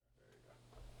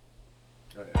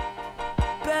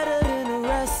Better than the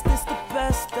rest, it's the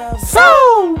best of So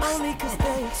only 'cause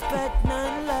they expect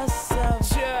none less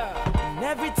of. And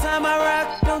every time I rock,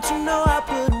 don't you know I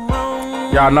put 'em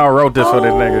on. Y'all know I wrote this for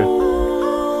this nigga.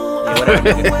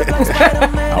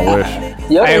 I wish.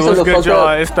 Yo, hey, what's the good, fuck y'all?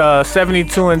 up. It's the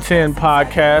 72 and 10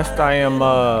 podcast. I am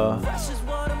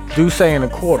Deuce and a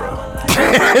quarter.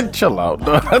 Chill out,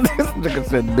 dog. This nigga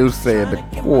said Deuce in the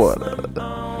quarter.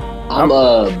 I'm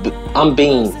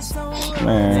Beans.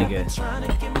 Man. Thank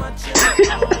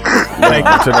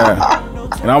you to that.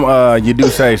 And I'm you do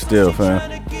say still, fam.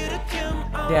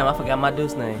 Damn, I forgot my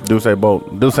Deuce name. Do say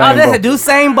boat. Do say Oh, that's a boat. Deuce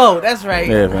same boat. That's right.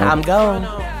 Yeah, man. I'm gone.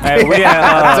 Hey,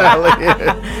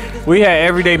 we had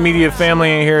Everyday Media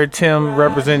Family in here. Tim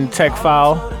representing Tech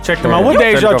File. Check them out. What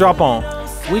days y'all drop on?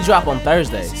 We drop on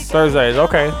Thursdays. Thursdays.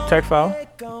 Okay. Tech File.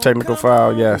 Technical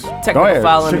file, yes. Technical Go ahead.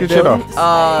 File in Check the your shit building.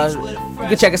 off. You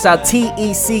can check us out,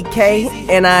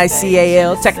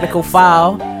 TECKNICAL, Technical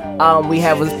File. We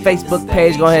have a Facebook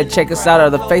page. Go ahead and check us out,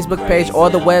 or the Facebook page or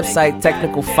the website,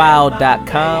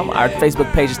 technicalfile.com. Our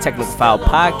Facebook page is Technical File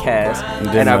Podcast,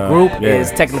 then, and our group yeah. is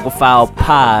Technical File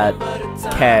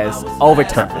Podcast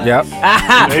Overtime. Yep.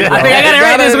 I think I got it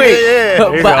right this week.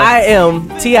 Yeah. But I am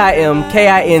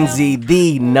TIMKINZ,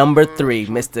 the number 3,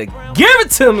 Mr. Give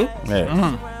It To Me.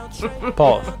 Yeah.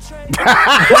 Pause. Man,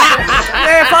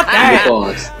 fuck that.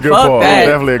 Pause. Good Fuck pause. that.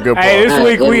 Definitely a good pause. Hey, this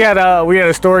week we had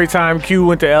a story time. Q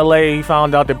went to LA. He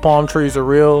found out that palm trees are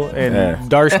real and Yeah.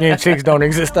 dark skinned chicks don't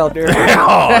exist out there.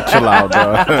 Oh, chill out,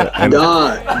 dog. And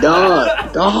Dog.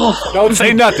 Don't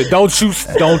say nothing. Don't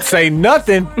say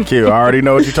nothing. Q, I already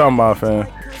know what you're talking about, fam.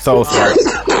 So smart.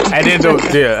 And then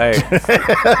hey.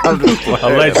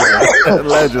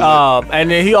 Allegedly. And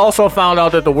then he also found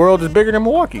out that the world is bigger than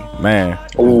Milwaukee. Man.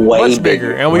 Way Much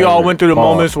bigger. And we Way all bigger. went through the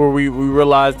Pause. moments where we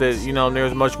realized that,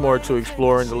 there's much more to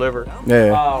explore and deliver.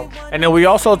 Yeah. And then we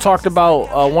also talked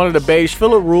about one of the beige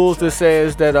filler rules that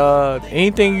says that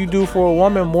anything you do for a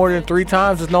woman more than 3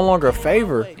 times is no longer a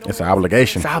favor. It's an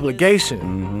obligation. It's an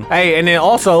obligation. Hey, and then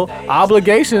also,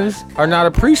 obligations are not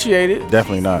appreciated,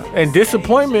 Definitely not. and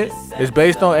disappointment is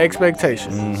based on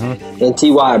expectation. And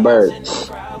T.Y. Bird.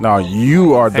 No,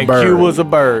 you are the And bird. Q was a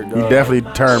bird. You definitely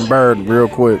turned bird real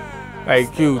quick. Hey,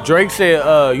 Q, Drake said,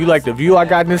 you like the view I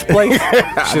got in this place?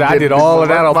 Shit, I did all of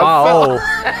that on my own.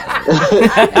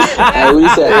 Hey, we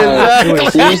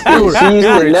said, she used to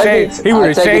nuggets. He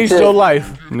would have changed your life.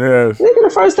 Yes. Nigga,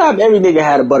 the first time every nigga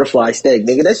had a butterfly steak,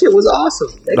 nigga, that shit was awesome.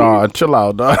 Nigga. Dog, chill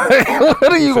out, dog.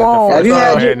 What are you on? Have you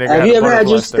Sorry, had nigga, have had you a ever had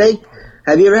your butterfly steak. steak?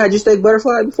 Have you ever had your steak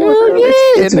butterfly before? yeah,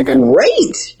 It's nigga.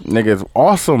 great. Nigga, it's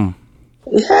awesome.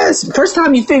 Yes, first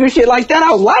time you figure shit like that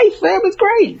out, life, fam, it's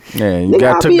great. Yeah, you Nigga,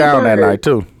 got I'll took be a down that bird. night,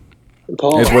 too.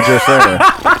 Paul. That's what you're saying.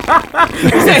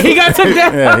 He got took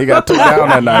down. Yeah, he got took down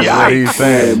that night. That's what he's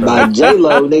saying. By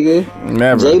J-Lo, nigga.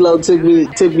 Never. J-Lo took me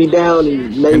down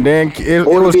and made And then it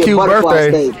ordered was me a Q's butterfly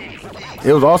birthday. steak.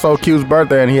 It was also Q's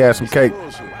birthday, and he had some cake.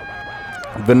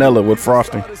 Vanilla with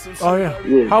frosting. Oh, yeah.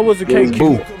 Yeah. How was the It was cake?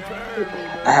 Boo.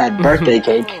 I had birthday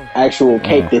cake, actual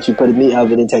cake that you put in the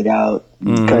oven and take out,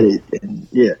 cut it, and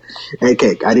yeah, and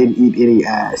cake. I didn't eat any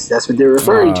ass. That's what they're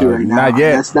referring to right now. Not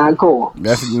yet. That's not cool.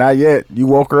 That's not yet. You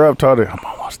woke her up, told her, I'm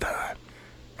almost done.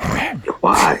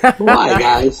 Why? Why,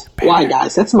 guys? Why,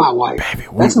 guys? That's my wife.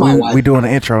 That's my wife. We doing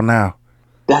the intro now.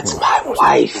 That's my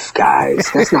wife, guys.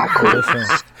 That's not cool. Listen,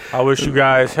 I wish you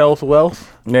guys health,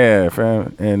 wealth, Yeah,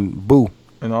 fam. And boo.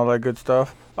 and all that good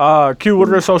stuff. Q, what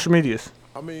are the social medias?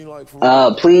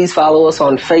 Please follow us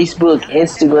on Facebook,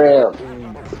 Instagram,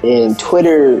 and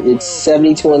Twitter. It's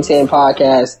 7210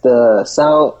 Podcast. The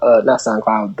not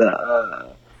SoundCloud.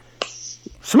 The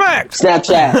Smack!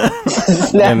 Snapchat.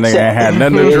 That nigga ain't had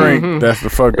nothing to drink. That's the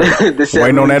fuck. The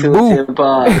Waiting on that 7210 boo.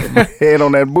 Pod. Head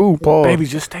on that boo, Paul. Baby,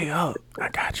 just stay up. I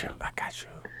got you. I'm gonna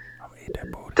eat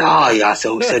that boo. Oh, y'all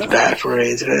such bad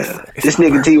friends, man. This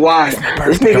nigga T.Y.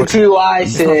 This nigga T.Y.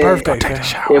 It's my said, birthday, Take a fam.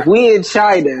 shower. if we in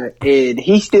China and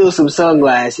he steals some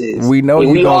sunglasses, We know and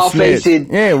you we gonna all snitch.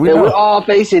 facing, Yeah, we and know. we're all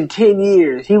facing 10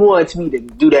 years. He wants me to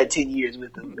do that 10 years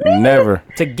with him. Never.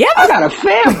 Together? I got a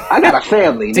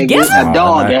family, nigga. Together? A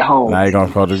dog now, at home. Now you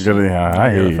gonna call this good.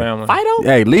 I hear you. Family. Fido?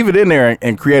 Hey, leave it in there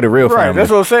and create a real Right, family. that's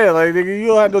what I'm saying. Like, nigga, you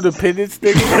don't have no dependents,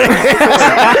 nigga.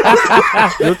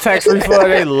 Your tax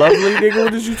refund ain't lovely, nigga.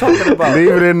 What is you talking about? Leave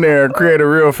it in there and create a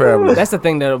real family. That's the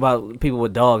thing that about people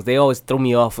with dogs. They always throw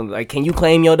me off. And like, can you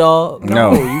claim your dog?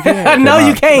 No. you can't. No, you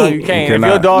No, can't. you can't. You If your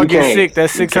cannot. dog You gets can't. sick,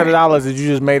 that's $600 that you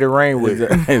just made it rain with.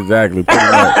 Exactly. Pretty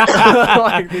much.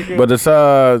 Like, nigga. But it's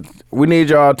we need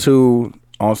y'all to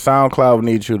on SoundCloud. We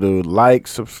need you to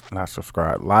not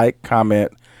subscribe, like,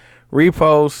 comment,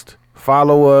 repost,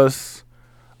 follow us.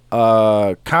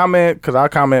 comment, because I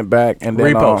comment back, and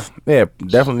then repost. Yeah,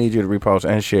 definitely need you to repost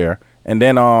and share. And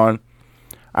then on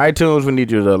iTunes, we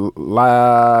need you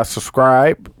to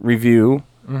subscribe, review,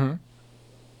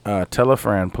 tell a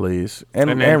friend, please, and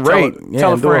rate.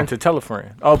 Tell a friend to tell a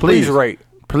friend. Oh, please rate.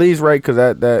 Please rate, because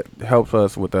that helps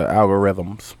us with the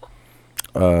algorithms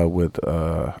with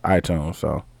iTunes.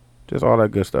 So just all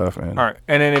that good stuff. And all right,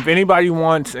 and then if anybody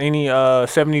wants any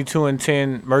 72 and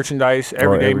 10 merchandise,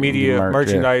 everyday media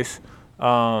merchandise,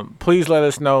 please let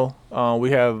us know.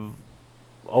 We have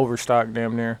overstock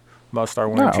damn near. About to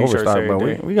start wearing t-shirts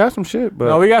every day. We got some shit. But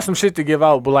no, we got some shit to give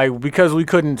out. But like, because we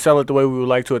couldn't sell it the way we would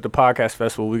like to at the podcast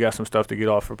festival, we got some stuff to get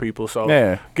off for people. So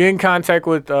get in contact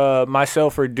with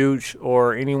myself or Dooch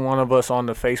or any one of us on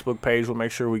the Facebook page. We'll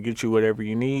make sure we get you whatever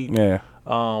you need. Yeah.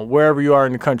 Wherever you are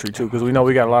in the country too, because we know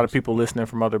we got a lot of people listening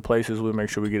from other places. We'll make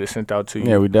sure we get it sent out to you.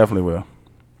 Yeah, we definitely will.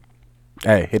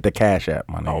 Hey, hit the Cash App,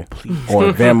 my nigga. Oh, please.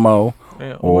 Or Venmo.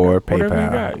 Yeah, or PayPal. Whatever you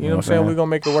got. You know what I'm saying? We're going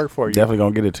to make it work for you. Definitely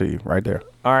going to get it to you right there.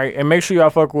 All right. And make sure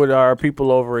y'all fuck with our people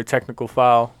over at Technical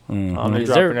File. They're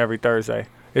dropping every Thursday.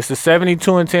 It's the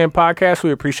 72 and 10 podcast.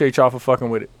 We appreciate y'all for fucking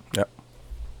with it. Yep.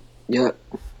 Yep.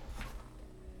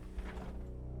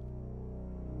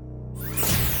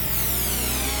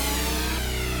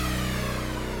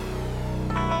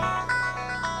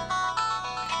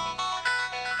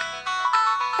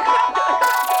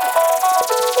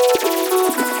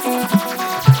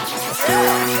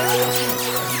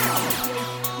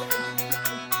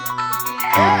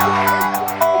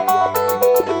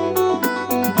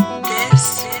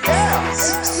 This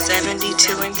is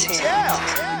 72 and 10.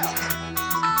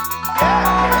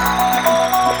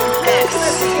 This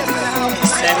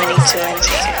is 72 and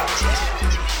 10.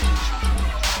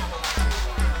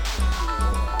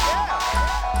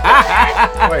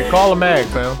 Wait, call a mag,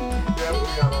 fam.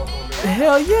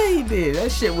 Hell yeah, he did.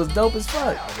 That shit was dope as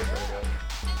fuck.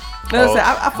 No,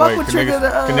 I fuck with Trigger.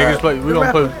 Can niggas play? We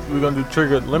gonna do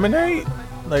Trigger Lemonade?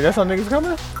 Like that's how niggas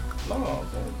coming?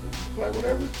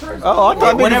 Oh, I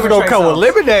thought niggas was gonna come with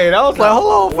Lemonade. I was like, hold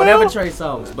on, fam. Whatever Trey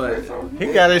songs, but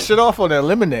he got his shit off on that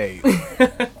Lemonade.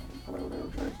 yeah,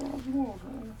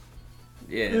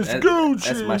 It's Gucci.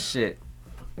 that's my shit.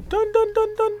 Dun, dun,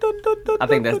 dun, dun, dun, dun, dun, I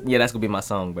think dun, that's gonna be my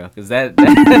song, bro. Cause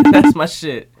that's my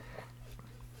shit.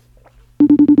 All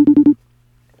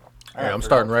right, I'm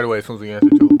starting right away as soon as we answer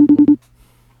to it.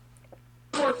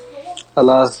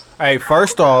 Hello. Hey,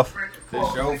 first off,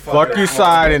 fuck your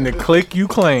side and the click you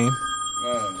claim.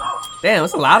 Damn,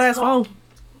 it's a loud ass phone.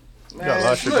 You got a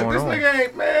lot of shit going on. Nigga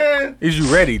ain't, man. Is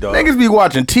you ready, dog? Niggas be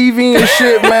watching TV and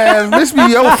shit, man. This be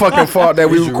your fucking fault that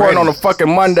we Is you recording on ready? a fucking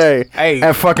Monday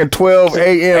at fucking 12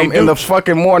 a.m. in the Dooch.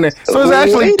 fucking morning. So it's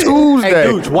actually Tuesday. Hey,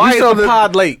 Dooch, why is the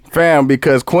pod late? Fam,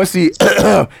 because Quincy,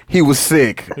 he was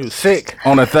sick He was sick.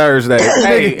 on a Thursday.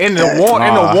 Hey, in the warm,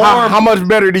 how much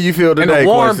better do you feel in today, the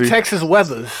warm Quincy? Texas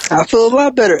weathers. I feel a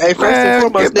lot better. Hey, first Man,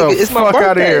 and foremost, get the nigga, it's my fuck birthday.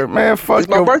 out of here, man. Fuck It's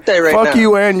my birthday right fuck now.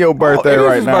 you and your birthday it is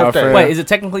right his now, birthday. fam. Wait, is it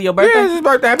technically your birthday? Yeah, it's his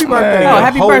birthday. Happy birthday. Oh,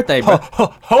 happy birthday, bro.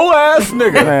 Whole ass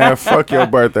nigga. Man, fuck your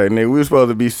birthday, nigga. We were supposed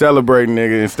to be celebrating,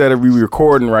 nigga, instead of we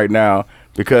recording right now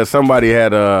because somebody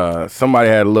had a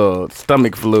little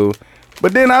stomach flu.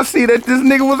 But then I see that this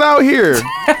nigga was out here.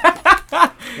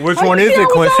 Which one is it,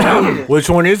 Quincy? Which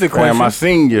one is it, Fam, I Quincy?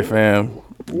 seen you, fam.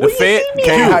 The Fed.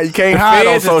 You can't hide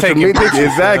on Feds is social taking media. pictures,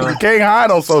 Exactly. fam. You can't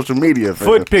hide on social media, fam.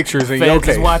 Foot pictures in your Fans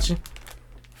case. is watching.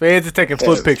 Feds is taking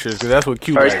foot pictures because that's what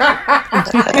cute like.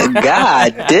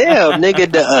 God damn,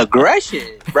 nigga, the aggression.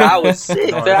 Bro, I was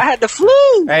sick. Bro. I had the flu.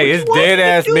 Hey, it's dead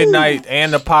ass midnight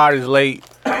and the pod is late.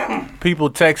 People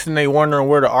texting, they wondering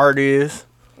where the art is.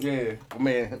 Yeah,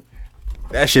 man.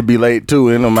 That should be late too.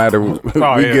 It no matter we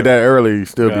yeah. get that early, you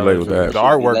still be late with The that.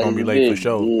 artwork gonna be late for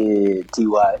sure. Yeah,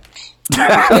 T.Y.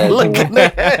 Look at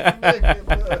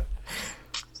that.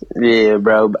 Yeah,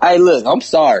 bro. Hey, look, I'm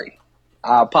sorry.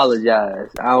 I apologize.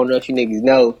 I don't know if you niggas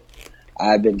know.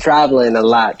 I've been traveling a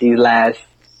lot these last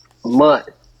month.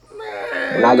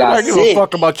 And I got I give a sick.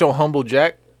 fuck about your humble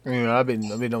jack. You know, I've been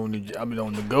on the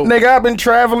go. Nigga, I've been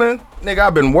traveling. Nigga,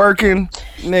 I've been working.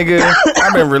 Nigga,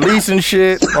 I've been releasing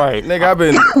shit. Right. Nigga, I've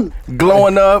been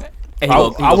glowing up. And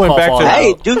I went back to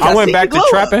Hey, dude, I went see back the to glow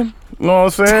trapping. You know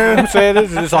what I'm saying? I'm saying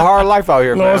it's a hard life out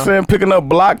here, You know man. what I'm saying? Picking up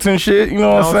blocks and shit. You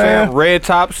know what I'm saying? Red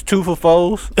tops, 2 for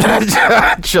foes.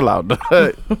 Chill out,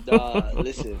 dog.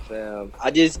 Listen, fam.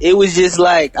 It was just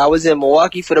like I was in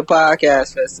Milwaukee for the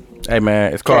podcast festival. Hey,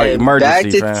 man, it's called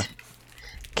emergency, fam.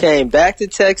 Came back to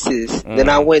Texas. Then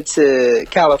I went to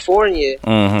California.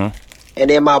 Mm-hmm. And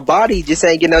then my body just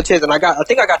ain't getting no chance. And I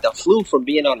think I got the flu from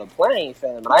being on the plane,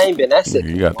 fam. And I ain't been that sick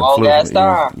You got the long flu. ass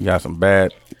time. You got some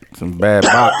bad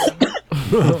box.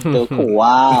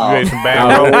 Wow. You ate some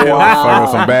bad road.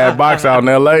 Fucking some bad box out in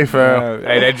L.A., fam.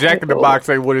 Hey, that Jack in the Box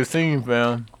ain't what it seemed,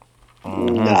 fam.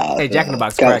 Nah, Hey, Jack in the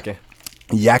Box God. cracking.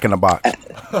 Yak in the box.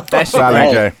 That shit.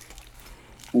 Silent J.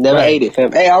 Never ate it,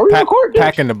 fam. Hey, are we recording?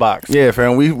 Pack in the box. Yeah,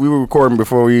 fam. We were recording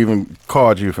before we even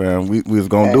called you, fam. We was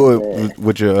gonna do it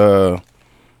with your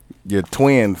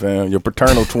twin, fam, your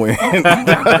paternal twin.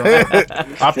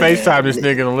 I FaceTimed this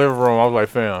nigga in the living room. I was like,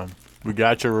 fam, we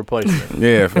got your replacement.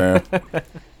 Yeah, fam.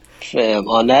 Fam,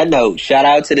 on that note, shout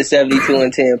out to the 72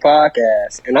 and 10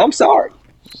 podcast. And I'm sorry.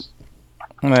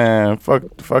 Man,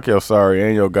 fuck your sorry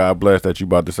and your God bless that you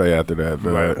about to say after that.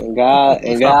 Right. And God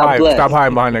Stop bless.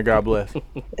 hiding behind that. God bless.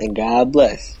 And God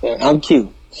bless. Fam, I'm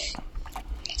cute.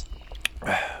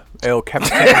 El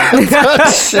Capitan.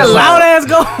 That loud ass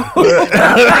go.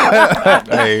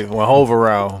 Hey, when Hove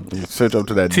around. You switch up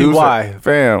to that T.Y. Deuce,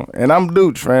 fam. And I'm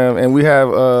Dooch, fam. And we have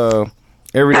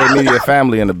Everyday Media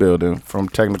family in the building from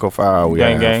Technical File. We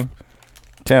Gang, have gang.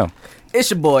 Tim. It's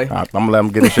your boy. I'm gonna let him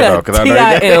get his shit out because I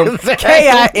know he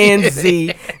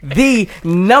TIMKINZ, the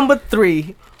number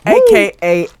 3,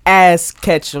 aka Ass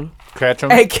Ketchum, Catch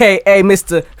him. aka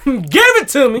Mr. Give It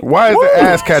To Me. Why is the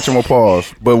ass catching a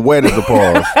pause, but wet is a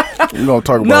pause? You gonna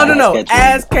talk about No. Ketchum.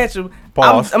 Ass Ketchum.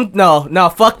 Pause. No,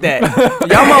 fuck that. Y'all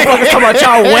motherfuckers talking about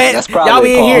y'all wet. That's probably Y'all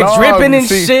be in here No, dripping and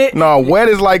see, shit. No, wet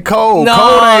is like cold. No,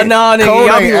 cold ain't, no, nigga, cold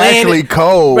y'all ain't be laying actually it-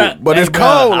 cold, Bruh, but it's hey, bruh,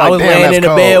 cold. I Like, was damn, laying that's in the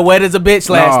cold. bed wet as a bitch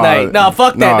last Nah, night. No,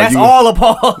 fuck that. nah, That's you- all a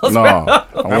pause. No,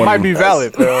 That might be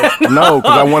valid, fam. No,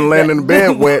 because I wasn't laying in the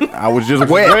bed wet. I was just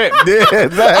wet. wet. Yeah,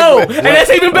 exactly. Oh, and that's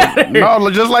even better. No,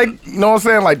 just like, you know what I'm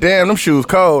saying? Like, damn, them shoes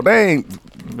cold. They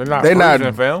ain't, They're not not-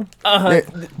 freezing, fam.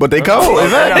 but they cold.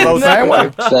 Exactly. low Same way.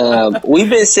 Fam, we've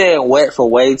been saying wet for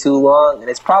way too long, and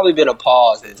it's probably been a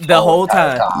pause The whole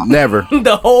entire time. Never.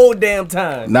 The whole damn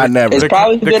time. Not never. It's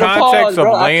probably The been a pause, context of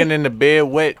bro. laying in the bed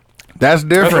wet. That's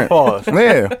different. pause.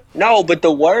 Yeah. No, but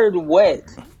the word wet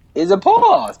is a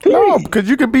pause. No, Period. because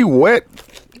you could be wet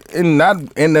and not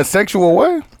in a sexual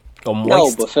way.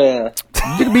 No, but fam,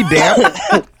 You could be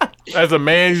damp. As a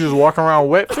man, you just walking around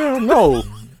wet, fam? No.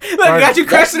 Look, got you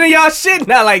questioning y'all shit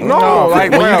now. Like, No,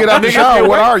 like, when you get out the niggas shower, get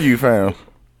what wet. are you, fam?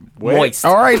 moist.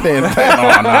 All right then.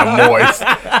 Oh, not moist.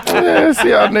 Yeah, see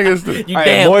how niggas do. You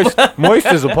Hey, damn. moist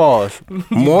is a pause.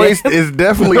 Moist is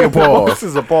definitely a pause. Moist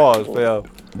is a pause, fam.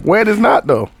 Wet is not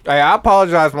though. Hey, I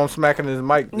apologize when I'm smacking this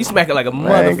mic. You smack it like a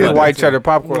Man, This get motherfucker. white cheddar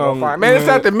popcorn on fire. Man, it's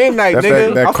after midnight, That's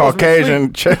nigga. that I'm supposed to be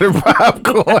Caucasian cheddar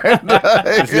popcorn.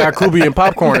 This Yakubian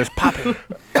popcorn is popping.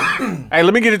 Hey,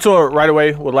 let me get into it right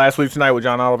away with Last Week Tonight with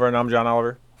John Oliver, and I'm John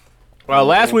Oliver.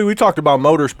 Last week we talked about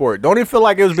motorsport. Don't it feel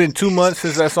like it's been 2 months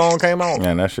since that song came out?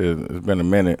 Man, that shit, it's been a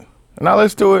minute. Now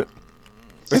let's do it.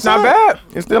 It's not bad.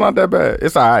 It's still not that bad.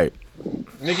 It's all right.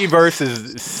 Nicki verse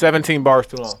is 17 bars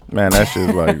too long. Man, that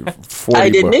shit's like 40 hey,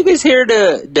 did bucks. niggas hear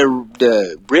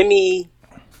the Remy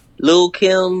Lil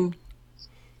Kim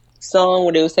song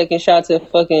where they was taking shots at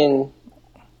fucking?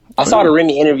 I saw the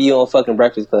Remy interview on fucking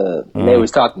Breakfast Club, and they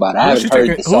was talking about it. I haven't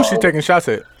heard the song. Who's she taking shots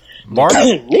at?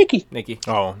 Barbie? Nicki. Nikki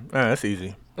Oh, man, that's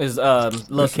easy. is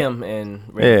Lil Kim and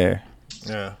Yeah.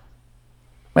 Yeah.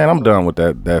 Man, I'm done with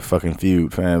that fucking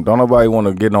feud, fam. Don't nobody want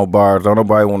to get no bars. Don't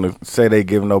nobody want to say they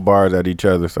give no bars at each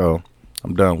other. So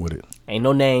I'm done with it. ain't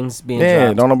no names being Yeah,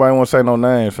 dropped. don't nobody want to say no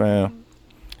names, fam.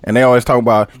 And they always talk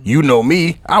about, you know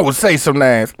me. I would say some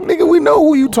names. Nigga, we know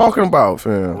who you talking about,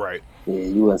 fam. Right. Yeah,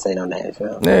 you wouldn't say no names,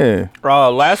 fam. Yeah.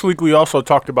 Last week we also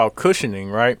talked about cushioning,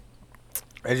 right?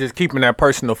 And just keeping that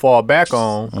person to fall back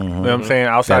on, you know what I'm saying,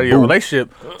 outside That of your boot.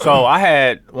 relationship. So I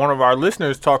had one of our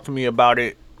listeners talk to me about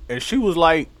it, and she was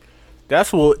like,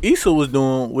 that's what Issa was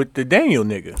doing with the Daniel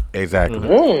nigga. Exactly.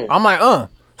 I'm like,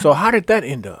 so how did that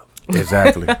end up?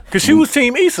 Exactly. Because she was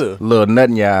Team Issa. Little nut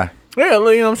in your eye. Yeah, you know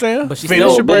what I'm saying? But she Finish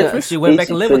still your breakfast. She went back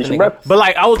and lived with the nigga. But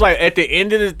like, I was like, at the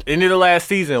end of the last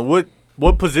season,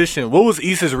 what position? What was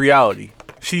Issa's reality?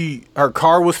 Her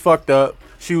car was fucked up.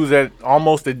 She was at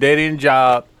almost a dead end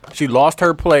job. She lost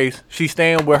her place. She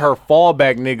staying with her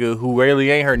fallback nigga, who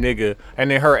really ain't her nigga. And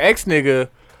then her ex nigga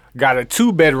got a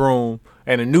 2-bedroom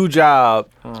and a new job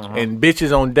and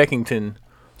bitches on Deckington.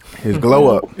 His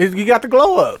glow up. You got the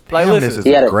glow up. Like, Damn, listen. this is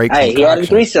He had a great he had a concoction.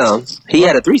 threesome. He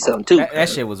had a threesome too. That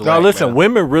shit was No, whack, listen. bro.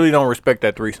 Women really don't respect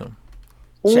that threesome.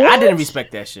 Shit, I didn't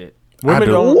respect that shit. Women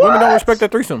do. don't respect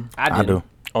that threesome. I I didn't. do.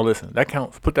 Oh, listen. That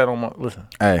counts. Put that on my listen.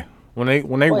 Hey, When they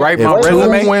write my if two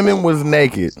resume, women was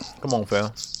naked come on,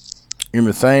 fam. in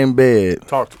the same bed,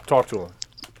 Talk to him.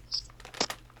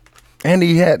 and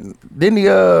didn't he,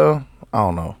 I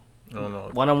don't know. No, no.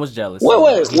 One of them was jealous.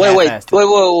 Wait. He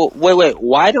half-assed it.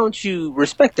 Why don't you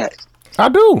respect that? I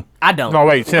do. I don't. No,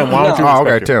 wait, Tim. Why don't you Oh,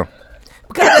 okay, respect it? Tim.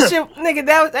 Because that shit,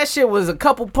 nigga, that shit was a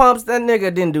couple pumps. That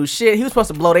nigga didn't do shit. He was supposed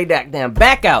to blow they damn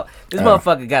back out. This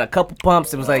motherfucker got a couple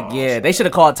pumps. It was like, yeah, they should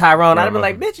have called Tyrone. I'd have been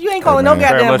like, bitch, you ain't calling no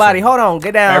goddamn body. Hold on,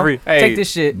 get down. Take this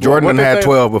shit. Jordan had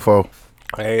 12 before.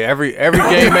 Hey, every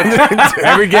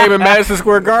game at Madison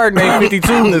Square Garden ain't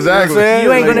 52. Exactly.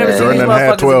 You ain't gonna never see these Jordan motherfuckers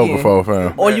had 12 again. before,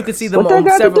 fam. Or you can see them What they on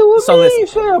got to do several. with So me, listen,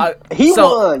 fam? He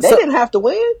won. They didn't have to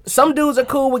win. Some dudes are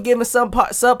cool with giving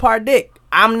subpar dick.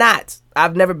 I'm not.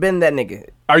 I've never been that nigga.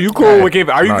 Are you cool with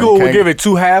giving? Are you cool with giving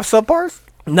 2 half subpars?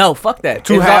 No, fuck that.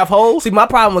 2 half holes? See, my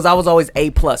problem was I was always A+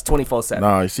 24/7.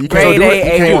 No, see, you Grade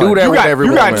can't do that with every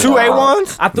You got woman. 2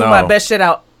 A1s? I threw my best shit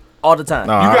out all the time.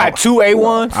 No, You got 2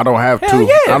 A1s? I don't have Hell 2.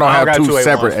 yeah. I don't have got 2 A1s,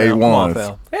 separate fam. Come on, A1s.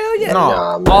 fam. Hell yeah.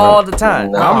 Nah, all the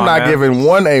time. I'm not giving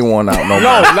 1 A1 out no more.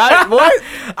 No, not what?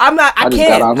 I'm not. I just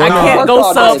can't. got off I my can't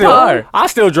go phone. subpar. I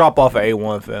still drop off an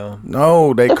A1, fam.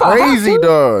 No, they crazy,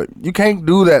 dog. You can't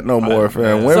do that no more,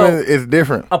 fam. Women, it's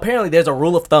different. Apparently, there's a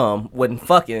rule of thumb when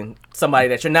fucking somebody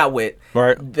that you're not with.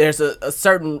 Right. There's a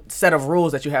certain set of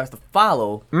rules that you have to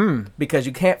follow because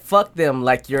you can't fuck them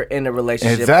like you're in a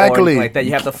relationship or Exactly. anything like that.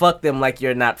 You have to fuck them like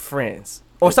you're not friends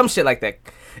or some shit like that.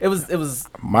 It was.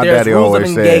 My there's daddy rules of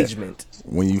always said, engagement.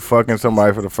 when you fucking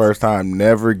somebody for the first time,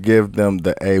 never give them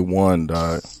the A1,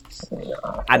 dog.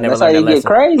 I never That's how learned you that get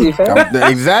lesson. crazy,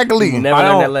 fam. Exactly. Never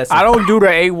learned that lesson. I don't do the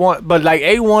A1, but like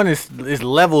A1 is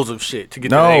levels of shit to get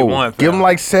to the A1. No, fam. give them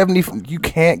like 70. You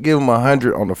can't give them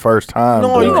 100 on the first time. No,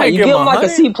 dog. you can't You give give him him like a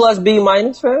 100? C plus B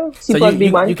minus, fam. C So plus B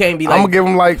you minus. can't be I'm like. gonna give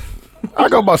them like, I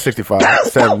go about 65,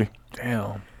 70.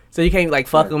 Damn. So you can't like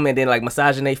fuck them and then like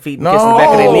massaging their feet and No, kissing the back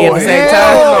of their knee at the same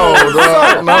time.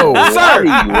 hell no, dog, Sir,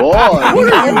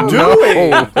 What are you doing?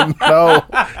 no,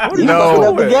 You fucking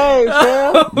up the game,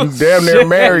 fam. You damn near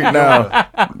married now.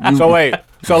 so wait.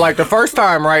 So like the first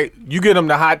time, right? You get them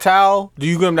the hot towel. Do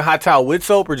you give them the hot towel with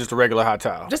soap or just a regular hot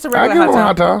towel? Just a I regular give them a hot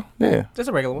hot towel. towel. Yeah, Just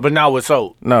a regular one. But not with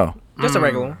soap. no, Just a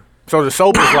regular one. So the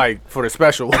soap is like for the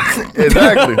special ones.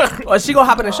 exactly. Or she gonna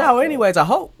hop in the shower anyways. I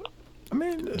hope. That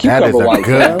is Cucumber a white,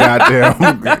 good fam.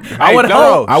 goddamn. I would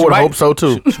hope. I would hope so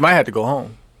too. She might have to go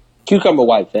home. Cucumber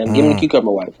white, fam. Give me the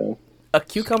cucumber white, fam. A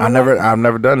cucumber. I've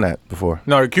never done that before.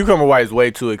 No, the cucumber white is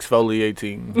way too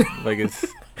exfoliating. Like it's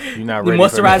you're not You ready.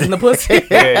 for that. moisturizing the pussy.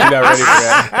 Yeah, you're not ready for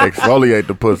that. Exfoliate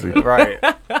the pussy. Right.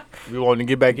 We want to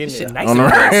get back in Shit, there. nice On and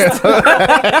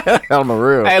the moist. real. On the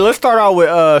real. Hey, let's start out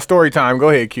with story time. Go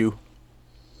ahead, Q.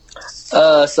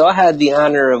 So I had the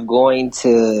honor of going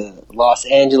to Los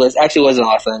Angeles. Actually, it wasn't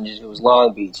Los Angeles. It was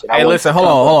Long Beach. And I Hey, went listen, to hold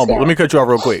on. Complex Let me cut you off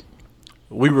real quick.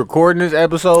 We recording this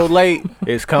episode late.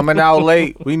 It's coming out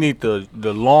late. We need the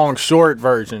long short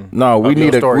version. No, we of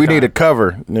your need story a time.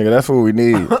 cover, nigga. That's what we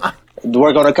need.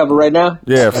 Work on a cover right now.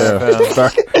 Yeah, fam.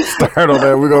 Start on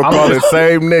that. We're gonna call it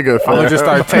same nigga. I'm gonna just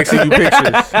start texting you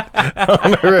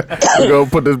pictures. We're gonna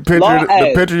put the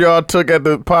Hey. picture y'all took at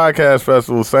the podcast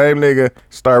festival. Same nigga.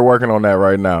 Start working on that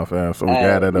right now, fam. So we can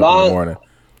add it up in the morning.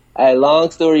 Hey,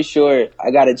 long story short,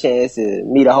 I got a chance to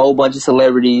meet a whole bunch of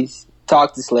celebrities,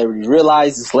 talk to celebrities,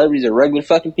 realize the celebrities are regular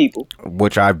fucking people.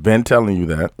 Which I've been telling you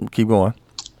that. Keep going.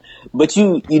 But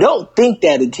you don't think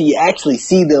that until you actually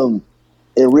see them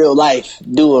in real life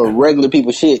doing regular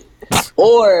people shit.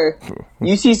 Or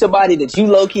you see somebody that you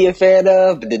low-key a fan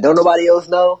of, but that don't nobody else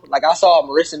know. Like I saw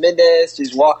Marissa Mendez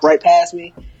just walk right past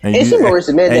me. And it's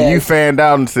Marissa Mendez. And you fanned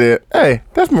out and said, "Hey,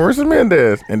 that's Marissa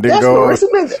Mendez," and then That's go. Marissa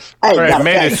Mendez. Hey, Right, gotta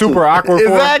man, fact it's super too. awkward for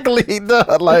him. Exactly,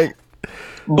 duh, like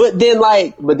But then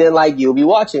you'll be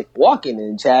walking,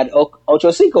 and Chad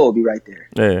Ochocinco will be right there.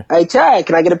 yeah. Hey, Chad,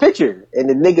 can I get a picture? And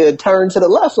the nigga turned to the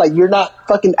left, like you're not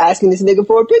fucking asking this nigga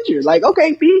for a picture. Like,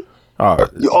 okay, P.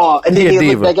 Oh, And he then a he'll look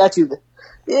diva. back at you.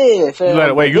 Yeah,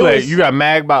 fam. You got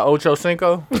magged by Ocho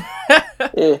Cinco?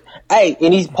 Yeah. Hey,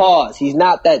 and he's paused. He's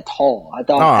not that tall. I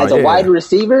thought Oh, as a yeah. wide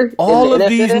receiver, All in of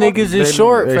the these NFL, niggas is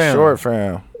short, They fam. short,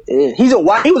 fam. yeah, he was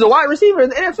a wide receiver in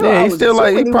the NFL. Yeah, I he's was still like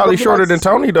assuming he was probably looking shorter like- than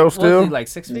Tony though. Was Still, he like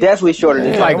 6 feet? Definitely shorter than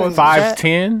He's Chad. like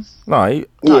 5'10". no,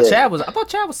 No, Yeah. Chad was. I thought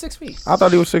Chad was 6 feet. I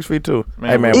thought he was 6 feet too.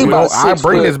 Hey man, he we about don't, I 6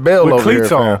 bring foot this bell With over here,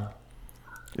 cleats on. fam.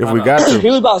 If we got He to,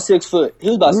 was about 6 foot. He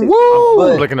was about 6 Woo! foot.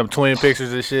 But Looking up twin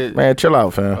pictures and shit. man, chill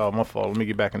out, fam. Oh, my fault. Let me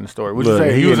get back in the story. What you Look,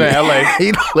 say? He was in L.A.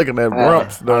 He looking at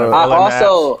rumps, dog. I LA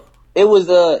also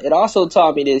it also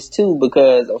taught me this too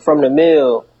because from the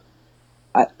mill,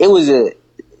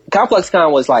 Complex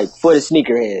Con was like for the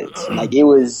sneakerheads. Like it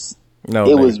was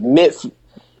meant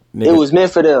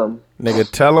for them. Nigga,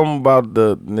 tell them about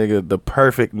the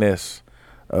perfectness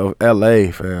of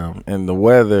L.A., fam, and the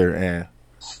weather and.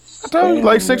 I told you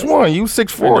like 6'1", you 6'4",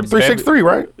 363,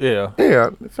 right? Yeah.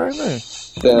 Yeah, same thing.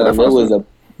 It was a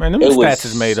Man, them It was- stats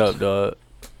is made up, dog.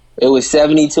 It was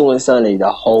 72 and sunny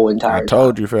the whole entire time. I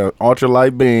told you, fam.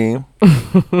 Ultralight beam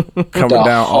coming the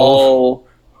down whole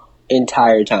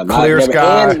entire time. Clear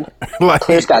sky. Like,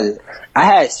 clear sky. I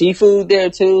had seafood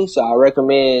there too, so I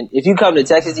recommend if you come to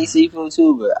Texas, eat seafood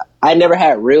too. But I never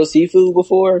had real seafood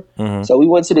before, so we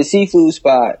went to the seafood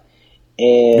spot.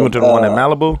 And you went to the one in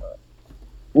Malibu?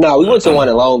 No, we went to one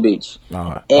in Long Beach.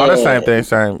 Oh, the same thing,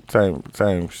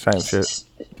 same shit.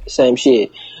 Same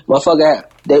shit. Motherfucker,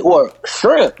 or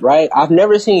shrimp, right? I've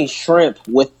never seen shrimp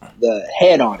with the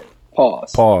head on it.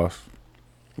 Pause.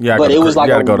 Yeah, but it was like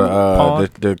you gotta go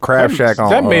to the crab shack on.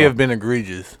 That may have been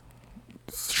egregious.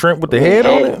 Shrimp with the head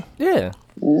on it. Yeah,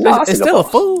 no, it's still a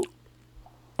food.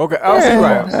 Okay, I'll see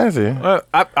right. That's it.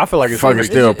 I feel like it's fucking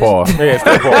still pause. Yeah, it's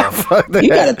still pause. You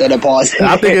gotta throw the pause.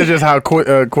 I think it's just how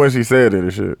Quincy said it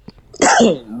and shit.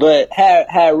 But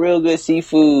had real good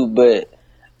seafood, but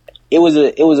it was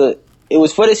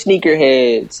for the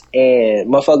sneakerheads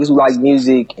and motherfuckers who like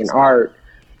music and art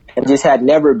and just had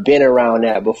never been around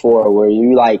that before, where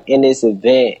you like in this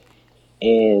event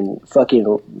and fucking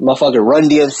motherfucking Run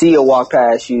DMC will walk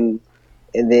past you,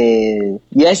 and then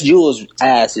Yes Jules'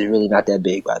 ass is really not that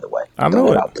big, by the way. I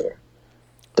know it.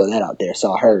 Throw that out there.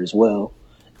 Saw her as well,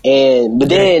 but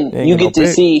then you get to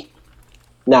see.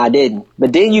 Nah, I didn't.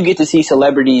 But then you get to see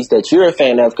celebrities that you're a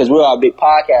fan of, because we're all big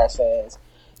podcast fans.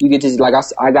 You get to, like,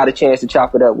 I got a chance to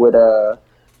chop it up with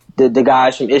the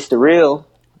guys from It's The Real,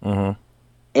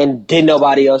 and didn't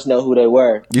nobody else know who they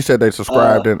were. You said they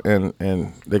subscribed and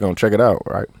they're going to check it out,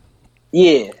 right?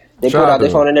 Yeah. They put out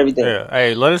their phone and everything. Yeah.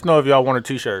 Hey, let us know if y'all want a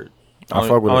t-shirt. I'll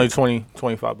fuck with only it.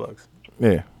 $25.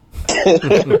 Yeah.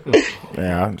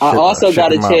 I also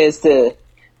got a chance to...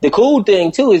 The cool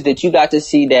thing too is that you got to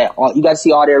see all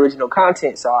the original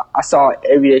content. So I saw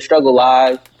Everyday Struggle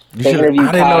live. I didn't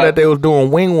know that they was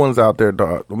doing wing ones out there,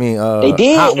 dog. I mean, they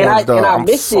did, hot and ones, dog. I I'm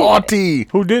missed salty.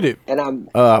 Who did it? And I'm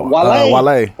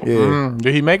Wale. Yeah.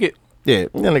 Did he make it? Yeah,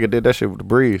 that nigga did that shit with the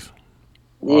breeze.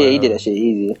 Yeah, he did that shit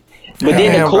easy. But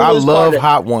then the I coolest love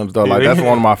hot ones though. Like, that's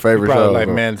one of my favorite shows. Like,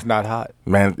 man's not hot.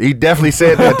 Man, he definitely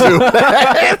said that too.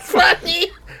 It's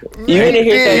funny. You didn't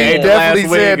hear that? He definitely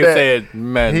said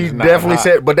that. He definitely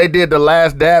said, but they did the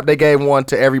last dab. They gave one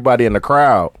to everybody in the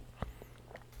crowd.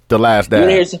 The last dab.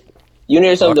 You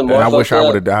hear something more? I wish I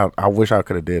would have. I wish I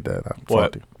could have did that.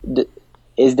 What?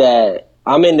 Is that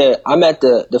I'm at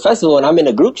the festival and I'm in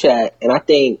a group chat, and I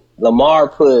think Lamar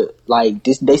put like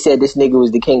this. They said this nigga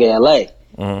was the king of LA,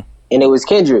 and it was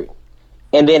Kendrick.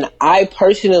 And then I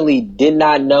personally did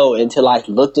not know until I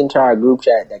looked into our group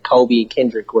chat that Kobe and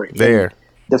Kendrick were there.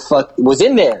 The fuck was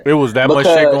in there. It was that much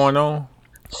shit going on.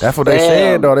 That's what they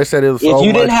said, though. They said it was so much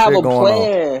shit going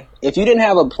on. If you didn't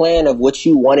have a plan of what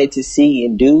you wanted to see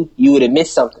and do, you would have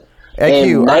missed something.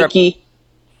 Hey, and Nike.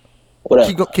 What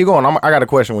up? Keep going. I got a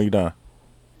question when you're done.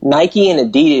 Nike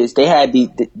and Adidas, they had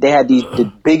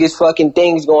the biggest fucking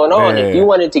things going on. Yeah. If you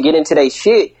wanted to get into their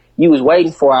shit, you was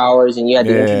waiting 4 hours and you had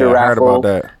to enter the raffle. I heard about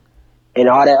that. And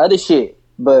all that other shit.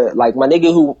 But like my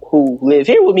nigga who lived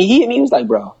here with me, he hit me. He was like,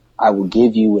 "Bro, I will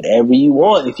give you whatever you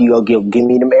want if you go give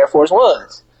me them Air Force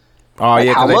Ones." Oh, like,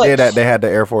 yeah, because they did that. They had the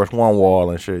Air Force One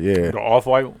wall and shit, yeah. The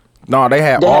Off-White? No, they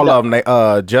had all of them.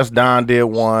 They Just Don did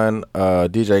one.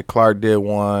 DJ Clark did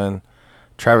one.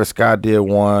 Travis Scott did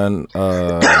one.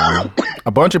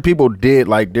 A bunch of people did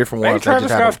like different ones. Ain't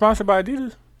Travis Scott sponsored by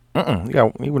Adidas?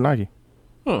 Yeah, he was Nike.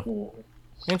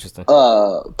 Interesting.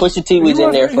 Pusha T was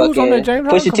in there.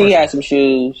 Pusha T had some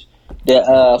shoes.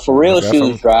 The For Real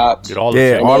shoes dropped. All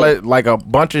that, like a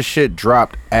bunch of shit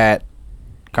dropped at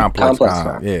Complex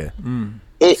Con. Yeah.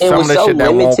 It some was of the so shit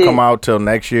that limited. won't come out till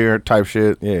next year type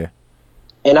shit. Yeah.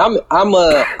 And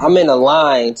I'm in a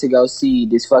line to go see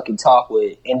this fucking talk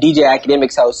with, and DJ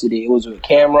Academics hosted it. It was with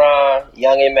Cameron,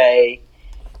 Young M.A.,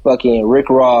 fucking Rick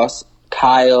Ross,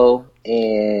 Kyle,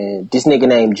 and this nigga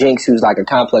named Jinx, who's like a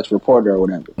Complex reporter or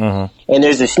whatever. And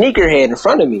there's a sneakerhead in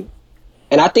front of me,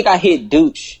 and I think I hit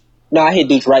Dooch. No, I hit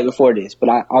Dooch right before this, but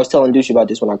I was telling Dooch about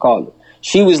this when I called her.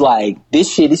 She was like,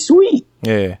 "This shit is sweet."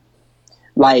 Yeah.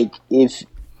 Like if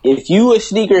you a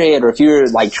sneakerhead or if you're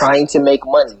like trying to make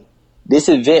money, this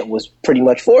event was pretty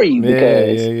much for you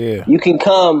because you can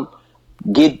come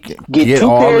get two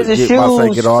pairs of shoes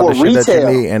get all the for shit retail,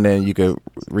 that you need, and then you could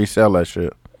resell that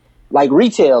shit. Like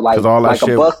retail, like all that like shit,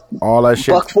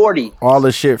 $140. All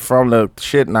the shit from the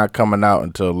shit not coming out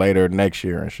until later next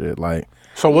year and shit. Like,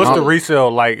 so what's the resale?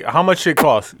 Like, how much shit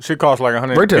costs? Shit costs like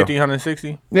 150,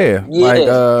 160. Yeah, like,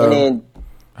 and then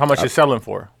how much is selling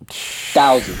for?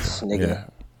 Thousands, nigga. Yeah.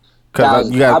 Because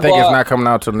you gotta think it's not coming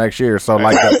out till next year. So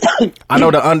like, I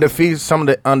know the undefeated. Some of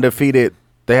the undefeated,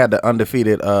 they had the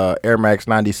undefeated Air Max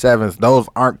 97s. Those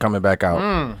aren't coming back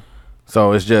out.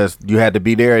 So it's just you had to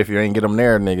be there. If you ain't get them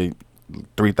there, nigga,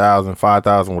 3,000,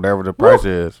 5,000, whatever the price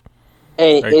is.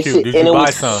 And Hey, Q, did you buy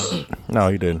some? No,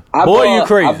 he didn't. You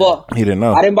crazy. He didn't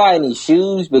know. I didn't buy any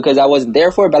shoes because I wasn't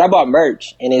there for it, but I bought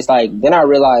merch, and it's like then I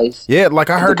realized. Yeah, like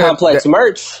I heard the complex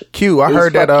merch. Q, I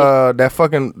heard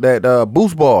that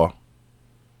Boost Ball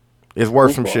is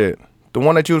worth some shit. The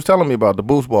one that you was telling me about, the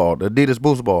Boost Ball, the Adidas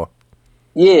Boost Ball.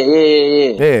 Yeah.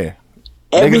 Yeah.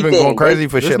 Niggas been going crazy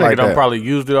for shit like that. Probably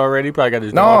used it already. Probably got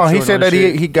his. No, he said that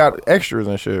he got extras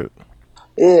and shit.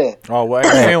 Yeah. Oh well,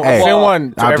 send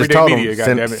one to I just Everyday told Media.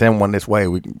 him send one this way.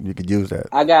 You could use that.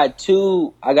 I got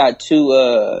two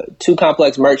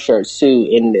complex merch shirts too.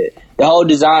 In the whole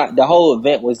design, the whole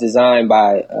event was designed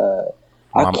by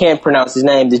I can't pronounce his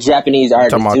name. The Japanese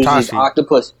artist, talking about Tashi.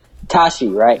 Octopus Tashi,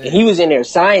 right? And he was in there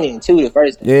signing too the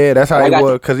first day. Yeah, that's how he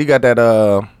was because he got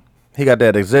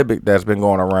that exhibit that's been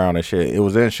going around and shit. It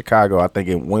was in Chicago. I think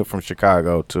it went from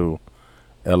Chicago to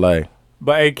L.A.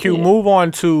 But hey, Q, move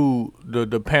on to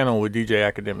the panel with DJ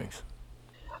Academics.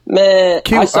 Man,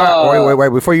 Q, I saw. wait.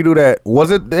 Before you do that,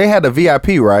 was it they had a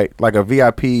VIP, right? Like a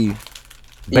VIP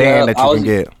band that you can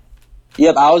get.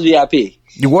 Yep, I was VIP.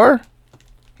 You were?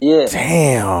 Yeah.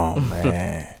 Damn,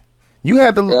 man. You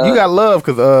got love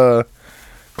because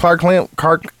Clark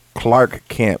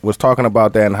Kent was talking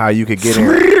about that and how you could get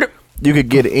in. You could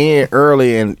get in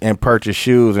early and purchase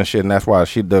shoes and shit, and that's why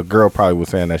the girl probably was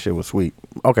saying that shit was sweet.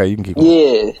 Okay, you can keep going.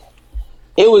 Yeah.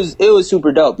 It was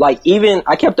super dope. Like even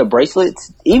I kept the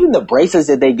bracelets. Even the bracelets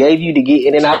that they gave you to get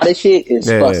in and out of that shit is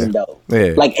fucking dope.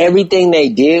 Yeah. Like everything they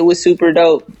did was super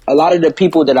dope. A lot of the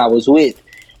people that I was with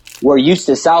were used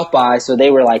to South by, so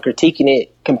they were like critiquing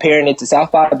it, comparing it to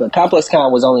South by. But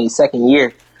ComplexCon was only his second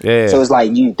year. Yeah. So it's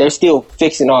like they're still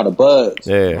fixing all the bugs.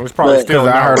 Yeah. It was probably still.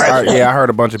 I heard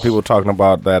a bunch of people talking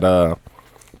about that.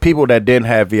 People that didn't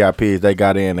have VIPs, they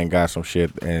got in and got some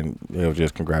shit, and it was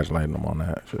just congratulating them on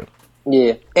that shit.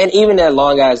 Yeah, and even that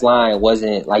long ass line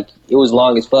wasn't like it was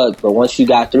long as fuck. But once you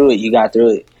got through it, you got through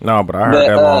it. No, but I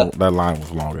heard that line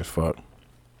was long as fuck.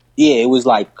 Yeah, it was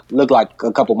looked like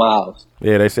a couple miles.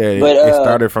 Yeah, they said it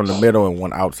started from the middle and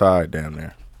went outside down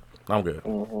there. I'm good.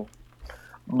 Mm-hmm.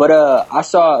 But I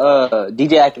saw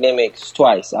DJ Academics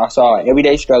twice. I saw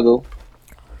Everyday Struggle,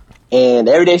 and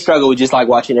Everyday Struggle was just like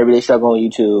watching Everyday Struggle on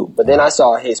YouTube. But then I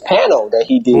saw his panel that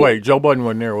he did. Wait, Joe Budden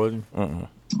wasn't there, was he?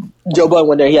 Joe Budden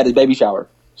went there. He had his baby shower.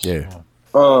 Yeah.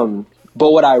 But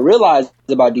what I realized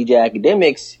about DJ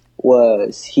Academics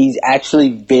was he's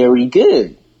actually very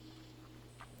good.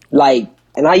 Like,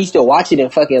 and I used to watch it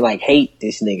and fucking like hate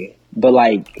this nigga. But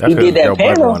like he did that Joe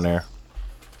panel. On there.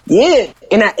 Yeah,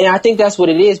 and I think that's what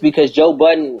it is because Joe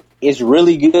Budden is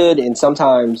really good and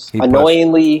sometimes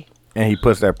annoyingly. And he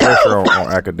puts that pressure on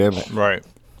Academics. Right.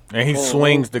 And he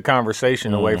swings the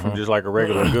conversation away from just like a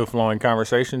regular good flowing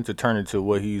conversation to turn it to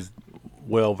what he's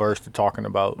well versed at talking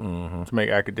about to make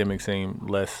Academics seem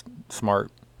less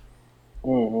smart.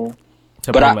 So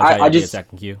but I just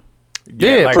Q.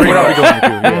 Yeah, like, what are we doing with Q?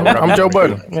 Yeah, I'm Joe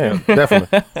Budden. Yeah,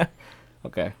 definitely.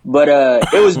 Okay. But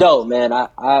it was dope, man. I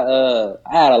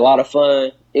had a lot of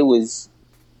fun. It was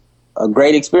a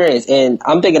great experience, and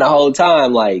I'm thinking the whole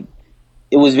time like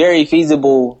it was very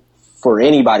feasible for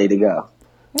anybody to go.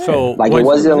 So like it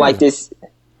wasn't like this.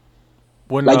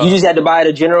 When, like you just had to buy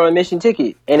the general admission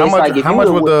ticket, and how it's much, like if how you much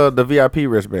were, was the VIP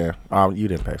wristband? You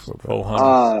didn't pay for it.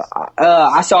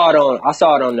 I saw it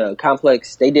on the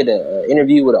Complex. They did an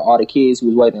interview with all the kids who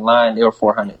was waiting in line. They were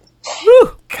 $400.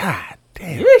 God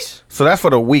damn. Yes. So that's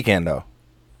for the weekend though.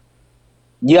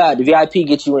 Yeah, the VIP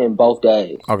gets you in both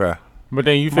days. Okay. But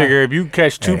then you figure if you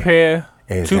catch two pair,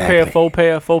 Exactly. 4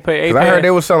 pair, 8 pair. I heard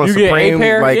they was selling you get Supreme, 8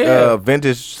 pair? like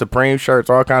vintage Supreme shirts,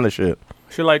 all kind of shit.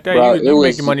 Shit like that. Bro, you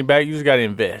make your money back. You just got to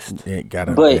invest. Yeah,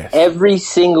 gotta But invest. every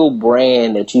single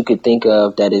brand that you could think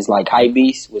of that is like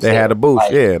Hypebeast was They there. had a booth.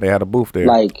 Like, Yeah, they had a booth there.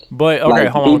 But okay, like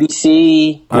hold on.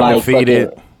 BBC, Undefeated.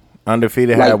 like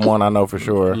Undefeated like- had one, I know for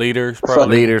sure. Leaders,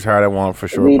 probably. Leaders had one for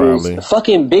sure, Leaders. probably.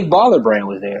 Fucking Big Baller brand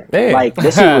was there. Yeah. Like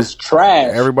this shit was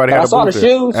trash. Everybody But had I a saw booth the there.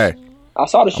 shoes. Hey, I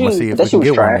saw the I'm gonna shoes. see if That we shit can was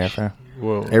get one there, trash. fam.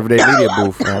 Whoa. Everyday Media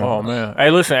booth, man. Oh man. Hey,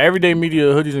 listen. Everyday Media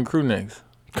hoodies and crew necks.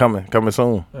 Coming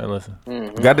soon. Hey, listen.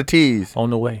 Got the tees. On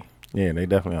the way. Yeah, they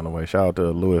definitely on the way. Shout out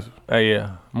to Lewis Hey,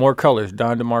 yeah. More colors.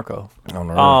 Don DeMarco. on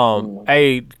the road.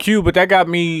 Hey, Q, but that got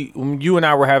me. When you and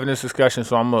I were having this discussion,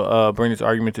 so I'm gonna bring this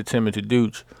argument to Tim and to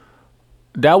Dooch.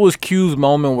 That was Q's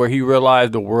moment where he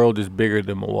realized the world is bigger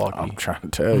than Milwaukee. I'm trying to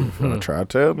tell you. I'm trying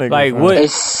to tell niggas. Like, man. what?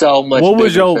 It's so much. What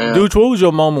was bigger, your fam. Dooch? What was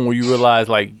your moment where you realized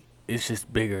like it's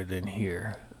just bigger than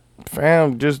here?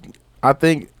 Fam, just I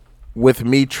think with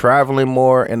me traveling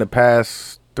more in the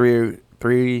past three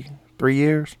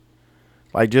years,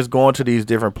 Like just going to these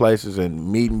different places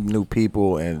and meeting new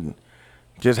people and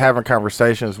just having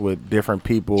conversations with different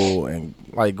people and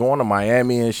like going to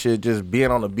Miami and shit, just being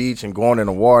on the beach and going in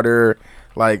the water.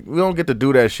 Like we don't get to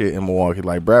do that shit in Milwaukee.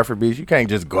 Like Bradford Beach, you can't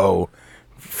just go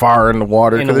far in the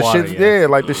water because the shit's dead.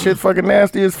 Like the shit fucking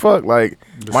nasty as fuck. Like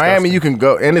disgusting. Miami, you can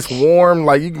go and it's warm.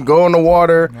 Like you can go in the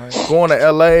water, going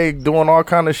to LA, doing all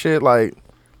kind of shit. Like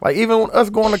even us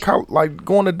going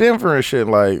to Denver and shit.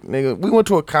 Like nigga, we went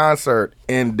to a concert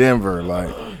in Denver.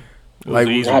 Like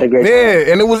easy. Had a great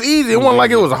time. And it was easy. It wasn't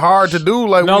like it was hard to do.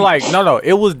 Like no.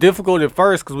 It was difficult at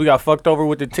first because we got fucked over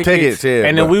with the tickets. Yeah,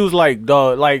 and then we was like,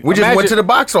 we just went to the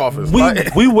box office.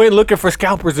 We went looking for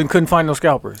scalpers and couldn't find no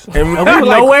scalpers. And we were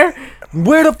nowhere.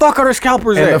 Where the fuck are the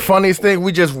scalpers at? And the funniest thing,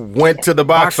 we just went to the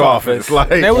box office.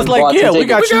 Like and it was like, yeah, we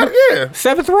got you.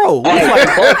 Seventh row.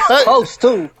 Close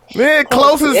too. Man,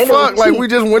 close as fuck. Like we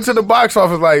just went to the box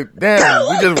office. Like damn,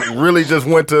 we just really just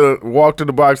walked to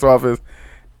the box office.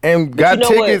 And got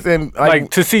tickets and like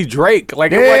to see Drake,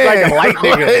 like it wasn't like a light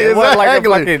nigga, it wasn't like a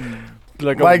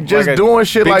fucking like just doing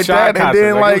shit like that, and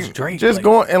then like Drake, just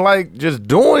going and like just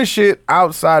doing shit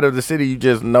outside of the city. You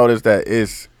just notice that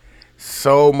it's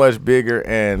so much bigger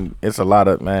and it's a lot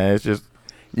of It's just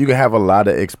you can have a lot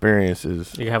of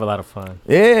experiences. You can have a lot of fun.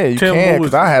 Yeah, you can.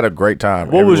 Because I had a great time.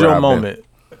 What was your moment?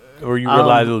 Or you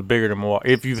realized it was bigger than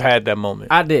Milwaukee? If you've had that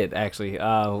moment, I did actually.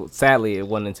 Sadly, it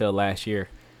wasn't until last year.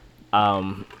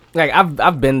 Like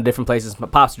I've been to different places. My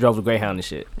pops drove a Greyhound and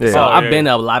shit. Yeah. So I've been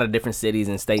to a lot of different cities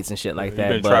and states and shit like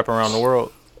that. You've been trapping around the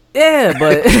world. Yeah,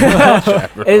 but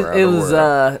it was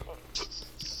I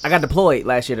got deployed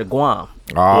last year to Guam.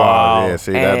 Oh, wow. Yeah,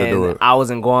 see, that to do it. I was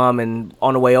in Guam, and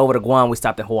on the way over to Guam, we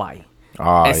stopped in Hawaii.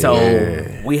 Oh, and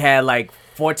so we had like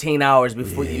 14 hours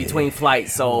between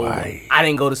flights, so Hawaii. I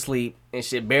didn't go to sleep and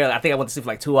shit. Barely. I think I went to sleep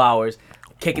for like 2 hours.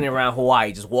 Kicking it around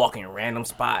Hawaii, just walking random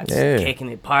spots, kicking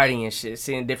it, partying and shit,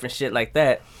 seeing different shit like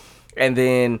that. And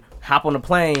then hop on the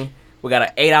plane. We got an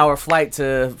 8-hour flight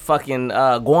to fucking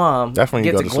Guam. That's when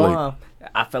you go to Guam.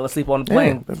 Sleep. I fell asleep on the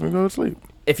plane. Yeah, that's when you go to sleep.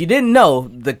 If you didn't know,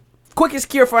 the quickest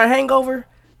cure for a hangover,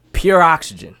 pure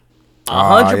oxygen.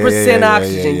 100%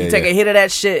 oxygen. You take a hit of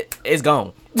that shit, it's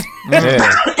gone.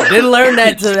 Didn't learn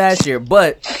that till last year.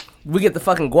 But we get the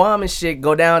fucking Guam and shit,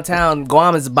 go downtown.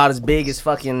 Guam is about as big as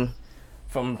fucking...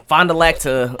 From Fond du Lac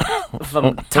to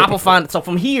from top of Fond, so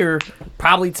from here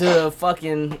probably to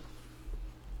fucking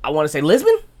I want to say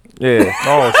Lisbon. Yeah.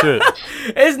 Oh shit.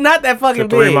 It's not that fucking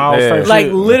big. 3 miles. Yeah. Like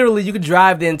literally, you could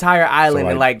drive the entire island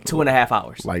in like 2.5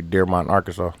 hours. Like Dearmont,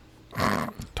 Arkansas.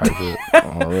 Type shit.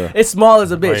 It's small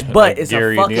as a bitch, but like it's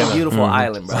Gary, a fucking beautiful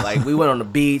island, bro. Like we went on the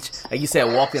beach, like you said,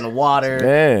 walked in the water,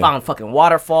 found fucking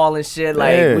waterfall and shit.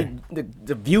 Like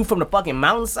the view from the fucking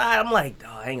mountainside. I'm like,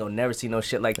 I ain't gonna never see no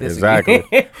shit like this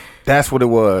again. That's what it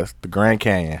was. The Grand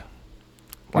Canyon.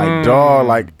 Like dog,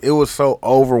 like it was so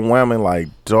overwhelming. Like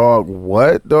dog,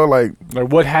 what dog? Like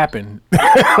what happened?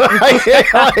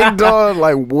 like dog,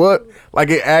 like what? Like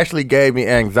it actually gave me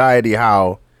anxiety.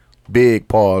 How big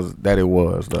pause that it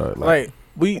was, dog. Like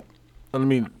we. Let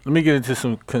me get into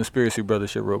some conspiracy brother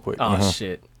shit real quick. Oh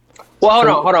shit.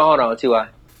 Well, hold on, T.Y.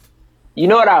 You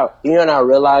know what I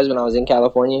realized when I was in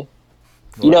California?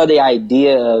 What? You know the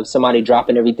idea of somebody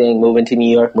dropping everything, moving to New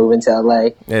York, moving to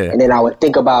LA, and then I would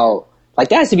think about like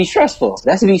that has to be stressful.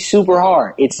 That has to be super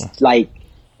hard. It's like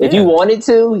if you wanted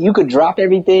to, you could drop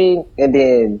everything and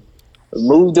then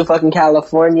move to fucking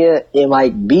California and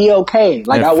like be okay.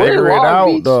 Like I went to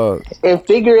Long Beach and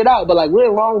figure it out. But like we're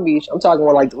in Long Beach. I'm talking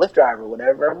about like the Lyft driver or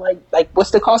whatever. I'm like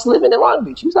what's the cost of living in Long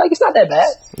Beach? He was like, it's not that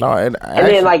bad. No, and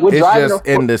actually, then like we're driving just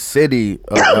in the city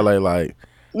of LA, like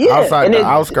outside the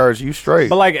outskirts, you straight.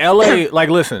 But like LA, like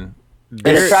listen.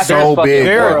 They're so big.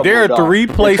 There are 3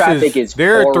 places.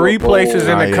 There are 3 places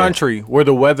in the country where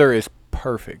the weather is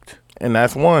perfect. And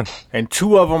that's one. And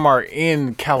 2 of them are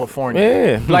in California.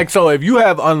 Yeah. Like, so if you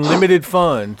have unlimited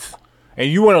funds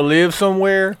and you want to live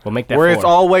somewhere where it's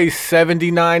always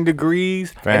 79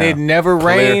 degrees and it never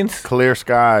rains. Clear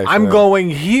skies. I'm going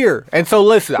here. And so,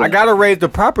 listen, I got to raise the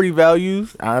property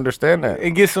values. I understand that.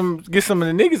 And get some of the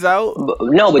niggas out.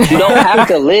 No, but you don't have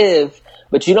to live.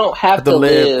 But you don't have to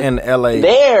live in LA.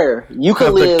 There, you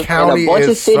can live in a bunch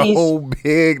of cities. So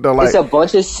big, though. Like, it's a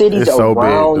bunch of cities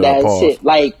around that shit.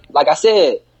 Like I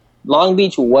said, Long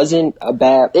Beach wasn't a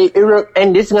bad.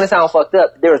 And this is gonna sound fucked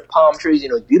up. There was palm trees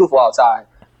and it was beautiful outside.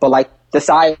 But like the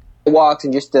sidewalks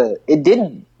and just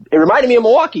it reminded me of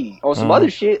Milwaukee on some other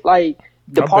shit. Like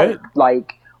the park,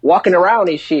 like walking around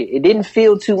and shit. It didn't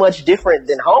feel too much different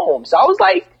than home. So I was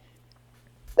like,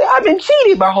 I've been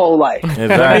cheated my whole life.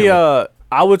 Exactly.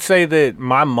 I would say that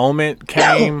my moment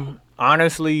came,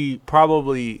 honestly,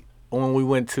 probably when we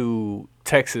went to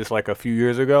Texas like a few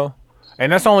years ago,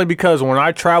 and that's only because when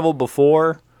I traveled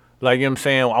before, like, you know what I'm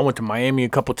saying, I went to Miami a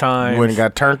couple times. When it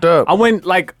got turned up. I went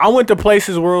to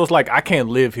places where it was like, I can't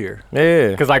live here. Yeah.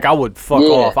 Because, like, I would fuck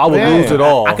off. I would lose it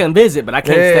all. I can visit, but I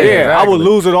can't stay. Yeah, exactly. I would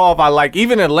lose it all if I, like,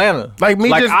 even Atlanta. Like, me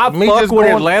just with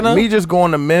Atlanta. Me just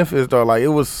going to Memphis, though, like, it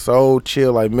was so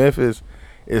chill. Like, Memphis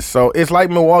is so, it's like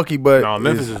Milwaukee, but. No,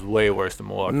 Memphis is way worse than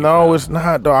Milwaukee. No, it's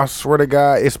not, though. I swear to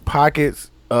God, it's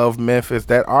pockets of Memphis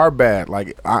that are bad.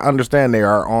 Like, I understand they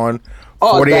are on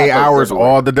 48 hours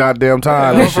all the goddamn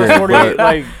time and shit.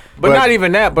 But not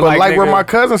even that. But like where my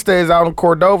cousin stays out in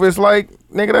Cordova, it's like,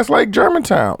 nigga, that's like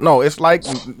Germantown. No, it's like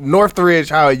Northridge,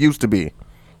 how it used to be.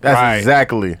 That's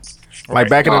exactly. Like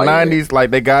back in the 90s, like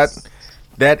they got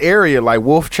that area, like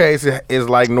Wolf Chase is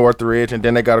like Northridge, and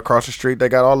then they got across the street, they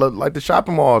got all the like the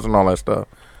shopping malls and all that stuff.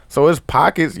 So it's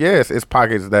pockets, yes, it's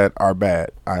pockets that are bad.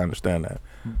 I understand that.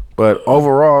 But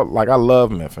overall, like, I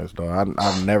love Memphis, though.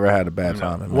 I've never had a bad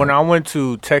time in Memphis. When I went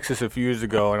to Texas a few years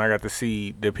ago and I got to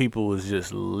see the people was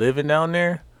just living down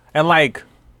there and, like,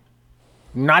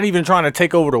 not even trying to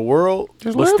take over the world,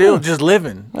 still just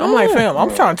living. I'm like, fam,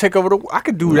 I'm trying to take over I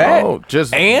could do that.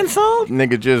 And some?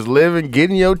 Nigga, just living,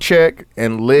 getting your check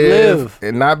and live.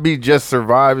 And not be just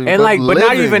surviving, and, but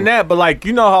not even that, but, like,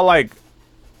 you know how, like,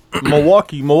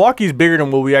 Milwaukee's bigger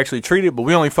than what we actually treated, but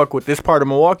we only fuck with this part of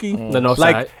Milwaukee. The north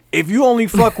like, side. if you only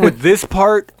fuck with this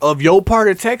part of your part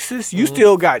of Texas, you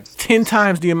still got 10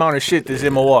 times the amount of shit that's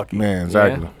in Milwaukee. Man,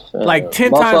 exactly. Yeah. Like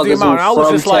 10 times the amount. I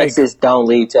was just Texas don't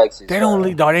leave Texas. They don't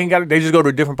leave. Dog, they just go to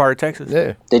a different part of Texas.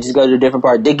 Yeah, they just go to a different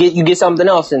part. You get something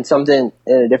else and something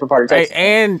in a different part of Texas.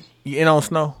 And you don't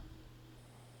snow.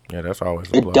 Yeah, that's always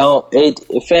a plus.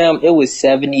 It was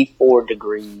 74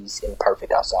 degrees and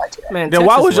perfect outside today. Man, then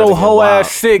why was your whole ass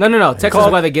sick? No.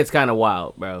 Texas weather gets kind of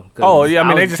wild, bro. Oh, yeah, I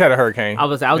mean, they just had a hurricane. I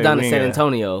was down in San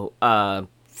Antonio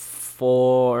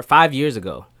 5 years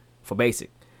ago for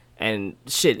basic. And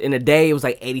shit, in a day, it was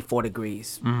like 84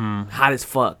 degrees. Mm-hmm. Hot as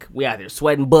fuck. We out there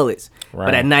sweating bullets. Right.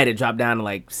 But at night, it dropped down to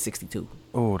like 62.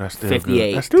 Oh, that's still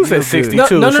 58. Good. Still said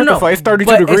 62. No. It's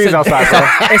 32 degrees outside, bro.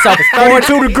 It's a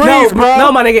 32 degrees, bro.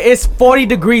 No, my nigga, it's 40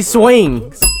 degree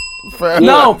swings.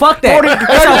 No, fuck that.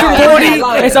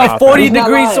 It's a 40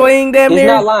 degree swing, damn near. He's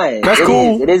not lying. That's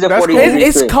cool. It is a 40 degree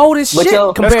It's cold as shit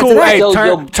compared to that.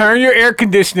 Hey, turn your air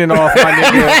conditioning off, my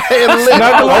nigga.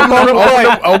 Snuggle up on the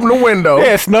butt. Open the window.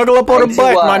 Yeah, snuggle up on the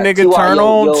butt, my nigga. Turn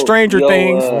on Stranger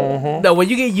Things. No, when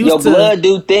you get used to your blood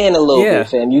do thin a little bit,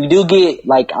 fam. You do get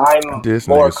like I'm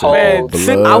more cold.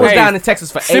 I was down in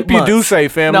Texas for 8 months. Sip you do say,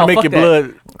 fam, to make your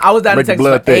blood. I was down in Texas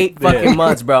for 8 fucking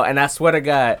months, bro, and I swear to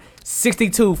God,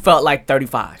 62 felt like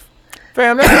 35.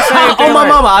 Fam, that's the same thing. Oh, my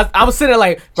mama. I was sitting there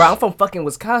like, bro, I'm from fucking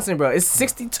Wisconsin, bro. It's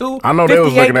 62. I know they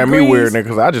was looking at me weird, nigga,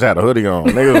 because I just had a hoodie on.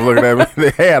 Niggas was looking at me.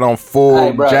 They had on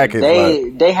full jackets.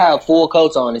 They have full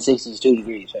coats on at 62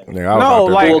 degrees.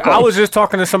 I was just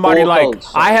talking to somebody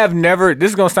I have never, this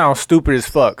is going to sound stupid as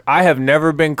fuck. I have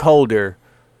never been colder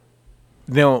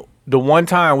than the one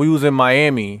time we was in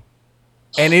Miami.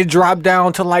 And it dropped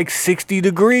down to like 60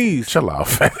 degrees. Chill out,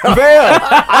 fam.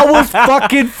 I was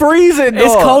fucking freezing, dog.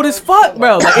 It's cold as fuck,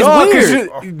 bro. Like, it's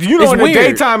weird. You know, in the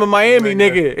daytime in Miami,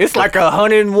 nigga, it's like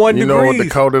 101 degrees. You know what the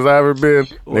coldest I ever been?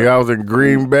 Nigga, I was in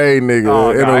Green Bay,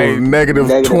 nigga. It was negative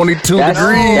 22 degrees,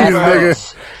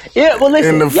 nigga. Yeah, well,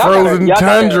 listen. In the frozen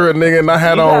tundra, nigga, and I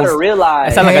had on.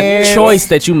 It sounded like a choice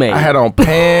that you made. I had on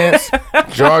pants,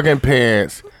 jogging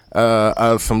pants,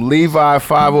 some Levi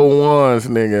 501s,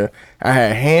 nigga. I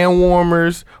had hand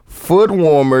warmers, foot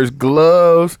warmers,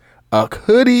 gloves, a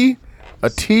hoodie, a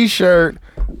t-shirt,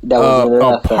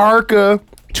 a parka,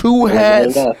 2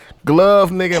 hats,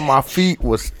 glove, nigga. My feet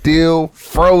was still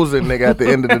frozen, nigga, at the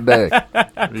end of the day.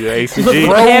 Yeah, ACG.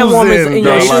 Frozen,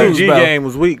 your ACG game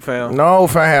was weak, fam. No,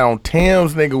 if I had on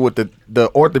Tim's, nigga, with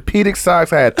the orthopedic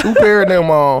socks, I had 2 pair of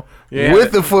them on. Yeah,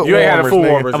 with the foot warmers, had foot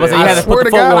warmers. I swear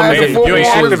to God, I had the foot warmers. You ain't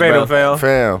activated them,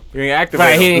 fam. You ain't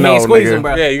activated them. He ain't squeezing,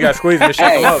 bro. Yeah, you got to squeeze the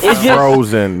shit up. It's just,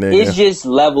 frozen, nigga. It's just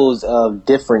levels of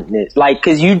differentness. Like,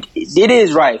 because it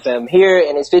is right, fam. Here,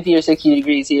 and it's 50 or 60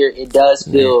 degrees here, it does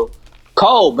feel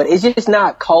cold, but it's just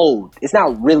not cold. It's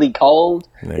not really cold.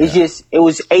 It's just, it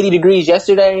was 80 degrees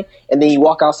yesterday, and then you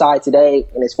walk outside today,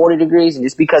 and it's 40 degrees, and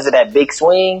just because of that big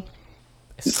swing,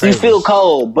 you feel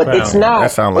cold, but it's not.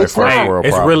 That sounds like first world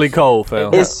It's really cold,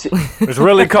 fam. It's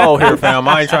really cold here, fam.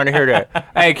 I ain't trying to hear that.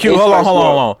 Hey, Q, hold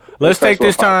on. Let's take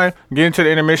this time, get into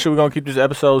the intermission. We're going to keep this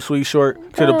episode sweet,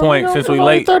 short, to the point, since we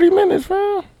late. 30 minutes,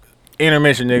 fam.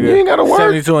 Intermission, nigga. You ain't got to work.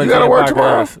 72 and you got to work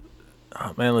tomorrow.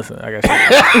 Oh, man, listen, I got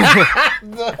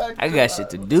shit. I got shit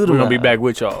to do tomorrow. We're going to be back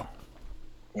with y'all.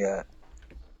 Yeah.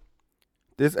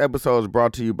 This episode is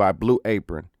brought to you by Blue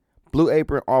Apron. Blue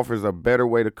Apron offers a better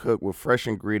way to cook with fresh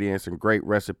ingredients and great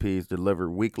recipes delivered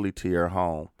weekly to your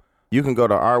home. You can go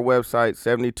to our website,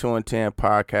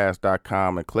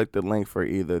 72and10podcast.com, and click the link for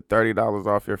either $30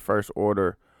 off your first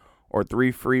order or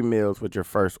 3 free meals with your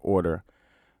first order.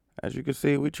 As you can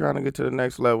see, we're trying to get to the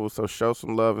next level, so show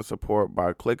some love and support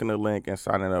by clicking the link and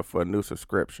signing up for a new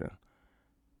subscription.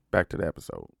 Back to the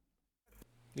episode.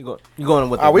 You going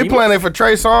with? Are we playing it for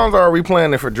Trey Songz or are we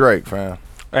playing it for Drake, fam?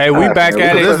 Hey, we back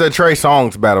at it. This is a Trey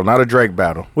Songz battle, not a Drake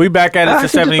battle. We back at it to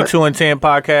 72 and 10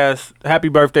 podcast. Happy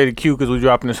birthday to Q because we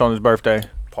dropping this on his birthday.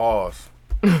 Pause.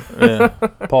 Yeah,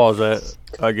 pause that.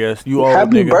 I guess you old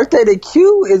Happy nigga. birthday to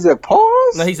Q? Is it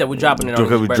pause? No, he said we're dropping it on his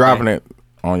Because we're birthday. dropping it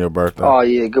on your birthday. Oh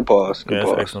yeah, good pause. Good Yeah,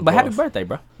 pause. it's excellent But happy pause. birthday,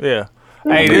 bro. Yeah.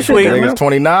 Hey, this week Niggas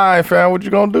 29, fam. What you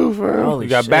gonna do, fam? Holy you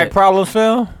got shit. back problems,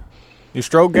 fam. Your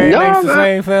stroke game No, ain't the man.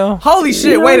 same, fam. Holy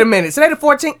shit! Wait a minute. Today the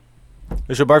 14th.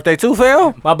 It's your birthday too,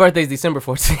 fam. My birthday's December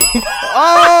 14th.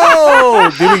 Oh,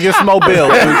 did we get some mobile?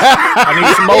 I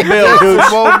need some mobile, dude.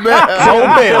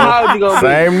 Mobile. How old you gonna be?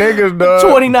 Same niggas, dog.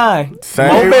 29. Same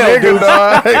Mobile, niggas, dude.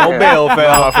 dog. Mobile,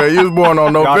 Nah, fam. fam, you was born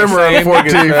on November same 14th,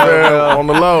 niggas, fam. On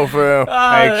the low, fam.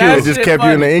 Hey, Q, They just kept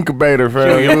you in the incubator,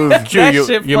 fam. You was Q, That your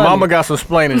shit your funny. mama got some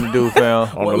splaining to do, fam.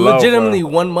 on the low, Legitimately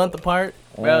fam. 1 month apart,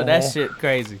 bro. That shit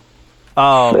crazy.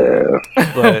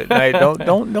 But hey, don't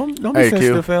be Hey,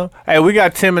 sensitive, Q. fam. Hey, we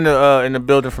got Tim in the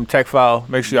building from Tech File.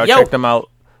 Make sure y'all Yo. check them out.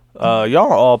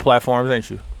 Y'all are all platforms, ain't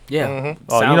you? Yeah.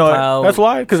 Oh, you know what? SoundCloud. That's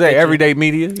why, because they everyday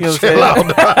media. You know what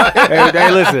I'm saying?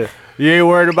 Hey, listen, you ain't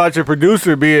worried about your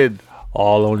producer being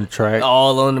all on the track.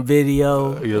 All on the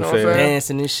video, You know what I'm saying?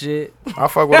 dancing and shit. I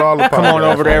fuck with all the Come on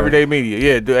podcasts, over to fam. everyday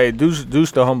media. Yeah, hey,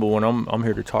 Deuce the humble one. I'm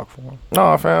here to talk for him.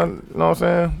 No, fam. You know what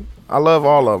I'm saying? I love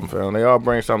all of them, fam. They all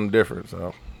bring something different,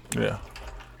 so. Yeah.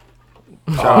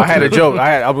 I had a joke. You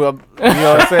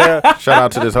know what I'm saying? Shout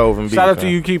out to this Hov and B. Shout out to fam.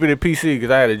 you keeping it PC because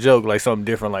I had a joke like something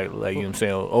different, like you know what I'm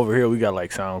saying. Over here we got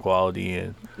like sound quality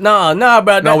and No,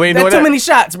 bro. No, we ain't that's doing too that. many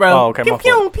shots, bro. Oh, okay, my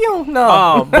Pew, fault. pew, pew.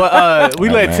 No. but we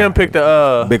let man. Tim pick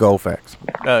the Big old facts.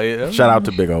 yeah. Shout out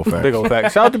to Big old facts. Big old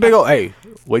fact. Shout out to Big old. Hey,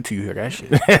 wait till you hear that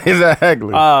shit.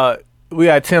 Exactly. We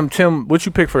got Tim. Tim, what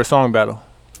you pick for a song battle?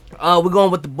 We're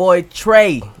going with the boy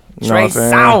Trey. Know Trey what I'm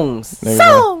saying? Songs. Niggas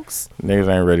Songs. Niggas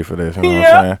ain't ready for this. You know what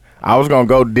Yeah. I'm saying? I was gonna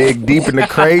go dig deep in the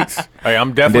crates. Hey,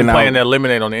 I'm definitely Then playing I'll- that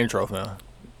Lemonade on the intro, fam.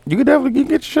 You could definitely get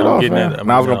your shit I'm off, getting man. it. I'm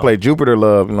And I was getting gonna it play Jupiter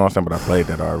Love, you know what I'm saying? But I played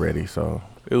that already, so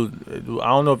It was. I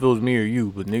don't know if it was me or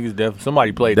you, but niggas definitely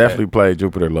somebody played definitely played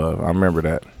Jupiter Love. I remember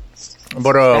that. that.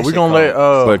 But we shit gonna let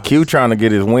But Q trying to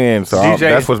get his win, so DJ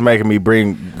that's what's making me go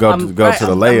to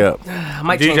the layup. I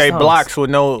might change DJ songs. Blocks with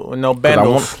no 'Cause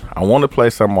bundles. I want to play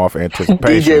something off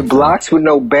anticipation. DJ Blocks with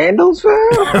no bandals, fam?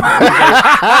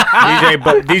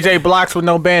 DJ Blocks with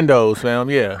no bandos, fam.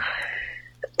 Yeah.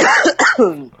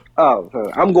 Oh,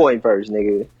 I'm going first,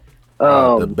 nigga.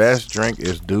 The best drink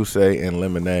is Douce and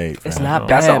lemonade. It's fam. not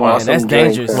That's bad, an man. awesome That's drink,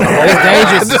 dangerous. man. That's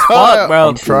dangerous as fuck, bro.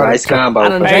 I'm trying Nice combo. I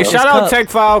done fam. Hey, Jones shout out Cup. Tech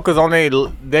File because on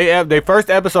they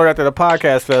first episode after the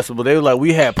podcast festival, they were like,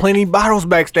 we had plenty bottles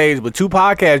backstage, but 2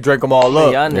 podcasts drank them all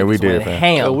up. Y'all Yeah, we niggas did, went fam.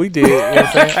 ham. So we did. You know what I'm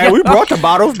saying? Hey, we brought the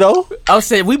bottles though. I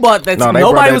said we bought that. No, they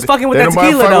Nobody brought was fucking with they that nobody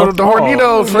tequila fucking though. with the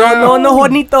Hornitos, fam. No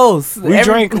Hornitos.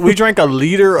 We drank a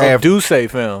liter of Hey, Douce,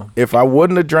 fam. If I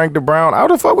wouldn't have drank the brown, I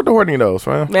would have fucked with the Hornitos,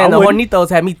 fam. Man, I the wouldn't. Hornitos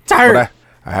had me But tired.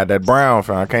 I had that brown,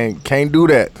 fam. I can't do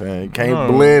that, fam.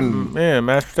 Can't blend. Man,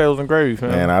 mashed potatoes and gravy, fam.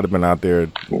 Man, I'd have been out there,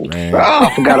 man. Oh,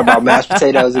 I forgot about mashed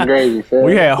potatoes and gravy, fam.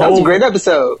 We had that was a whole- great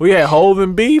episode. We had Hove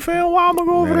and B, fam. Why am I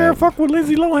go over Man. there and fuck with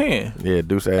Lindsay Lohan? Yeah,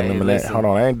 Douce and lemonade. listen. Hold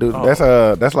on, I ain't do.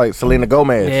 That's like Selena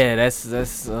Gomez. Yeah, that's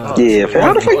Yeah, fam.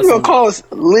 How the fuck you gonna call us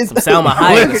Lindsay? Salma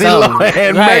Hayek or Lindsay something.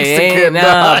 Lohan, Right, Mexican,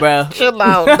 nah, bro. Chill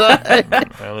out,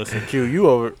 dog. Man, listen, Q, you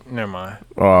over. Never mind.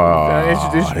 Oh,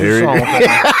 Introduce here, your song,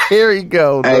 fam. here he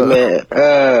goes. Hey, dog.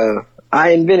 man. I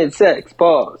invented sex.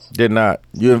 Pause. Did not.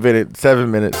 You invented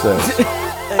 7-minute sex.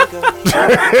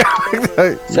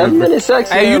 7 minute sex.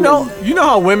 Hey, fam, you know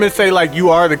how women say like you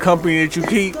are the company that you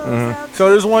keep.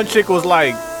 So this one chick was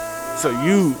like, so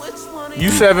you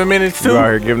 7 minutes too. You out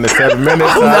here giving it 7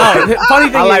 minutes. No, funny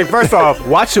thing I is, like first off,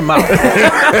 watch your mouth. You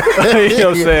know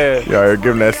what I'm saying? You out here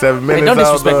giving that 7 hey, minutes. don't out,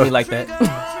 disrespect dog. me like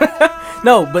that.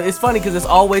 No, but it's funny because it's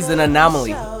always an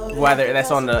anomaly. Whether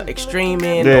that's on the extreme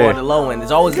end Yeah. or the low end,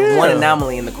 there's always one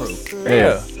anomaly in the crew.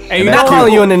 Yeah. And you Not know,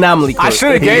 calling you an anomaly crew. I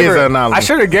should have He gave is her. an anomaly. I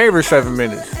should have gave her 7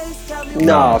 minutes.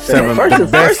 No, fam. First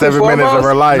and best 7 minutes of foremost,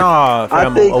 her life. Nah,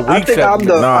 fam, a I week think 7 I'm minutes.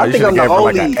 the. Nah, I you think should I'm have the gave her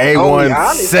like only an only A1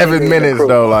 honest 7 nigga in the minutes crew.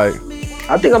 though. Like,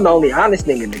 I think I'm the only honest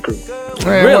nigga in the crew.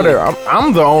 man, Really? whatever.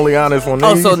 I'm the only honest one.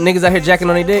 Oh, nigga. so niggas out here jacking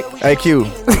on their dick? Hey Q,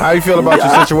 how you feel about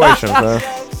your situation, man?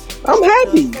 I'm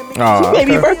happy. She made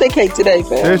me birthday cake today,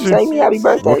 fam. Say me happy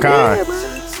birthday. What kind?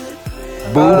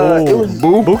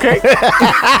 Boo cake?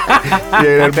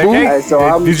 Yeah, that boo. Hey,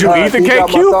 so Did you eat the cake,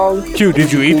 Q?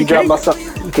 Did you eat the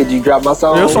cake? Could you drop my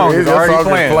song? Your song is already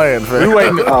playing. fam.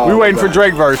 We waiting for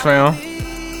Drake verse, fam.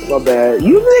 My bad.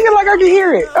 You nigga like I can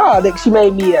hear it. Oh, I think she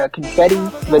made me a confetti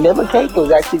vanilla cake. It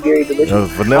was actually very delicious. It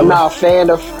was vanilla? I'm not a fan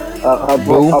of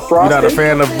Boo. You're frosting. not a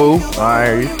fan of Boo? I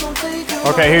hear you.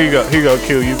 Okay, here you go,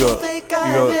 Q. You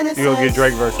go get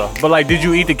Drake verse off. But like, did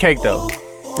you eat the cake though?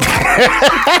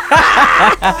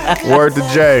 Word to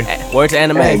Jay. Word to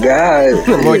Anime. Hey,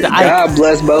 God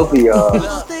bless both of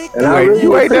y'all. And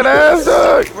You ate that ass,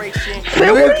 dog.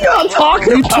 Man, what are y'all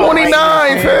talking You about? 29,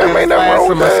 fam. Ain't nothing wrong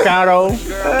with that.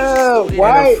 Moscato.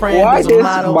 Why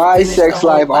does my sex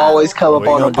life always come up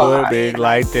on the Do it pod? big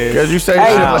like this. Because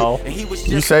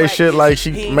you say shit like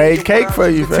she made cake for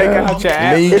you, fam. Take out your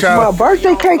And then you It's my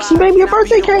birthday cake. She made me a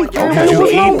birthday cake. Did you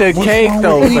eat the cake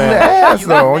though, eating the fam? ass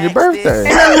though on your birthday.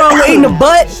 Nothing wrong with eating the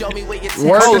butt.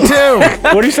 Word to Tim.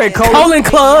 What do you say, Colon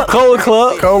Club. Colon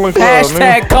Club? Colon Club.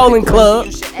 Hashtag Colon Club.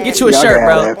 Get you a shirt,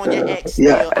 bro.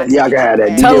 Yeah, y'all can have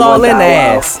that. Tell DJ all one in the time,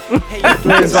 ass.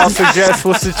 Liz, I'll suggest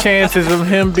what's the chances of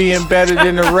him being better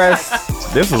than the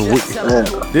rest? This was weak.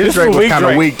 This is Drake was weak kind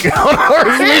of Drake. weak.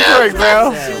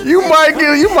 You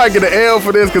might get an L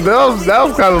for this because that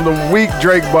was kind of the weak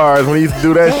Drake bars when he used to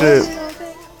do that shit.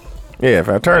 Yeah, if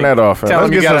I turn that off, Tell let's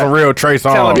him you get gotta- some real Trey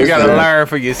songs. Tell him you gotta man. learn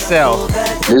for yourself.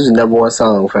 This is the #1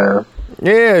 song, fam.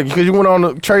 Yeah, because you went on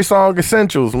the Trey Song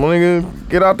Essentials. When nigga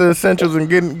get out the essentials and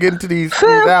get into these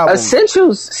albums.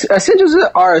 Essentials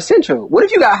are essential. What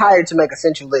if you got hired to make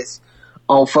essential lists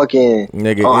on fucking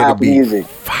Nigga, on it'll Apple be Music?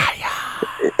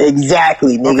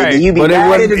 Exactly, nigga. Okay, Do you be but it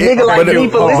mad at a wouldn't- nigga like but it- me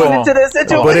for hold listening on. to the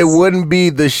essential But it list? wouldn't be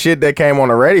the shit that came on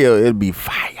the radio. It'd be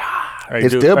fire. Hey,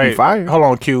 It'd dude, still be hey, fire. Hold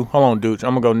on, Q. Hold on, dude.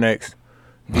 I'm gonna go next.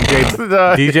 I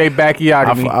DJ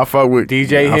Bacchiati. fuck with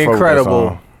DJ I fuck with that Incredible.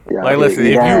 song. Yeah, Like, listen,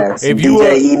 eat if ass. you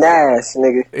DJ eat ass,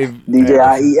 nigga. DJ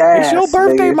I eat ass. It's your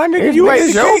birthday, nigga. my nigga. You ain't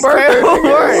It's your birthday. What you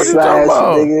talking Slash,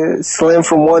 about? nigga. Slim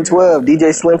from 112.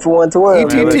 DJ Slim from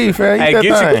 112. ETT, fam. Hey, Eat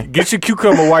that thing. get your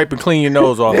cucumber wipe and clean your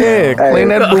nose off. Yeah, man. clean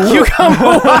that boo.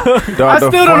 Cucumber. I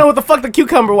still don't know what the fuck the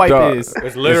cucumber wipe Dog. is.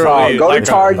 It's literally go to like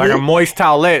Target. a moist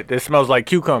towelette that smells like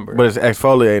cucumber. But it's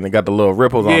exfoliating. It got the little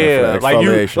ripples on yeah, it for like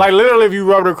exfoliation. like literally, if you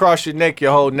rub it across your neck,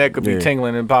 your whole neck could be Yeah.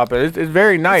 tingling and popping. It's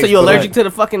very nice. So you but allergic to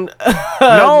the fucking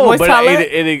No, moist but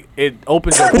towelette? it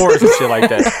opens your pores and shit like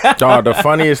that. Dog, the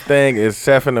funniest thing is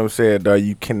Seth and them said, dog,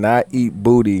 you cannot eat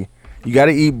booty. You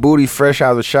gotta eat booty fresh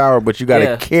out of the shower, but you gotta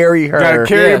Yeah. carry her. You gotta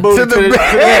carry Yeah. the booty To the to the bed.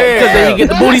 bed. Because then you get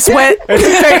the booty sweat.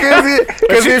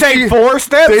 If you take 4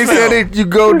 steps, They said it, you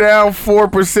go down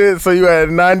 4%, so you had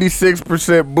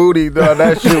 96% booty. Dog,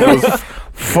 that shit was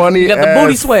funny. You got the as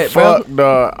booty sweat, bro. fuck,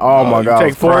 dog. Oh my god, I take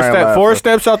was 4 crying steps. 4 laughing.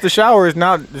 steps out the shower is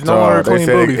not. It's no Dog, longer they clean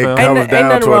said booty, it fam. comes Ain't down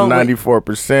nothing to a wrong with-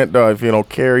 94%, dog. If you don't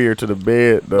carry her to the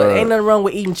bed, dog. But ain't nothing wrong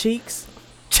with eating cheeks.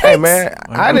 Hey man,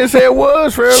 I didn't say it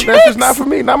was, bro. That's just not for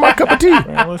me. Not my cup of tea.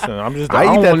 Man, listen, I I don't eat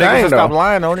that want niggas thing, to stop though.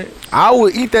 lying on it. I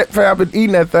would eat that, fam. I've been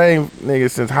eating that thing,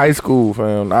 nigga, since high school,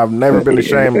 fam. I've never been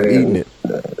ashamed of eating it.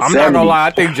 I'm not gonna lie.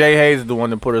 I think Jay Hayes is the one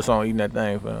that put us on eating that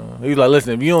thing, fam. He's like,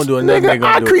 listen, if you don't do it, nothing, they Nigga,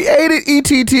 I gonna do it. created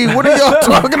ETT. What are y'all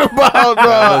talking about, dog?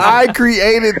 I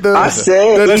created the. I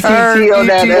said the ETT term on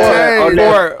that, ETT. on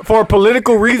that. For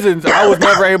political reasons, I was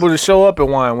never able to show up at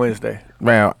Wine Wednesday.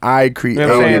 Man, I created. You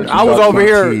know what I'm saying? I was over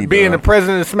here being the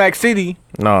president of Smack City.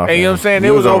 No, And you know what I'm saying?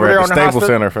 You It was over at there the on the Staples hospital.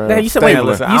 Center, fam. Now, you said, Stay wait,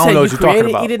 listen, I you don't said know you what you're talking created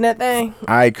about. eating that thing?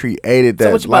 I created that.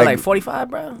 So what you about, like 45,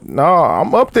 bro? No,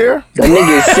 I'm up there. That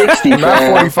nigga is 60, I'm not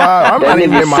fam. 45. I'm That not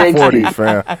even nigga in my 60. 40s,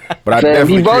 fam. But I Fam,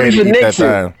 he definitely voted created for eat that Nixon.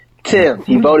 time. Tim,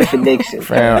 he voted for Nixon.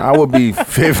 Fam, I would be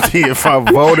 50 if I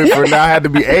voted for. Now I had to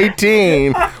be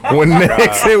 18 when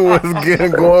Nixon was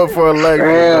going for election.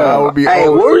 I would be Hey,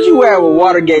 old. where was you at when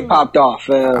Watergate popped off,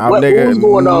 fam? I'm What nigga, was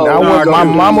going on? my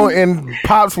mama and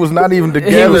pops was not even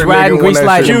together. was riding nigga, when Grease that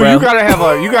Lightning, shit- Q, bro.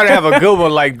 you gotta have a good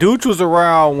one. Like Dooch was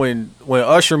around when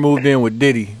Usher moved in with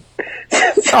Diddy.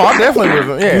 Oh, I definitely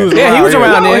was. Yeah, he was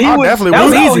around yeah. there. I definitely that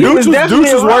was was. easy. He was definitely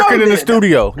Dooch was around working in the then.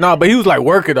 studio. No, but he was like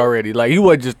working already. Like he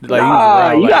was just like he was Nah,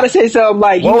 around. you like, gotta say something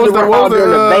like you What was was the around during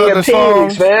the Bay the of song?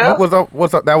 Pigs, fam.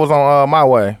 What's up? That was on My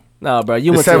Way. No, bro,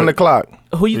 you It's went 7 to o'clock.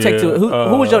 who you take to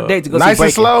who was your date to go Nice see and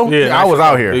Breaking? slow. Yeah, I was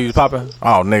out here. He was popping.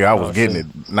 Oh, nigga, I was getting it.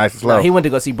 Nice and slow. No, he went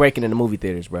to go see Breaking in the movie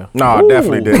theaters, bro. No, I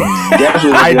definitely didn't.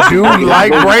 I do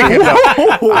like breaking.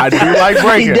 Though. I do like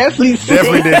breaking. He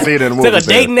definitely did see it in the movie. Took a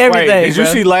date and Wait, everything. did you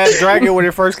bro. see Last Dragon when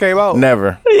it first came out?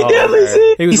 Never. He definitely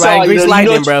said. He was saw, riding Grease you know,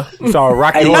 Lightning, bro. You saw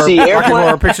Rocky Hey, you Horror, see Rocky Airplane?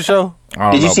 Horror Picture Show?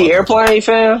 Did you see Airplane,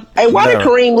 fam? Hey, why did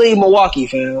Kareem leave Milwaukee,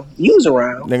 fam? You was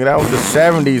around. Nigga, that was the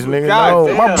 70s, nigga. God No,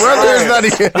 damn. my brother is not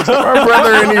even. My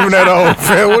brother ain't even that old,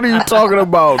 fam. What are you talking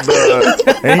about, dog?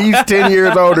 And he's 10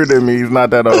 years older than me. He's not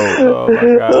that old. Oh my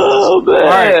god. Oh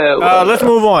man. All right, let's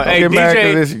move on. Hey, Get mad 'cause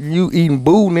DJ. it's you eating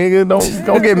boo, nigga.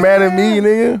 Don't get mad at me,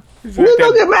 nigga. You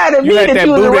don't get mad at me had that that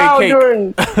you was Boudet around cake.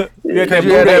 during. You had that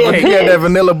You had booty that, cake. you had that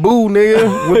vanilla boo,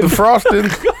 nigga, with the frosting.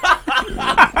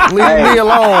 Leave me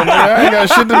alone, man. I ain't got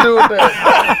shit to do with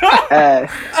that.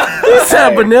 He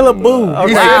said vanilla boo.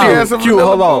 He said he had some Q, vanilla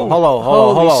hold on, boo. hold on, hold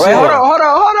on, hold on. Wait,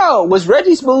 hold on. Was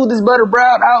Reggie Smooth as Butter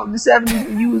Brown out in the 70s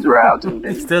when you was around too?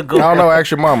 Still I good. don't know,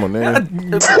 ask your mama, nigga.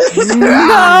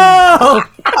 No.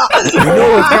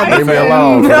 Leave me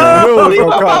alone, fam. Leave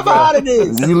my papa out of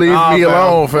this. You leave me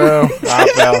alone, fam.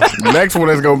 Next one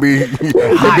is gonna be the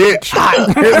bitch.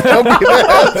 It's gonna be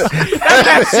that.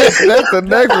 That's the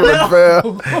next one,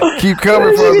 fam. Keep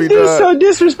coming for me, This is so dog.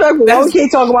 disrespectful. Why we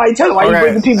can't talk about each other? Why you Okay.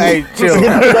 bringing people? Hey, chill.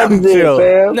 Chill,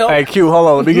 fam. No. Hey, Q, hold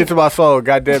on. Let me get to my soul.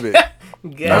 God damn it.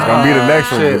 That's gonna be the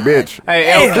next one, the bitch. Hey,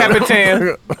 El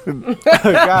Capitan. God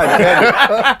damn it.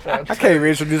 I can't even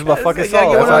introduce my fucking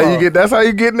song. That's how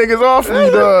you get niggas off you,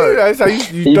 dog. That's how you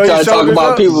You throw try your to talk shoulders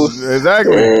about up. people.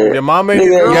 Exactly. Your mom ain't Nigga,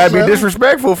 your You girl, gotta be man.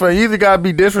 disrespectful, fam. You either gotta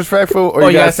be disrespectful or Or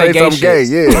you gotta say something gay.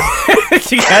 shit. Yeah.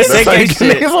 She gotta say That's how gay you get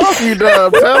shit. niggas off you,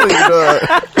 dog. I'm telling you, dog.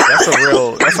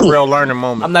 That's a real learning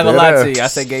moment. I'm not gonna lie Yeah. to you. I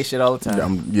say gay shit all the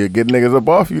time. You get niggas up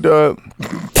off you, dog.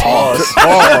 Pause.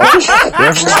 Pause.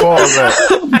 Definitely pause that.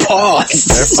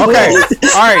 Pause. Okay.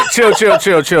 All right. Chill.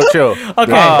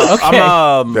 Okay.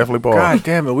 I'm, Definitely pause. God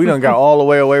damn it. We done got all the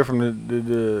way away from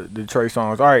the Trey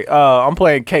songs. All right. I'm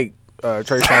playing Cake. Trey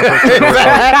songs.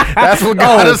 That's what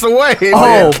got us away.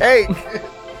 Oh. Cake.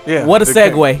 Yeah. What a the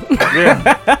Cake. segue. Yeah.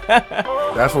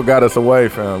 That's what got us away,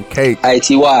 fam. Cake. Hey,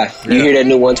 T.Y., you hear that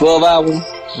new 112 album?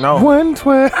 No.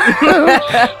 112.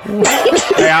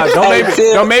 Hey,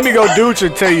 don't make me go douche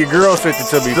until your girl sent it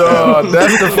to me. Dog,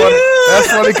 that's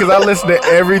funny because I listened to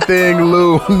everything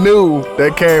Lou knew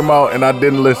that came out and I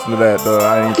didn't listen to that, though.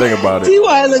 I didn't even think about it.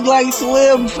 T.Y. look like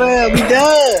Slim, fam. He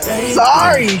does.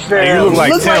 Sorry, fam. Hey, you look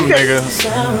like Tim, that-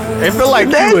 nigga. It feel like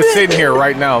you was sitting here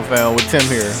right now, fam, with Tim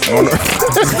here.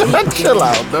 Chill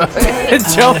out, dog.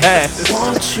 Joe ass.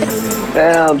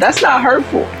 Fam, that's not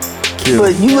hurtful. Q.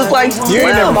 But you look like You Slim.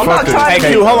 ain't never I'm not fucked trying Hey,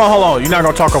 to. Q, hold on. You're not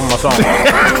gonna talk over my song.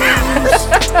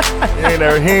 He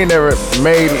ain't never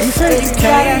made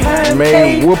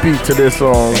whoopee to this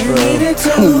song.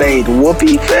 fam. Made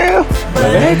whoopee, fam.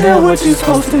 Ain't that what you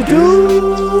supposed to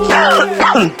do?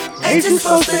 Ain't you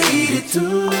supposed to eat it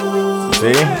too?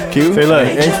 See? Q? Say, look.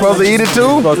 Ain't supposed to eat it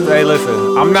too? Hey,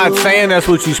 listen. I'm not saying that's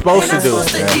what you're supposed to do,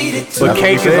 but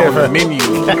cake is on the menu.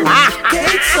 You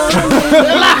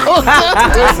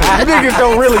niggas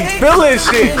don't really feel this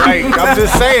shit. Like, I'm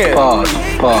just saying. Pause.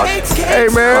 Hey,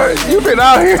 man, you been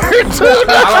out here too.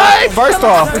 First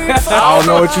off, I don't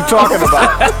know what you're talking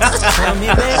about.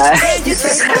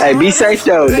 Hey, be safe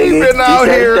though, nigga. You been Be out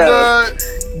safe, here, though. dog.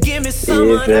 Yeah,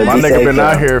 fam, My be nigga safe, been though.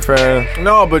 out here, fam.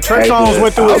 No, but Trey Hey, Songz man.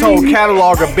 went through his whole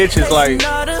catalog of bitches. Like,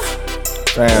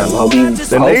 Fam. Hope you,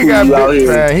 The hopefully nigga got you out bitch,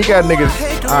 here. man. He got niggas.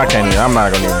 I can't even. I'm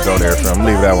not gonna even go there, fam.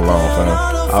 Leave that one alone, fam.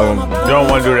 you don't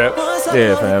want to do that.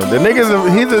 Yeah, fam. The niggas.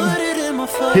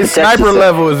 His Protect sniper yourself.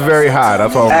 level is very high.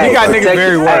 That's all. Hey, He got niggas protect-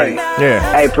 very worried. Yeah,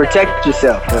 Hey, protect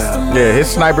yourself, fam. yeah. His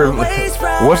sniper.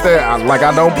 What's that? Like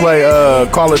I don't play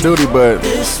Call of Duty, but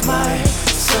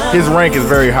his rank is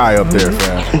very high up there,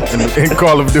 fam. In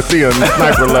Call of Duty on the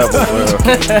sniper level,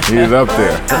 fam. He's up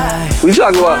there. We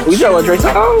talking about Trey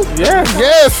Songz? Yeah,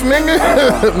 yes, nigga.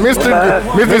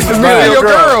 Mr. Steal Your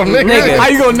Girl, nigga. Nigga. How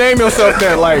you gonna name yourself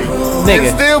that? Like,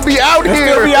 Nigga. Still be out here.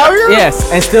 still be out here?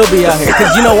 Yes, and still be out here.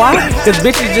 Cause you know why? Cause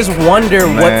bitches just wonder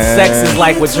what Man. sex is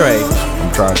like with Trey.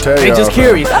 I'm trying to tell you. They just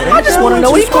curious. I just want to know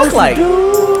what he looks like.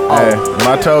 Hey, when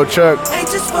I told Chuck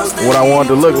what I wanted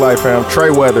to look like, fam,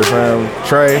 Trey Weather, fam.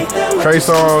 Trey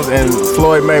Songz and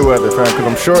Floyd Mayweather, fam. Cause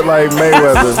I'm short like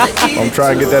Mayweather. I'm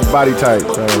trying to get that body type,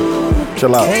 fam.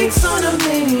 Chill out.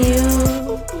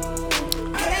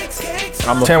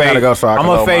 I'm Tim gotta go so I can I'm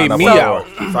load gonna fade mine up me on out.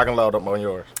 yours. So I can load up on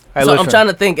yours. Hey, So listen, I'm trying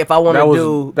to think if I want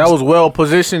to that do. was well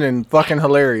positioned and fucking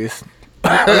hilarious.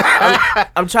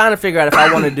 I'm trying to figure out if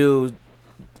I want to do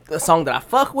a song that I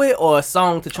fuck with or a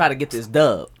song to try to get this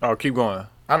dub. Oh, keep going.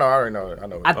 I know. I already know it. I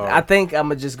know. I think I'm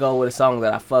gonna just go with a song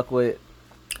that I fuck with.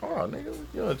 Oh, nigga,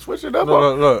 you know, switch it up.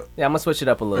 Look. Yeah, I'm gonna switch it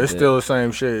up a little It's bit. still the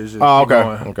same shit. It's just Oh, keep okay.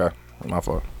 going. Okay. My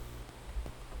fault.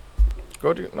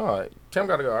 Go to no. Tim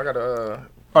gotta go. I gotta.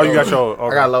 Oh, you got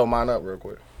your. I gotta load mine up real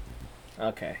quick.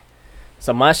 Okay.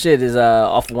 So my shit is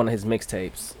off of one of his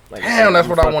mixtapes. Like, damn, that's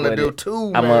what I want to do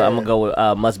too. I'm gonna go with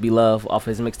 "Must Be Love" off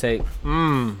his mixtape.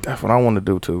 That's what I want to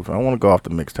do too. I want to go off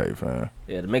the mixtape, man.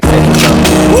 Yeah, the mixtape.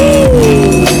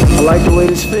 I like the way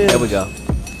this feels. There we go.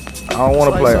 I don't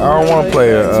want to play. I don't want to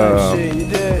play.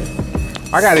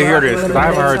 I gotta hear this because I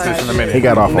haven't heard this in a minute. He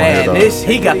got off on Man, here though.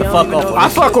 he got the fuck off. I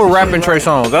fuck with rapping Trey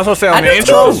Songz. That's what I say on the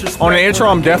intro. On the intro,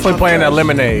 I'm definitely playing that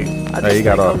Lemonade. Hey, he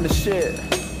got off.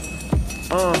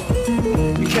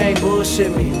 You can't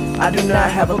bullshit me. I do not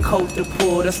have a coat to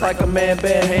pull. That's like a man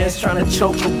bare hands trying to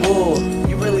choke a bull.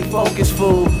 You really focused,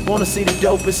 fool. Wanna see the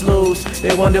dopest lose.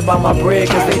 They wonder about my bread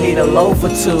cause they need a loaf or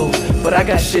two. But I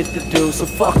got shit to do, so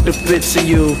fuck the bitch of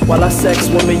you. While I sex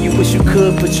women, you wish you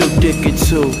could put your dick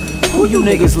into. Who you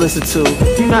niggas listen to?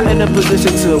 You're not in a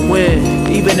position to win.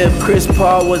 Even if Chris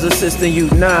Paul was assisting you,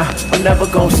 nah. I'm never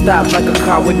gonna stop like a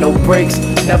car with no brakes.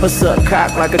 Never suck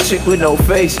cock like a chick with no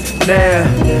face. Nah,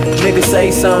 niggas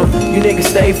say something. You niggas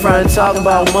stay front talking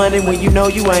about money when you know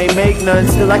you ain't make none.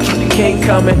 Still I keep the cake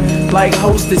coming. Like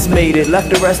hostess made it. Left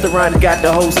the restaurant, got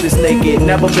the hostess naked.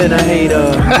 Never been a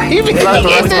hater. He be getting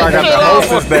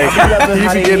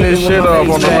this shit off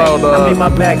on the road, I mean my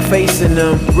back facing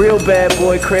them. Real bad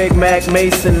boy Craig Mac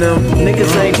Mason them.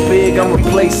 Niggas ain't big, I'm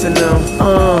replacing them.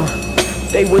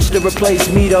 They wish to replace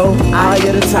me though. Eye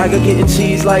of the tiger getting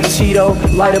cheese like Cheeto.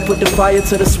 Lighter put the fire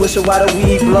to the swisher while the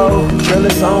weed blow. Girl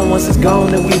it's on, once it's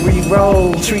gone then we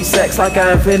re-roll. Treat sex like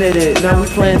I invented it. Now we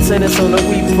playing tennis on the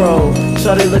Wii Pro.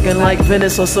 Shawty looking like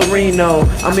Venice or Serena.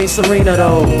 I mean Serena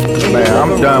though. Man,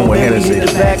 I'm done with Hennessy.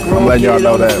 I'm letting y'all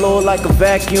know that. Like a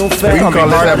vacuum We can call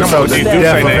this episode the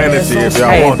Death of Hennessy if y'all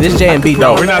Hey, want to. this J&B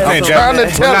dope. We're not saying trying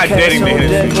to We're not dating the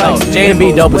Hennessy. No,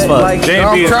 J&B dope as fuck.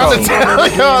 J&B is trying to dope.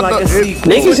 tell y'all.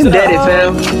 Niggas can dead it,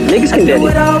 fam. Niggas can dead Do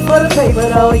it it. all for the paper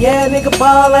though. Yeah, nigga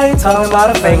ball ain't talking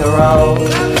about a finger roll.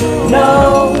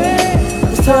 No,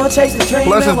 it's time to chase the dream.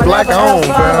 Plus it's black owned,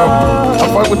 fam. I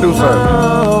fuck with Deuce.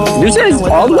 You said it's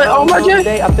all the way on my jet?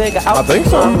 I think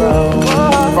so.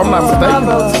 If I'm not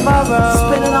mistaken.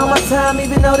 Spending all my time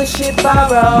even though this shit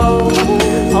borrowed. All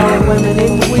the women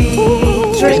in the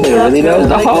weed. Drinking up really knows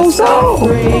the whole song.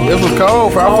 This was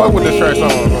cold, fam. I fuck with this Trey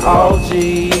song. OG,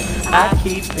 I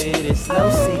keep it, it's no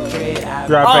secret.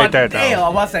 Drop ain't that Damn, down.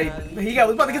 I'm about to say we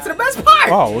was about to get to the best part.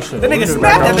 Oh, what's The nigga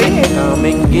snapped at the end. Come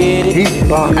and get it.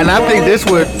 And I think this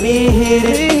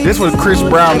was Chris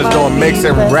Brown is doing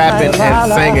mixing, rapping,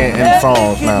 and singing in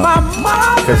songs now.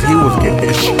 Cause he was getting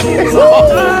this shit.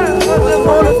 nigga.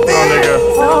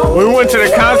 We went to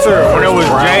the concert when it was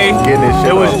Jay. Getting this shit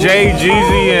It was off. Jay,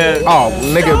 Jeezy, and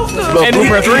Nigga, look, and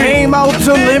Blueprint 3. came out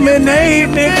to Lemonade,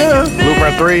 nigga.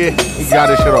 Blueprint 3, he got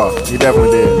his shit off. He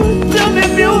definitely did.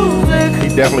 He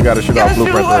definitely got his shit off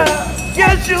Blueprint 3.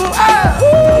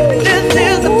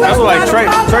 That's what like Trey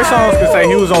Songz could say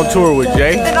he was on tour with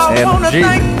Jay And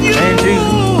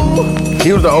Jeezy.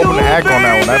 He was the opening act on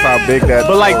that one. That's how big that.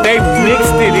 but like they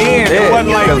mixed it in. It Yeah, wasn't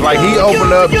because like he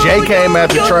opened up, Jay came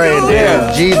after Trey, and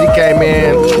then Jeezy came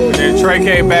in. and then Trey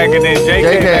came back, and then Jay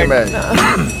came back.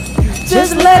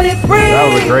 Just let it breathe.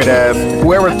 That was a great ass.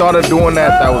 Whoever thought of doing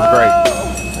that, that was great.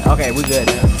 Okay, we good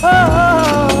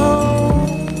now.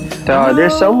 Dog,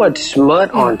 there's so much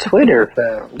smut on Twitter,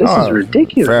 fam. This is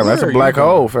ridiculous. Fam, that's a black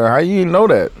hole, fam. How you know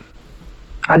that?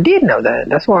 I did know that.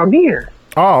 That's why I'm here.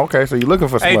 Oh, okay. So you looking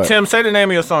for Hey smut? Tim, say the name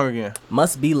of your song again.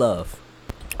 Must Be Love.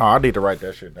 Oh, I need to write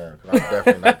that shit down. 'Cause I'm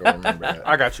definitely not gonna remember that.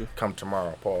 I got you. Come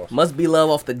tomorrow. Pause. Must Be Love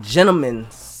off the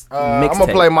Gentleman's I'm mixtape.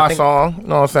 gonna play my I think- song. You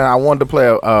know what I'm saying? I wanted to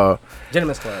play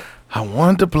Gentleman's Club. I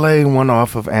wanted to play one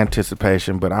off of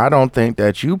Anticipation, but I don't think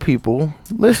that you people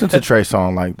listen to Trey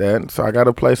song like that. So I got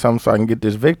to play something so I can get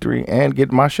this victory and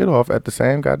get my shit off at the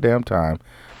same goddamn time.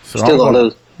 So Still gonna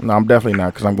lose. No, I'm definitely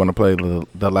not because I'm going to play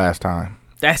the last time.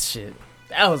 That shit.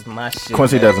 That was my shit.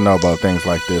 Quincy doesn't know about things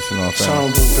like this. You know what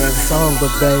I'm saying?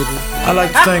 Songbook, baby. I'd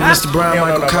like to thank Mr. Brian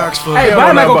Michael Cox for Hey,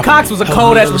 Brian Michael Cox was a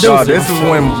cold ass producer. This is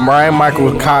when Brian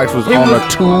Michael Cox was on a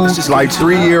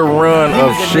 3-year run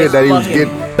of shit that he was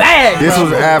getting. Bad. This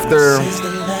was after.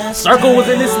 Circle was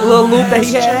in this little loop that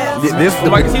he had.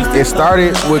 It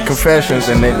started with Confessions,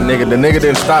 and then the nigga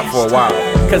didn't stop for a while.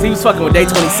 Because he was fucking with Day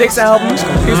 26 album.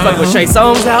 He was fucking with Trey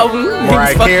Songz album. He was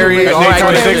Mariah fucking Carey, with all Day that Mariah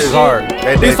 26 Carey. is hard.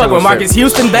 He was fucking with Marcus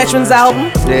Houston Veterans album.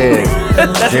 Yeah.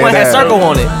 That's Yeah, one had that. Circle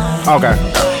on it. Okay.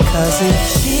 Cause if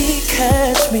she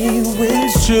catch me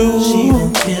with you, she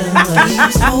won't kill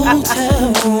these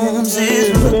hotel rooms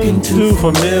is looking too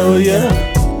familiar.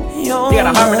 You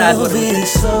gotta harmonize with him.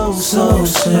 So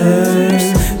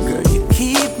serious. Girl, you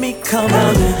keep me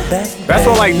That's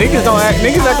what like niggas don't act.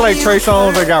 Niggas act like Trey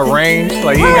Songz that got range,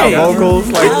 like he ain't got vocals.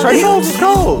 Like Trey Songz is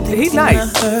cold. He's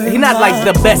nice. He's not like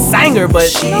the best singer, but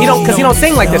he don't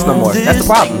sing like this no more. That's the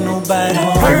problem.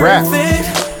 He rap.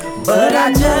 But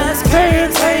I just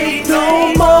can't take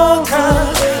no more,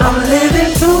 cause I'm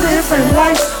living two different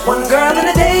lives. One girl in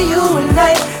a day, you and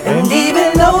night. And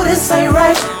even though this ain't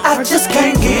right, I just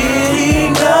can't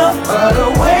get enough of the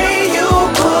way you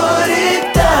put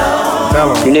it down.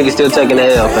 Tell him. You niggas still taking the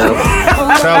L, fam.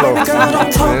 Tell him. Girl,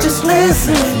 don't talk, just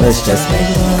listen. Let's just make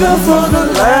it. Girl, for the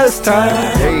last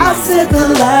time, I said the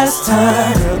last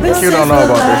time. You don't know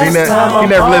about this. He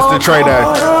never listened to Trey Day.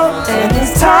 And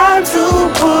it's time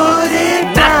to put it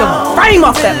Knock the frame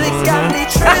off that.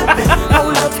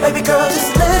 Hold up, baby girl,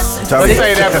 just listen. Tell Let's me.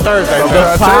 say that for Thursday. I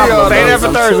Phil. tell y'all, Say that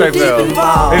for Thursday, Phil.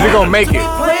 Is it gonna make it?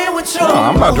 No,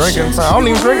 I'm not drinking. I don't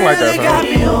even drink like that. Got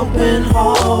me open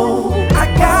hole. I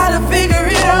gotta figure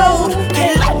it out.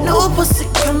 Can't let no pussy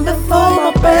come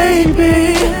before my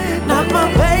baby. Not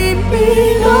my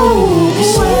baby, no.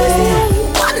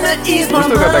 Wanna ease my We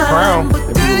still got that crown.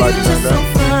 If you like it like that.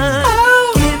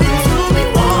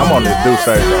 I'm on this Douce,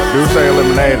 bro. Douce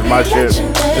lemonade is my shit.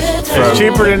 It's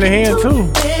cheaper than the hen too.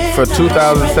 For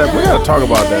 2007. We gotta talk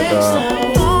about that,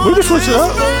 dog. We can switch it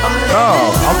up. No,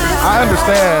 I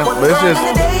understand, but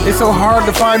it's so hard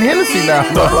to find Hennessy now.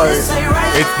 Like,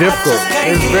 It's difficult.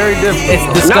 it's very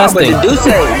difficult. It's Nah, but disgusting. the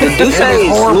Douce is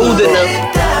smooth enough.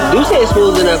 Douce is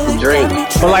smooth enough to drink.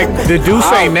 But like the Douce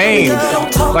names,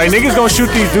 like niggas gonna shoot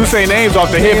these Douce names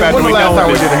off the hip after When the we last done time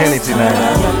we with did a this. Hennessy name?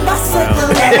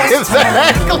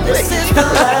 Exactly.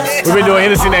 We've been doing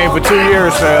Hennessy names for 2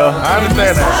 years, Phil. I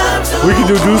understand that. We can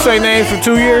do Douce names for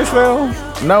 2 years, Phil.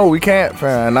 No, we can't,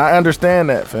 fam. I understand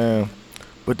that, fam.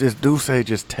 But this Douce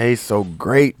just tastes so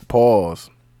great. Pause.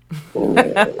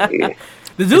 The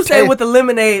Douce with the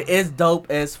lemonade is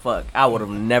dope as fuck. I would have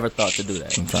never thought to do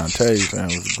that. I'm trying to tell you, fam.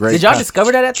 It was great. Did y'all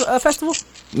discover that at the festival?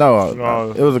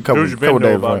 No, it was a couple Dude's been days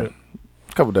know about before. it.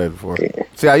 Couple days before.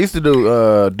 See, I used to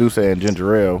do Douce and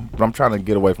ginger ale, but I'm trying to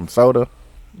get away from soda.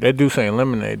 That Douce ain't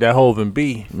lemonade. That Hove and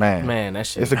B. Man, that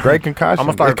shit. It's a great concoction. I'm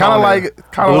gonna start It's kind of calling like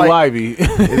it kind of Blue like Ivy.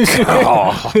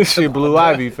 This shit Blue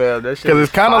Ivy, Phil. That shit. because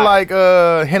it's kind of fire.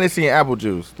 like Hennessy and apple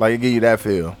juice. Like it give you that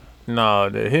feel. No,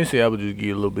 the Hennessy apple juice give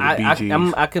you a little bit of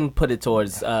BG. I can put it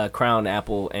towards Crown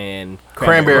Apple and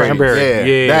Cranberry.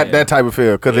 Yeah. That type of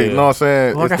feel. Because you know what I'm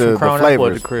saying? Well, I got it's some the Crown Apple at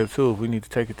flavors. the crib too. If we need to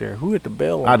take it there, who hit the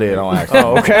bell? I did on accident.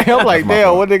 Oh, okay. I'm like, my damn,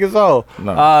 fault. what niggas on?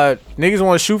 No. Niggas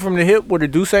want to shoot from the hip with a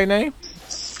Douce name?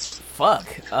 Fuck.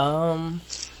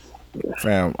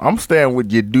 Fam, I'm staying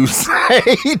with you do say.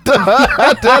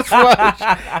 That's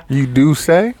what you do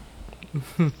say.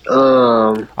 I'm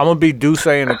gonna be Douce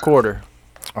in a quarter.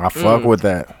 I fuck with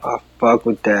that. I fuck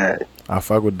with that. I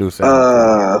fuck with Douce.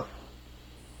 I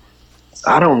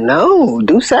don't know.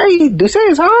 Douce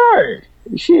is hard.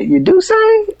 Shit, you do say?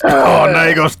 Oh, now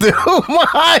you gonna steal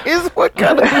mine? What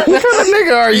kind of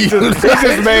nigga are you? He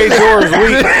just made yours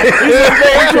weak. He just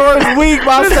made yours weak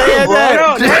by saying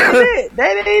that.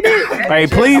 That ain't it. Hey,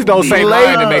 please don't say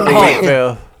mine to make it weak,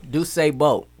 Phil. Douce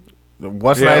boat.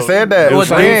 What's I said that? What's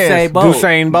Douce boat?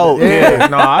 Usain Bolt. Yeah.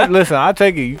 No, I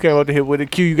take it. You can't go to hit with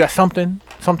it. Q, you got something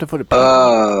for the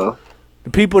people. The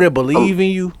people that believe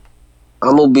in you.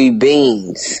 I'm gonna be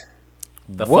beans.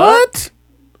 What?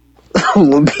 I'm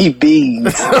gonna be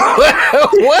beans.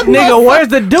 What? Nigga, where's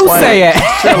the Douce at?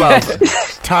 Chill out.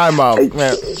 Time out,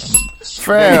 man.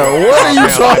 Fam, what are you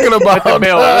talking about?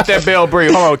 Let that bell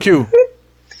breathe. Hold on, Q.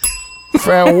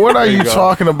 Fam, what are you go.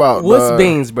 talking about? What's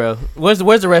beans, bro? Where's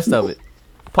the rest of it?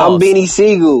 I'm Beanie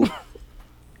Siegel.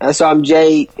 And so I'm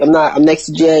Jay. I'm next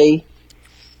to Jay.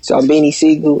 So I'm Beanie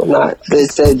Siegel. I'm not.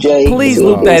 This says Jay. Please So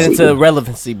loop I'm that Beanie into Siegel.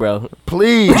 relevancy, bro.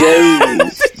 Please. Jay.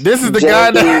 This is the Jay.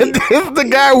 guy this is the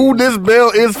guy who this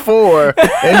bill is for,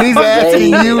 and he's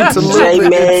asking Jay. you to look Jay into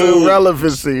May.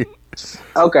 relevancy.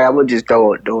 Okay, I'm gonna just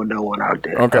throw no one out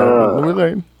there. Okay, let me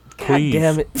think. Please.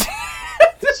 Damn it.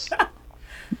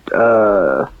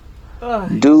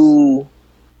 Do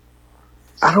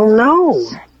I don't know.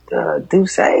 Do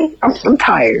say I'm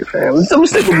tired, fam. I'm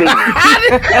sick of being.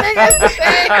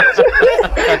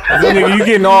 Nigga, you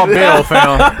getting all Bill,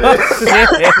 fam.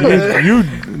 you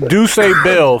do say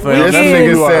Bill, fam. This That's who nigga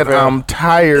you are, said, fam. I'm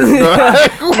tired.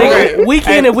 Nigga, week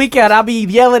in and week out, I'll be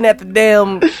yelling at the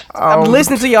damn. I'm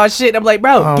listening to y'all shit. I'm like,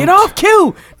 bro, get off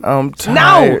Q. I'm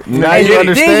tired. No. Now you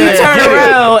understand. Then you turn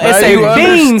around and Now say you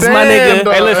beans, my understand, nigga.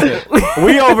 dog. Hey, listen.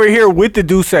 We over here with the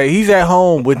Douce. He's at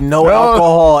home with no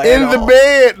alcohol in at the all.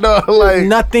 bed, though. Like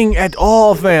Nothing at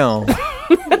all, fam.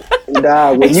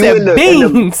 Nah, when He you said in the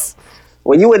beans.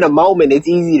 when you in a moment, it's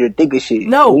easy to think of shit.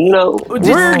 No, you know.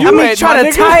 Try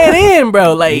to tie it in,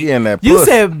 bro. Like you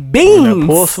said,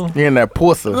 beans. You in that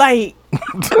pussy. Like, no,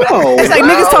 it's like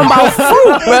niggas talking about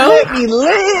fruit, bro. Let me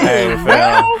live,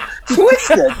 bro. Twist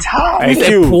the top. Hey,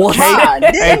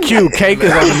 Q, cake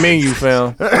is on the menu,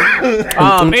 fam.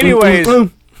 Anyways,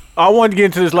 I wanted to get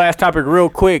into this last topic real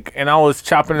quick, and I was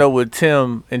chopping it up with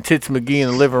Tim and Tits McGee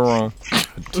in the living room.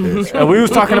 And we was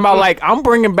talking about, like, I'm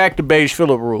bringing back the Beige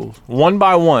Phillip rules, one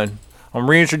by one. I'm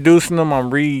reintroducing them.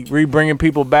 I'm re-bringing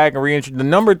people back and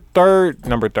the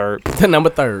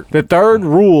The third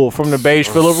rule from the Beige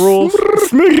Phillip rules,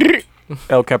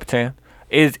 El Capitan,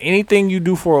 is anything you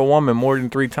do for a woman more than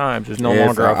 3 times is no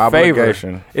longer a favor.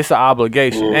 It's an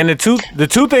obligation. And the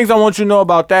two things I want you to know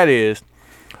about that is,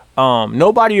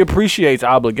 nobody appreciates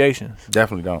obligations.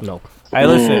 Definitely don't. No. Hey,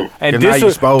 listen, and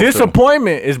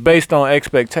disappointment is based on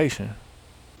expectation.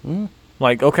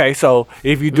 Like, okay, so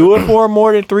if you do it for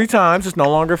more than 3 times, it's no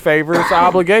longer a favor; it's an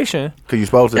obligation. Because you're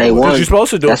supposed to do it. Because you're supposed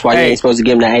to do it. That's why you ain't supposed to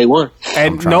give them the A1.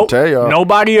 And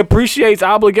nobody appreciates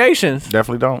obligations.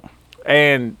 Definitely don't.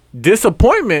 And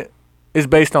disappointment is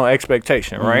based on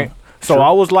expectation, right? So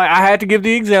I was like, I had to give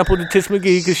the example to Tits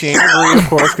McGee because she ain't agree, of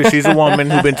course, because she's a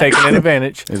woman who's been taking an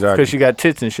advantage because she got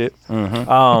tits and shit.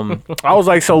 I was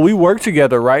like, so we work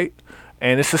together, right?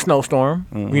 And it's a snowstorm,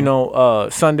 you know,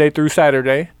 Sunday through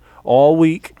Saturday, all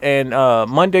week, and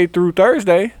Monday through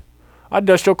Thursday, I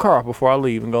dust your car off before I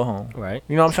leave and go home. Right.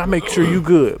 You know what I'm saying? I make sure you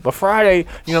good. But Friday, you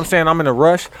know what I'm saying, I'm in a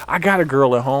rush. I got a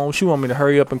girl at home. She want me to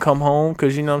hurry up and come home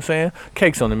because, you know what I'm saying,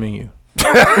 cake's on the menu. You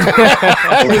know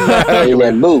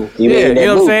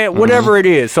what I'm saying? Whatever it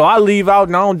is. So I leave out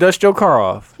and I don't dust your car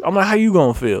off. I'm like, how you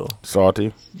gonna feel?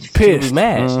 Salty. Pissed.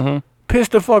 Mad.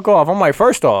 Pissed the fuck off. I'm like,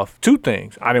 first off, 2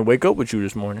 things. I didn't wake up with you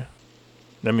this morning.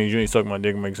 That means you ain't suck my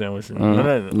dick and make sandwiches. None of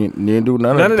that. You didn't do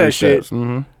none of that shit.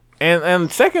 Mm-hmm.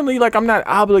 And secondly, like, I'm not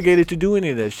obligated to do any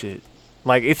of that shit.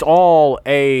 Like, it's all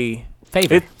a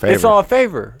favor. It's all a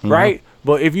favor, right?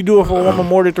 But if you do it for a woman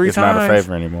more than 3 times, it's not a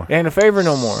favor anymore. It ain't a favor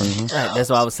no more. Right, that's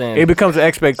what I was saying. It becomes an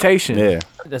expectation. Yeah.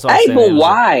 That's what I was saying. But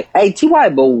why? Hey, T.Y.,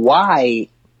 but why?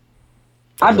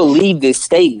 I believe this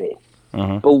statement.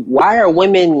 But why are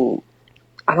women,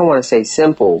 I don't want to say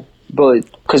simple, but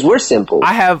because we're simple.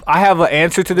 I have an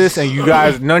answer to this, and you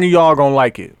guys, none of y'all gonna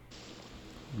like it.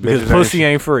 Because pussy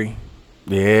ain't free.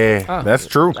 Yeah, that's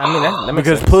true. I mean, that makes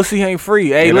because sense. pussy ain't free.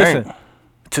 Hey, listen,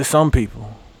 to some people.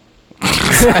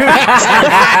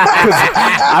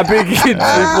 I've been getting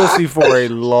pussy for a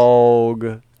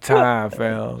long time,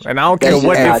 fam. And I don't care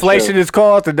what inflation is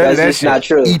called. That's just not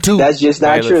true. E2. That's just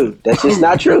not true. That's just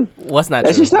not true. What's not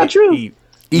That's true? just not true. E2.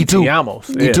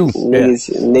 E2.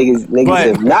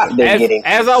 Niggas have not been getting.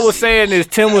 As I was saying, is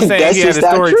Tim was saying he had a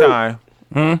story time.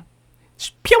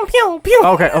 Pew, pew, pew.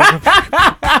 Okay.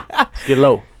 Get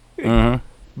low.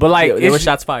 But like, it was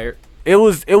shots fired. It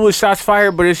was shots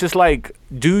fired, but it's just like,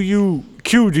 do you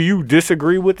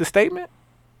disagree with the statement?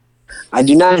 I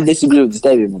do not disagree with the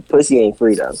statement, but pussy ain't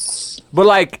free though. But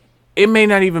like, it may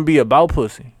not even be about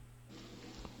pussy.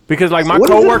 Because like my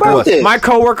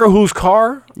coworker whose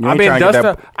car I've been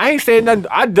dusting, I ain't saying nothing.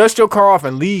 I dust your car off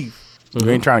and leave. You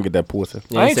ain't trying to get that pussy.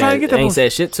 I ain't trying to get that pussy. Ain't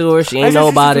said shit to her. She ain't know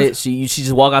about it. She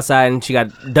just walk outside and she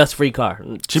got dust free car.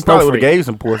 She probably would have gave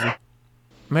some pussy.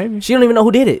 Maybe. She don't even know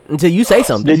who did it until you say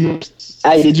something.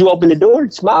 Did you open the door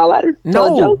and smile at her?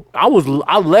 No, I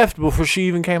left before she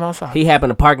even came outside. He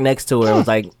happened to park next to her and was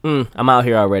like, I'm out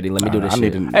here already. Let me do this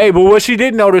shit. Hey, but what she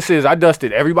did notice is I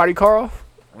dusted everybody's car off.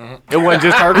 It wasn't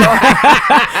just her car.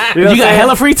 You got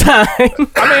hella free time. I mean, you know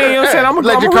what I'm saying? I'm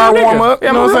let your car warm up.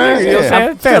 You know what I'm saying? You know what I'm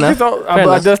saying? Fair enough.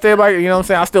 I dust everybody. You know what I'm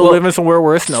saying? I still living somewhere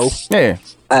where it snows. Yeah.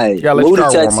 Hey, move to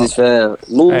Texas, fam.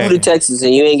 Move to Texas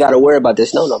and you ain't got to worry about the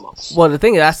snow no more. Well, the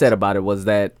thing that I said about it was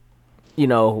that, you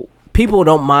know, people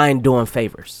don't mind doing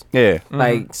favors. Yeah.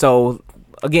 Like, so,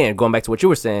 again, going back to what you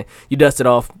were saying, you dust it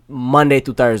off Monday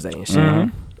through Thursday and shit.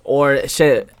 Or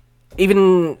shit,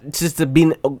 even just to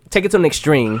take it to an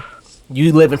extreme,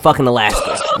 you live in fucking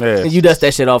Alaska. Yeah. And you dust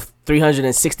that shit off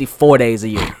 364 days a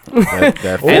year. And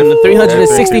the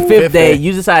 365th day,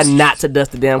 you decide not to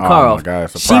dust the damn car off. God,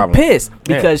 it's a she problem. pissed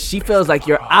because she feels like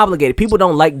you're obligated. People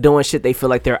don't like doing shit they feel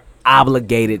like they're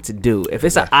obligated to do. If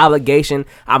it's an obligation,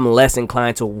 I'm less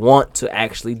inclined to want to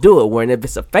actually do it. Where if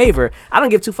it's a favor, I don't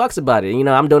give 2 fucks about it. You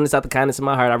know, I'm doing this out the kindness of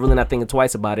my heart. I'm really not thinking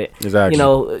twice about it. Exactly. You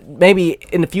know, maybe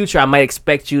in the future I might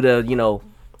expect you to, you know,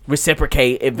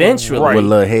 reciprocate eventually. Right. With a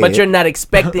little head. But you're not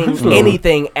expecting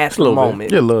anything at the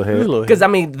moment. Your little head. Because I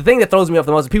mean, the thing that throws me off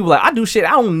the most is people like, I do shit,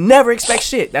 I don't never expect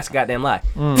shit. That's a goddamn lie.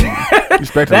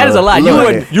 That is a lie.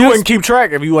 You wouldn't keep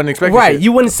track if you wasn't expecting right. shit.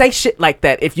 You wouldn't say shit like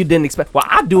that if you didn't expect. Well,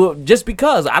 I do it just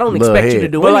because I don't Little expect you head. to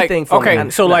do But anything for me. okay,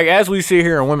 so like as we sit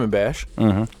here in Women Bash,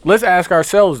 let's ask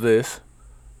ourselves this.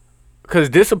 Because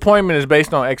disappointment is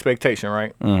based on expectation,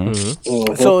 right?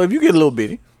 So if you get a little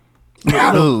bitty,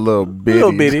 little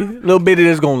bitty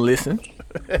that's gonna listen.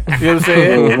 You know what I'm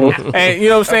saying? And you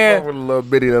know what I'm saying? With a little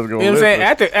bitty that's gonna You know what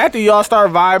I'm saying? After y'all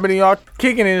start vibing and y'all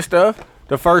kicking it and stuff,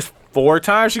 the first 4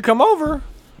 times she come over,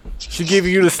 she give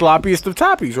you the sloppiest of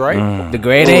toppies, right? The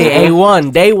grade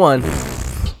A1, day one.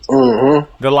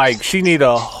 She need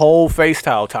a whole face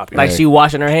towel topping. Like she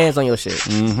washing her hands on your shit.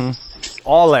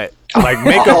 all that. Like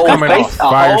makeup coming off.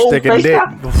 Fire stick and dick.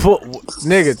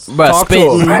 Nigga, Bruh, talk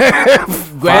spitting. to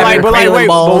him.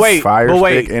 But wait, Fire but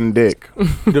wait. stick and dick.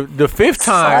 The fifth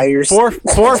time,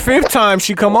 fifth time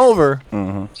she come over,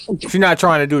 she not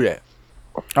trying to do that.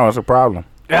 Oh, it's a problem.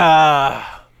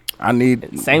 I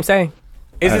need Same.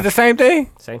 Is it the same thing?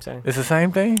 Same. It's the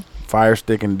same thing. fire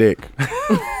stick and dick.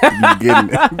 You getting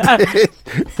it?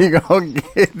 You gonna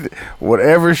get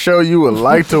whatever show you would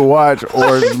like to watch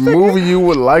or movie you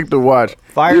would like to watch.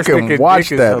 Fire you stick can and watch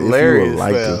dick that is if you hilarious. would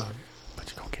like Well. to. But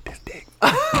you gonna get this dick.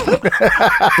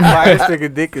 Fire stick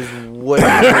and dick is what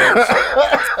it is.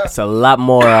 It's a lot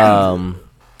more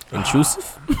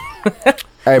intrusive.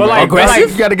 Hey, But man, like,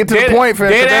 aggressive? you got to get to the dead- point,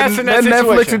 fam. dead That ass in that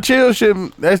Netflix situation. and chill shit,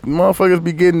 that's motherfuckers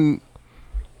be getting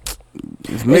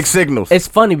it's mixed signals. It's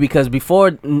funny because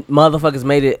before motherfuckers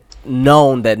made it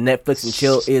known that Netflix and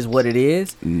chill is what it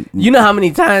is, you know how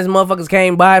many times motherfuckers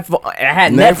came by for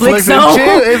had Netflix and on?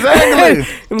 chill,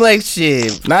 exactly. I'm like,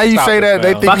 shit. Now you Stop say it, that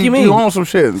they fam. think Fuck you you mean? own some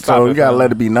shit, so it, you gotta fam.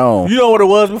 let it be known. You know what it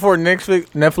was before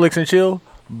Netflix and chill?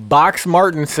 Box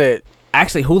Martin said,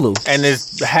 Actually, Hulu. and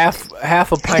it's half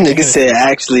a pint. Nigga said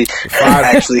actually The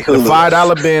Hulu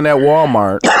 $5 bin at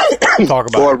Walmart, Talk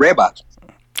about or it. Redbox.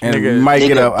 and Nigga, you might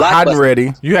get a hot and Blockbuster.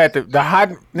 ready You had the hot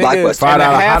nigga Blockbuster. and a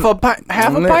 $5 half hot- a pint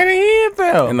Nigga. of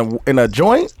head, fam. in a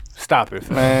joint, Stop it,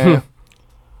 fam. man.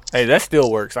 Hey, that still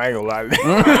works. I ain't gonna lie.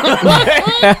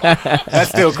 That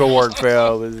still could work,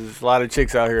 fam. There's a lot of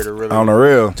chicks out here that really. On the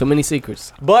real, Too many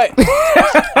secrets. But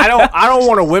I don't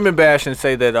want to women bash and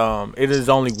say that it is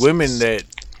only women that,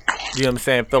 you know what I'm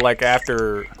saying, feel like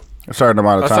after a certain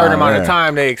amount a of time. certain amount yeah. of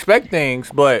time they expect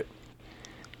things. But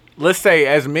let's say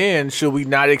as men, should we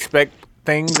not expect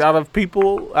things out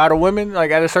of women,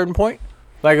 like at a certain point?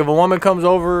 Like if a woman comes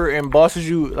over and bosses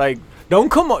you, like don't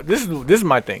come up. This is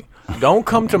my thing. Don't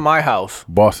come to my house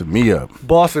Bossing me up.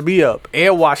 bossing me up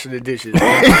and washing the dishes.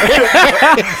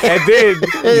 And then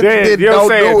you know what I'm Don't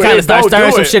saying? do it. Trying to start Don't stirring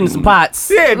do some it. shit in some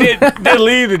pots. Yeah, then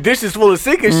leave the dishes full of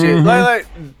sink and shit. Like,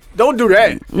 don't do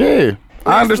that. Yeah, I Leave a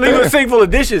understand. sink full of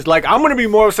dishes. Like, I'm gonna be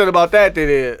more upset about that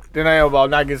than I am about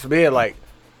not getting some head. Like,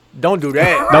 don't do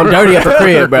that. Don't dirty up the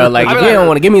crib, bro. Like, I if mean, you don't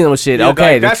want to give me no shit, Yeah,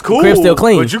 okay, like, that's the cool. crib's still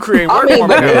clean. But you create I work mean, for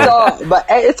me. but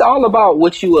it's all about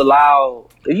what you allow.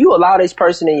 If you allow this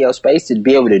person in your space to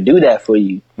be able to do that for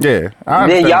you, Yeah, I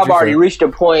then understand y'all what you're already saying. reached a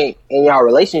point in y'all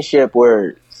relationship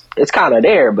where it's kind of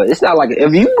there. But it's not like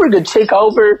if you bring a chick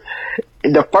over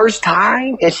the first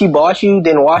time and she boss you,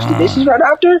 then wash the dishes right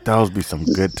after. Those be some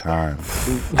good times.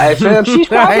 Hey, fam, she's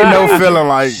probably Ain't no feeling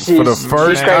like for the She's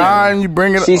first crazy. time you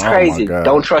bring it. She's oh my crazy. God.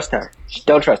 Don't trust her.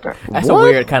 Don't trust her. That's a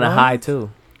weird kind of high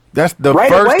too. That's the Right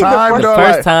first away, the time. first- though,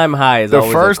 First like, time high is the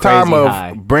always first a crazy time of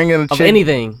high. bringing a Of chick,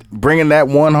 anything. bringing that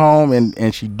one home,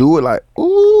 and she do it like,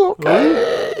 ooh,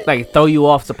 okay, Like throw you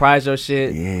off, surprise your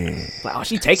shit. yeah. Like, oh,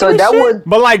 she taking So this that shit? would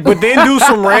But then do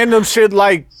some random shit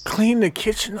like clean the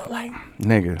kitchen up. Like,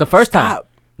 Nigga, The first time. Stop.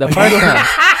 The first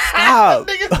time.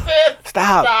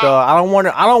 stop, dog. I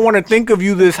don't want to think of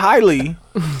you this highly,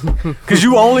 because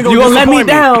you only gonna You gonna let me disappoint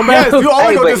down, bro. Yes, you only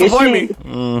Hey, gonna but disappoint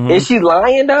me. is she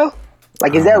lying though?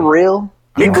 Like, is that real?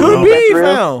 It Oh, could be, that's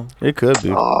real? fam. it could be.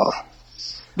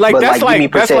 Like But, that's like,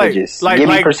 give me that's like percentages. like Give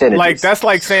me like percentages. like that's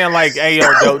like saying like, hey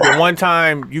yo, the one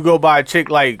time you go by a chick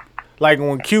like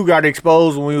when Q got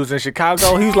exposed when we was in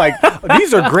Chicago, he was like,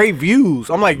 these are great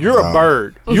views. I'm like, you're a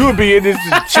bird. You would be in this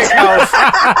chick house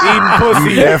eating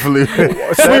pussy, Definitely,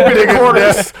 sweeping the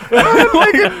corners.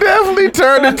 nigga definitely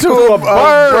turned into a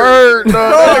bird. No,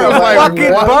 that nigga was like,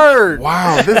 fucking what? bird.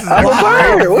 Wow, this is I'm a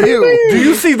bird. What do you mean? Do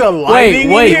you see the lighting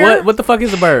Wait, in here? what the fuck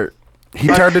is a bird? He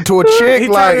turned into a chick.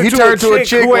 Like he turned into a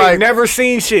chick. who ain't Like never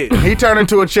seen shit. he turned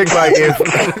into a chick. Like if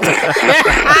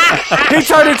He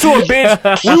turned into a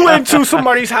bitch. We went to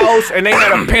somebody's house and they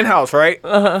had a penthouse, right?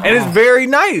 And it's very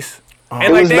nice.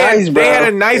 And like they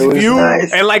had a nice view,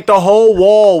 and like the whole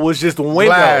wall was just window.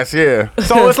 Glass, yeah.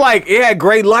 So it's like it had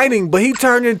great lighting, but he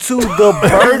turned into the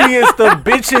birdiest of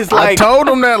bitches. Like I told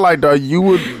him that, like, dog, you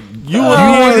would be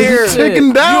in here,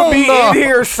 chicken down. You'd be in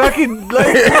here sucking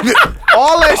like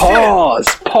all that shit.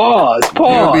 Pause.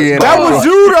 That was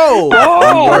you though.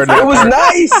 It was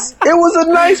nice. It was a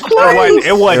nice place.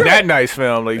 It wasn't that nice,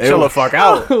 fam. Like, chill the fuck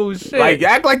out. Oh shit! Like,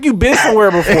 act like you been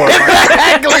somewhere before.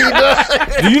 Like,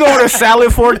 do you know what a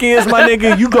salad fork is, my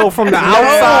nigga? You go from the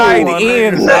outside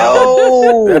in.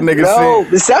 No, That nigga no.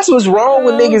 That's what's wrong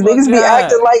with niggas. Niggas be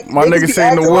acting like my nigga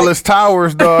seen the Willis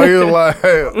Towers, dog. He was like,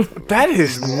 that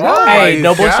is nice. Hey,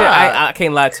 no bullshit. I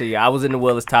can't lie to you. I was in the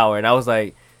Willis Tower and I was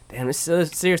like, damn, this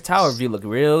Sears Tower view look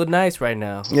real nice right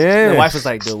now. Yeah. The wife was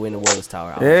like, dude, we're in the Willis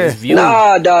Tower.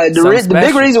 Nah, dog. The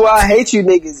big reason why I hate you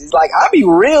niggas is like I be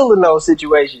real in those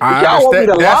situations. If y'all want me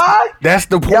to lie? That's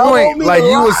the point. Like,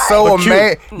 you was so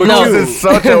amazed. But you was in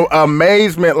such an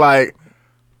amazement, like,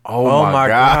 oh my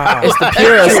God. It's the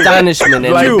pure astonishment.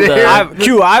 And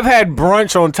I've had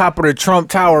brunch on top of the Trump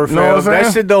Tower, fam.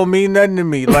 That shit don't mean nothing to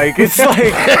me. Like, it's like,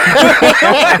 like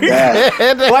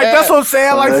that's what I'm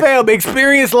saying. Like, fam,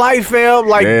 experience life, fam.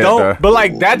 Like, but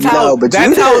like that's how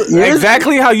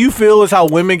exactly how you feel is how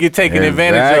women get taken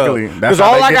advantage of. Because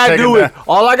all I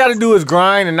gotta do is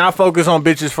grind and not focus on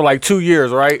bitches for like 2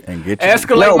 years, right? And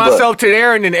escalate myself to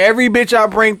there, and then every bitch I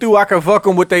bring through, I can fuck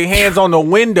them with their hands on the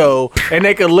window, and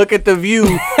they can look at the view.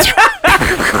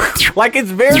 Like, it's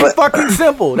very fucking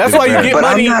simple. That's why you get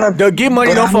money. Get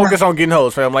money, don't focus on getting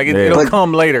hoes, fam. Like, it'll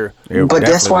come later. But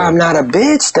that's why I'm not a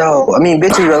bitch, though. I mean,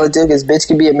 bitch is relative because bitch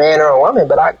can be a man or a woman,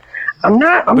 but I'm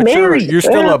not. I'm married. You're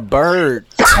still a bird.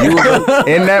 In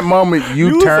that moment,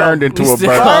 you turned into a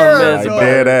bird. Like,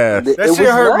 dead ass. That shit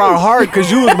hurt my heart because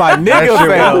you was my nigga,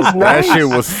 fam. That shit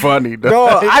was funny,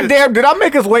 though. No, did I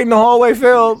make us wait in the hallway,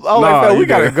 Phil? I was like, Phil, we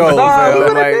gotta go.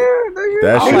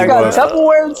 That shit was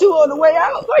Tupperware too on the way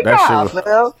out. Like,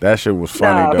 that shit was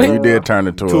funny, though. You did turn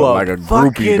into like a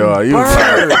groupie, dog. You was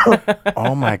like,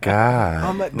 oh my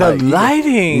God. The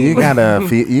lighting.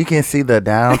 You can see the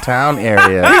downtown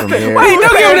area from here. Wait,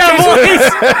 don't give him that voice.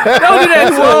 Don't do that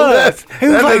to us. He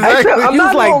was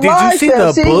like, did you see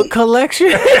the book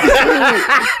collection?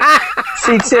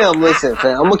 See, Tim, listen,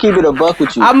 fam. I'm gonna keep it a buck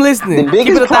with you. I'm listening. The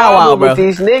biggest problem with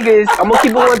these niggas, I'm gonna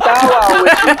keep it 1,000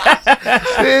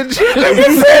 with you. You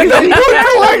said the book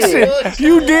collection.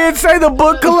 You did say the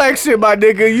book collection, my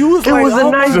nigga. You was like, it was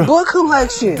a nice book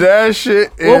collection. That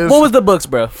shit is what was the books,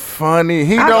 bro? funny.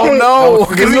 He don't know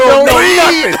because he don't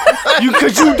read.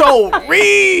 Because you don't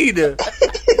read.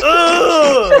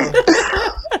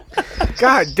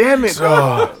 God damn it.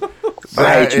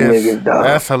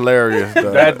 That's hilarious,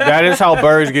 though. That is how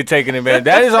birds get taken advantage.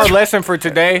 That is our lesson for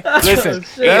today. Listen,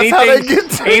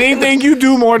 anything you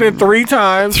do more than 3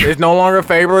 times is no longer a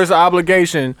favor, it's an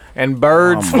obligation, and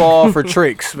birds fall for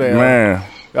tricks, man.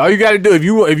 All you gotta do, if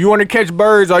you want to catch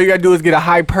birds, all you gotta do is get a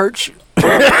high perch with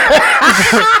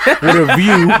a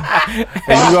view, and you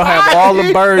gonna have all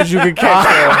the birds you can catch.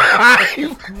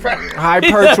 High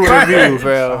perch with a view,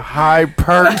 fam. High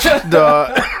perch,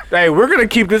 dog. Hey, we're gonna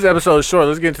keep this episode short.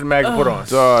 Let's get into the mags and put on.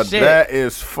 Dog, that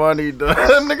is funny, dog.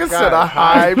 That nigga said a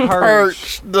high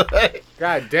perch.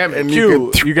 God damn it. And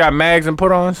you got mags and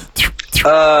put ons?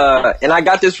 And I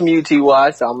got this from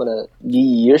UTY, so I'm gonna give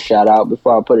you your shout out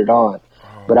before I put it on.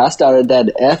 But I started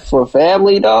that F for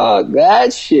Family, dog.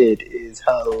 That shit is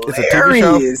hilarious. It's a TV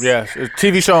show? Yes, it's a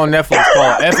TV show on Netflix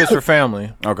called F is for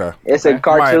Family. Okay. It's a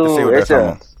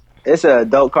cartoon. It's a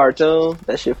adult cartoon.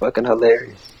 That shit fucking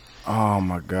hilarious. Oh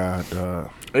my God, dog.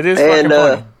 It is fucking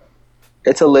funny.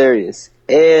 It's hilarious.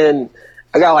 And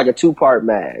I got like a 2-part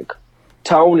mag.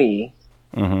 Tony.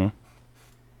 Mm-hmm.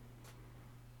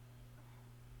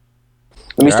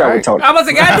 Let me start with Tony. I was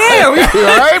like, goddamn.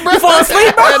 You fall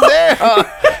asleep,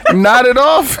 bro? Nodded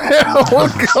off.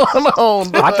 What's going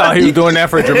on? I thought he was doing that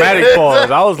for a dramatic pause.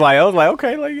 I was like,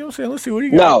 okay, like, you know what I'm saying? Let's see what he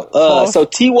got. No, so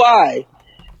T.Y.,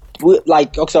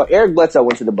 so Eric Bledsoe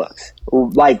went to the Bucks.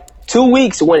 Like 2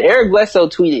 weeks when Eric Bledsoe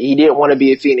tweeted he didn't want to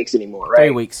be a Phoenix anymore, right?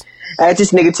 3 weeks. I had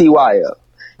this nigga T.Y. up.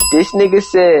 This nigga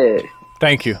said,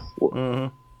 thank you.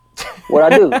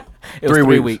 What'd I do? It was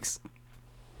 3 weeks.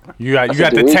 You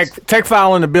got the tech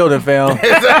file in the building, fam.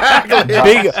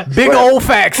 Exactly. Big old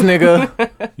facts,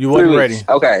 nigga. You wasn't ready.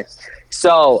 Okay.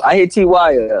 So I hit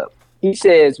T.Y. up. He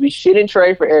says we shouldn't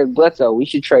trade for Eric Bledsoe. We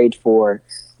should trade for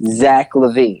Zach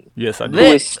LaVine. Yes, I did.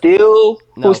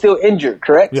 Who's still injured,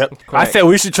 correct? Yep. Correct. I said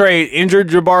we should trade injured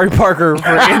Jabari Parker for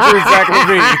injured Zach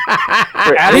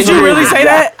LaVine. Did you really say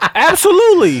that?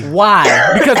 Absolutely.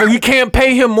 Why? Because we can't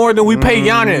pay him more than we pay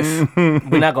Giannis.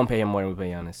 We're not gonna pay him more than we pay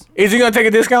Giannis. Is he gonna take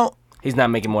a discount? He's not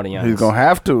making more than Giannis. He's gonna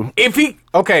have to. If he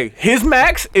his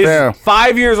max is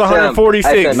 5 years,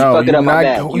 146. No,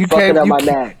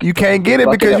 You can't get it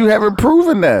because you haven't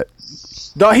proven that.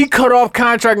 Dog, he cut off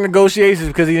contract negotiations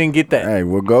because he didn't get that. Hey,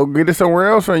 well, go get it somewhere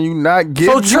else, and you not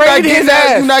getting. So trade his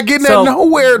ass. You're not getting So, that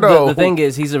nowhere though. The thing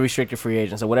is, he's a restricted free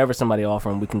agent, so whatever somebody offer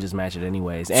him, we can just match it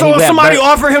anyways. And So we if have somebody Bert-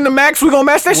 offer him the max, we gonna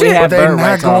match that we shit. have they're Bert not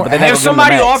rights on, going- but they're not If gonna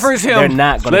somebody give him the max. offers him, they're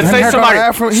not going let's to. say They're not somebody, gonna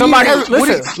offer him. somebody, He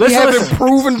listen, hasn't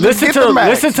proven to listen get to the max,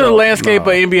 listen to the though. landscape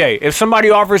No. of NBA. If somebody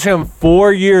offers him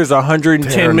 4 years,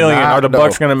 110 million, Not, are the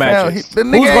Bucks though. gonna match Hell, it? the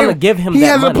nigga Who's gonna ain't- give him He that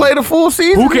hasn't money? played a full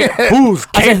season. Who can? yet. Who's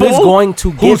I said, capable? who's going to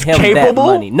give Who's him capable?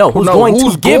 that money? No, who's No, going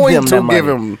who's to give going him to that money? give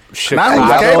him? Chicago, Not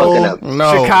who's capable. Y'all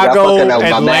No. Chicago, fucking up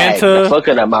my mag. Atlanta, Y'all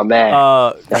fucking up my mag.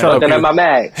 Y'all shut up, fucking up kid. my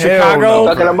mag. Chicago,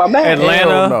 Fucking up my mag.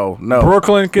 Atlanta, No.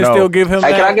 Brooklyn can No. still give him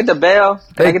Hey, that. can I get the bell?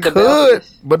 Can I They get the bell? for could,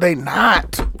 this? but they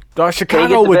not. Dog,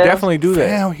 Chicago the would bell? definitely do that.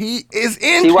 Damn, he is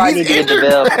in. See why I He's need to get the injured.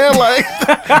 bell? Man, like,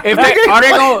 If they,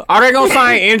 are they gonna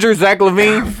sign injured Zach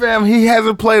LaVine? fam, he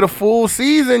hasn't played a full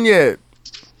season yet.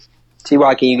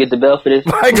 T.Y., can you get the bell for this?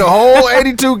 Like a whole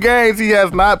 82 games, he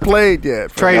has not played yet.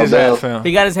 fam. Trade his bell. ass, fam.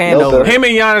 He got his hand No, over. sir. Him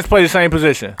and Giannis play the same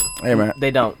position. Hey man, They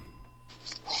don't.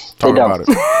 talk They don't. about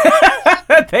it.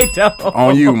 They don't.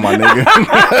 On you, my nigga.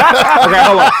 Okay,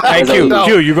 hold on. Hey, Q, don't.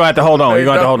 Q, you're gonna have to hold on. They You're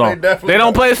gonna have to hold don't. on. They definitely They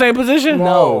don't play the same position?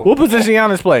 No. What position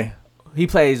Giannis play? He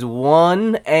plays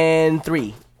 1 and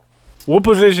 3. What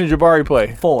position Jabari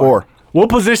play? 4. 4. What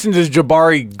position does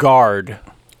Jabari guard?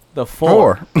 The 4.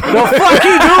 4. The fuck he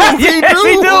do? Yes,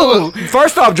 he do.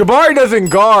 First off, Jabari doesn't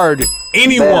guard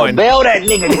anyone. Bell that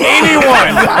nigga. Anyone.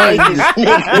 I hate this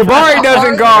nigga. Jabari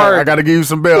doesn't I guard gotta give you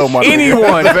some bail, my nigga.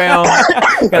 anyone, fam.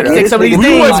 Gotta take some of these You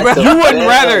things, would-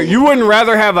 bro. You wouldn't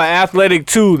rather have an athletic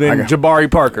 2 than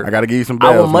Jabari Parker. I gotta give you some bail.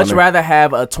 I would much rather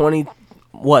have a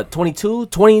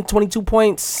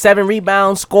 22.7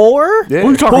 rebound scorer Yeah.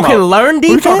 Who you talking who can about? learn Who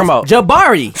you defense. talking about?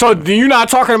 Jabari. So you're not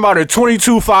talking about a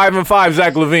 22-5-5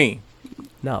 Zach LaVine?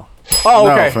 No. Oh,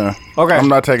 No, okay. fam. Okay. I'm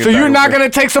not taking So you're Zach not LaVine. gonna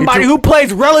take somebody He who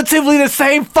plays relatively the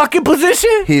same fucking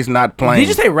position? He's not playing. Did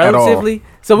you say at all. relatively?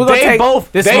 So we're gonna They take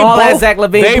both. this They small both. ass Zach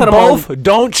LaVine. They Put him both on.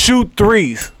 don't shoot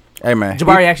threes. Hey man,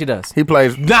 Jabari actually does. he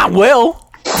plays. Not well.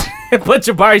 But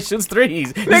Jabari shoots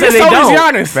threes. You Nigga, said they so don't.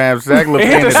 does Giannis. Fam, Zach It hit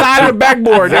LaVine the is side of the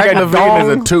backboard. Zach Nigga, LaVine is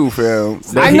a dong. 2, fam.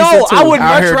 I He's know. a two. I would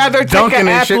Out much here rather take dunking an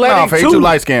and shit. No, athletic he two. too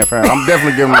light skinned, fam. I'm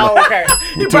definitely giving him. Oh, okay.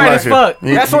 You too bright light as skinned. fuck.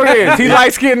 That's what it is. He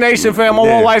light skinned nation, fam. I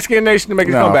want light skinned nation to make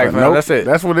his comeback, fam. nope. That's it.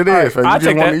 That's what it is, fam. I'll You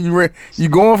take just that. want you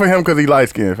going for him because he light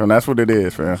skinned, fam. That's what it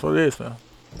is, fam. That's what it is, fam.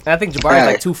 And I think Jabari's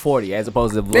like 240 as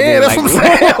opposed to Yeah, that's like, what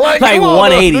I'm saying. like come on,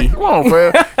 180. Come on,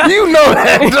 fam. You know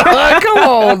that, dog. Come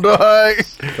on, dog.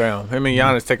 Fam. Him and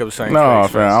Giannis take up the same No,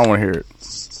 space, fam. I don't want to hear it.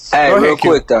 Hey, Go ahead, real Q.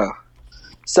 quick though.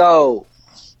 So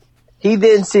he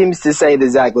then seems to say to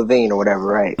Zach LaVine or whatever,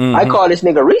 right? Mm-hmm. I called this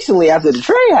nigga recently after the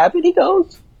trade happened. He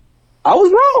goes, "I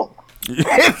was wrong."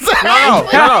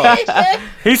 No.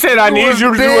 He said, I need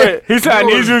you to do dead. it. He said, I You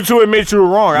need was- you to admit you were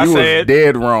wrong. I You was said,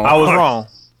 dead wrong. I was wrong.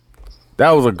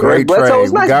 That was a great Bledsoe trade.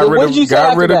 was nice, We got but rid what'd of you say got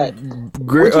after rid that? of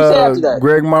What'd you say after that?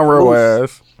 Greg Monroe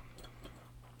ass.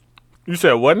 You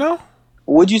said what now?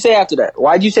 What'd you say after that?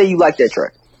 Why'd you say you liked that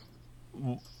trade?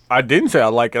 I didn't say I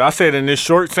like it. I said in this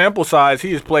short sample size,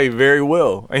 he has played very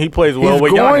well. And he plays well He's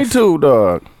with going Giannis. to,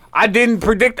 dog. I didn't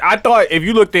predict. I thought if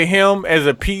you looked at him as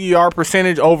a PER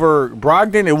percentage over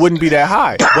Brogdon, it wouldn't be that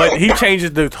high. But he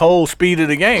changes the whole speed of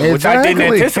the game, which I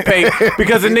didn't Exactly. anticipate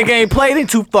because the nigga ain't played in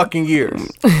 2 fucking years.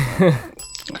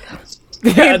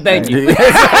 Yeah, thank you.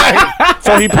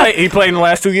 So he played in the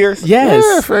last 2 years? Yes.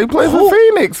 Yeah, fam. He plays for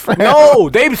Phoenix, fam. No,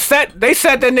 they sat that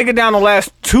nigga down the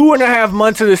last 2.5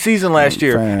 months of the season last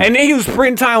year. Fam. And then he was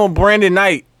sprinting time with Brandon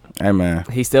Knight. Hey, man.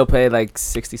 He still played like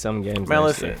 60-something games. Man, last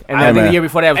listen. year. And then I think the year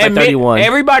before that was like 31.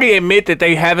 Everybody admit that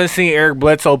they haven't seen Eric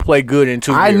Bledsoe play good in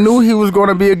 2 years. I knew he was going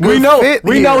to be a good We know fit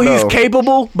we here, know he's though.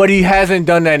 capable, but he hasn't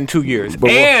done that in 2 years.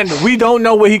 And we don't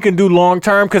know what he can do long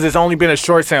term because it's only been a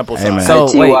short sample size. man. So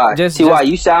T.Y., wait, just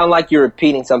you sound like you're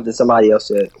repeating something somebody else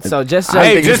said. just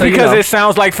Hey, just so you because know. it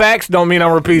sounds like facts don't mean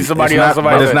I'm repeating somebody else.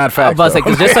 But it's not I fact. was about to say,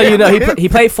 'cause just so you know, he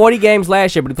played 40 games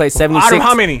last year, but he played 76. Out of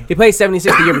how many? He played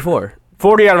 76 the year before.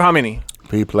 40 out of how many?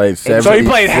 He played 76. So he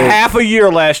played half a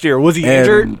year last year. Was he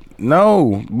injured?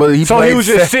 No, but he So played he was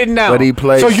just sitting down. But he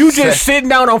played. So you just sitting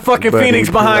down on fucking but he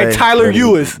Phoenix behind played- Tyler but he-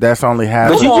 Ewis. That's only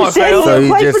half. But you Come on, just said fam. he So he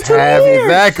played just for 2 half years.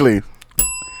 exactly.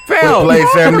 Fam. He played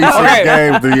 76 Okay.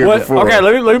 games the year before. Okay,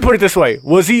 let me put it this way.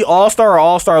 Was he all-star or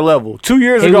all-star level? 2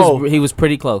 years ago. He was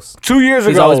pretty close. 2 years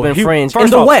He's ago. always been fringe. First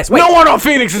In the off, West. Wait. No one on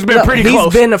Phoenix has been Look, pretty he's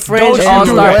close. been a fringe Don't you do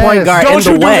all-star that. point guard Don't in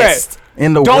the you do West. that.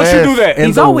 In the Don't West, you do that. In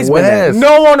He's the always been that. West.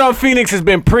 No one on Phoenix has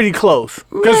been pretty close.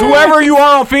 Because whoever you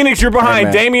are on Phoenix, you're behind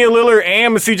man. Damian Lillard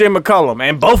and CJ McCollum.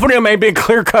 And both of them ain't been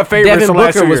clear-cut favorites Devin the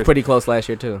last Booker 2 was years. pretty close last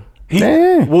year too.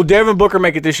 Yeah. Will Devin Booker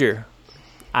make it this year?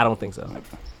 I don't think so.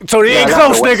 So he ain't not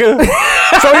close, the West.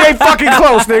 nigga. So he ain't fucking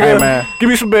close, nigga. Hey, man. Give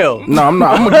me some bill. No, I'm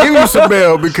not. I'm gonna give you some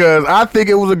bail because I think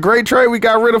it was a great trade. We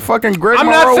got rid of fucking Greg I'm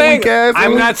Monroe not saying. weak ass.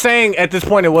 I'm not saying at this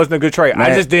point it wasn't a good trade. I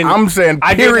Man, just didn't. I'm saying,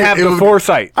 I didn't period, have it the was-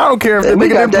 foresight. I don't care if the We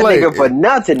nigga got didn't that play. nigga for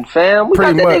nothing, fam. We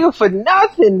Pretty got that much. nigga for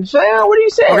nothing, fam. What are you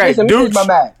saying? Okay, Listen, dudes. here's my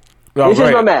Mac. Oh, This go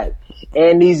is my ahead. Mac.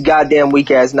 And these goddamn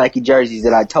weak ass Nike jerseys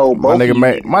that I told My both nigga of you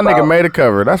made my about. nigga made a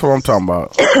cover. That's what I'm talking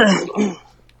about.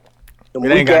 Them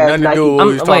It ain't got weak-ass nothing to Nike- do with what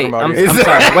we was talking about. I'm here.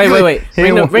 sorry. Wait. He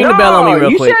Ring the bell on me real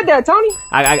you quick. said that, Tony.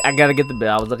 I gotta get the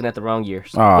bell. I was looking at the wrong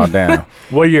years. Oh damn!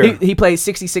 What year? He played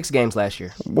 66 games last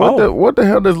year. What the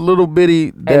hell does little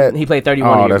bitty that? And he played 31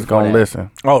 Oh, years that's before gonna that.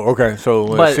 listen. Oh, okay. So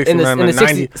But in the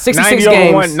 90, 66 90 over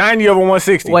games- 90 over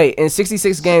 160. Wait, in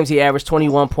 66 games, he averaged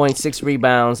 21.6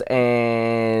 rebounds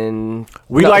and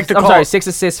We like to I'm call- sorry, 6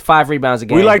 assists, 5 rebounds a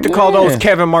game. We like to call those Yeah.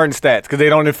 Kevin Martin stats because they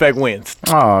don't affect wins.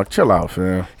 Oh, chill out,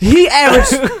 fam. He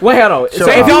averaged. Wait, hold on. So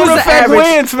They if he don't was to affect average,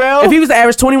 wins, fam. if he was to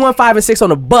average 21, 5, and 6 on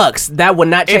the Bucks, that would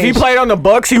not change. If he played on the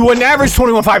Bucks, he wouldn't average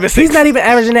 21, 5, and 6. he's not even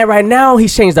averaging that right now.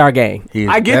 He's changed our game. He's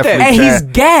I get that. definitely And he's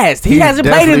changed- gassed. He he's hasn't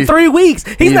played in definitely- 3 weeks.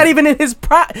 He's he's- not even in his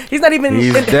He's not even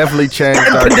He's in definitely changed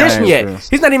our condition game, yet. fam.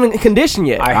 He's not even in condition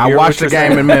yet. I I hear watched the what you're game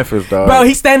saying. in Memphis, dog. Bro,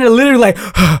 he's standing there literally like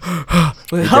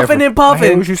huffing definitely- and I hear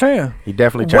puffing. what you're saying. he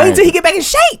definitely changed. Wait till he get back in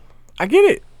shape. I get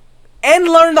it. And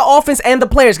learn the offense and the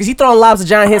players because he throwing lobs to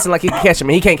John Henson like he can catch him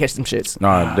and he can't catch them shits.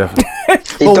 No, definitely.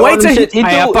 But wait till he He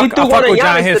Hey, I threw fuck one with of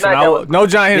John Giannis Henson. tonight. No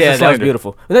John Henson Yeah, that was slander.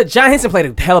 beautiful. John Henson played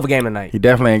a hell of a game tonight. He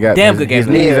definitely ain't got Damn his, good game. His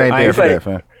knees Yeah, ain't I there ain't for play. that,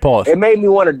 fam. Pause. It made me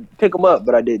want to pick him up,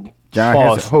 but I didn't. John Pause.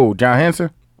 Henson. Who? John Henson?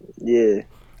 Yeah.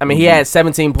 I mean, he had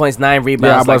 17 points, 9 Yeah, I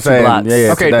rebounds, was like about to 2 say, blocks.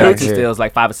 yeah, Okay, today, dude, 2 yeah. steals,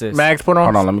 like 5 assists. Max, put on.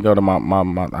 Hold on, let me go to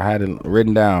my I had it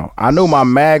written down. I knew my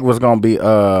mag was gonna be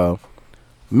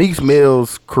Meek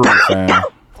Mill's crew, fam.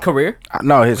 Career?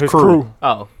 No, his His crew. crew.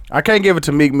 Oh. I can't give it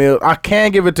to Meek Mill. I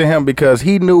can give it to him because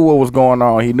he knew what was going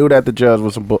on. He knew that the judge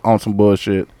was on some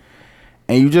bullshit,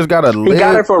 and you just gotta He live.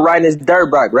 got it for riding his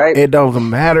dirt bike, right? It doesn't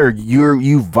matter.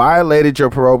 You violated your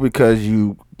parole because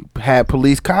you had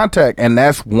police contact, and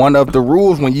that's one of the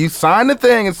rules when you sign the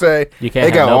thing and say You can't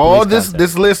they have got no all police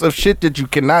this contact. list of shit that you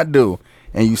cannot do,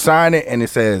 and you sign it and it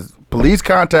says police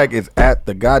contact is at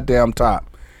the goddamn top,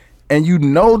 and you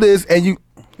know this, and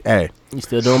hey. You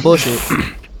still doing bullshit.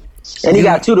 And he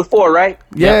got 2 to 4, right?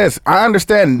 Yes, I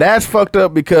understand. That's fucked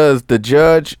up because the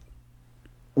judge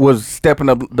was stepping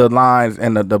up the lines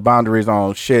and the boundaries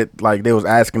on shit. Like they was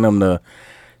asking them to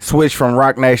switch from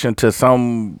Rock Nation to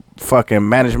some fucking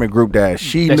management group that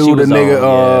she That knew she the was nigga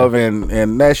on, of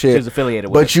and that shit. She was affiliated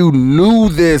with But it. you knew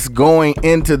this going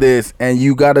into this, and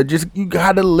you gotta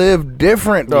live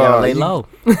different, You gotta dog. lay low.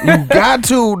 You got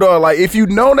to, dog. Like if you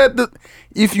know that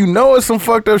if you know it's some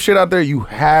fucked up shit out there, you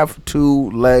have to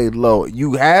lay low.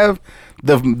 You have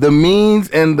the means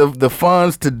and the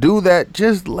funds to do that.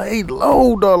 Just lay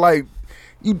low, dog. Like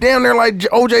you damn near like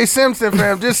OJ Simpson,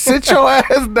 fam. Just sit your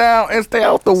ass down and stay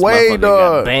out the way, Motherfucker got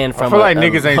dog. banned I from feel a- like a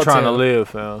niggas ain't trying to hotel. live,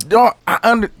 fam.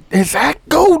 Dog, exact.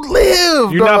 Go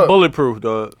live. You're dog. not bulletproof,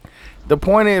 dog. The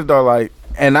point is, though, like,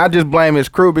 and I just blame his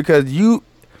crew because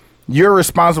you're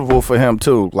responsible for him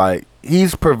too. Like,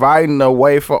 he's providing a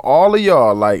way for all of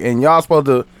y'all. Like, and y'all supposed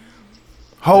to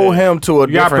hold him to a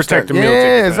You gotta different protect the standard. meal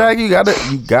Yeah, ticket,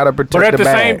 exactly. You gotta protect But the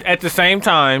bag. at the same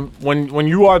time, when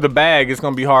you are the bag, it's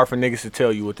gonna be hard for niggas to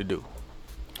tell you what to do.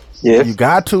 Yeah. You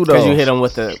got to though. Because you hit him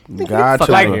with the. got fuck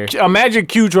to. outta Like, here. imagine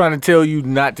Q trying to tell you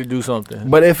not to do something.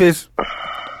 But if it's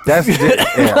that's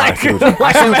I see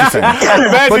what you're saying.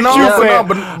 Imagine, But no, Q but saying-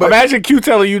 no, but- imagine Q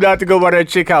telling you not to go by that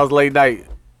chick house late night,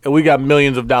 and we got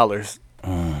millions of dollars.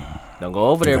 Don't go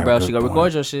over there, got a bro. good She gonna point.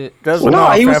 record your shit. That's No, No,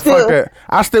 he was fam, fuck still- that.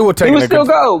 I still would take he it. would still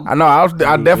go. I know. I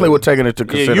definitely would take it into yeah.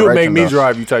 consideration. You would make me though.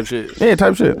 drive you type shit. Yeah,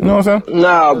 type shit. You know what I'm saying?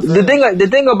 No, the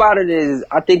thing about it is,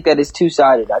 I think that it's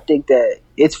 2-sided. I think that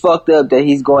it's fucked up that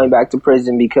he's going back to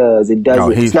prison because it doesn't. No,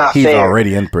 he's it's not fair.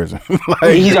 already in prison.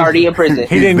 Like, He's already in prison.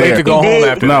 He didn't there. get to go He home did.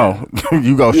 after that. No,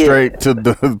 you go Yeah. straight to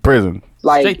the prison.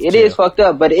 Like Straight to it jail. is fucked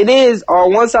up, but it is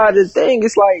on one side of the thing.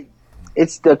 It's like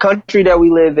it's the country that we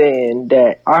live in.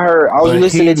 That I was But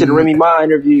listening he- to the Remy Ma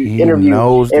interview, he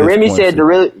knows and this, Remy Quincy. said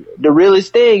the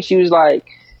realest thing. She was like,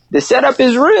 "The setup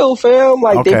is real, fam.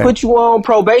 Like they Okay. put you on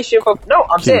probation for no.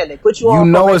 I'm saying they put you on.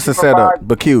 You know probation it's a for setup, 5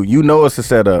 but Q, you know it's a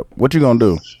setup. What you gonna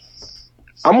do?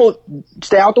 I'm gonna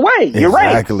stay out the way. You're right.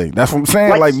 Exactly. That's what I'm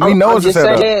saying. Like we I'm- know I'm it's a just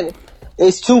setup. saying,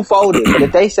 it's two-folded.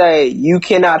 If they say you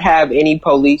cannot have any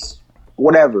police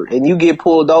whatever, and you get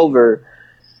pulled over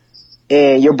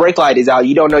and your brake light is out,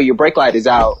 you don't know your brake light is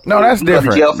out. No, that's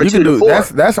different. You can do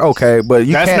that's okay, but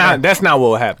you can't. That's not what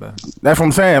will happen. That's what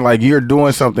I'm saying. Like you're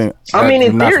doing something. I mean,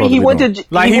 in theory, he went to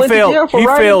like he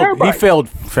failed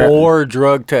 4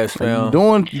 drug tests. You're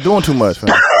doing too much,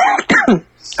 man.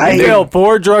 He failed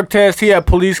 4 drug tests. He had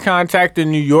police contact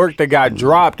in New York that got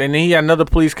dropped, and then he had another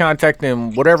police contact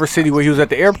in whatever city where he was at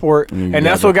the airport, and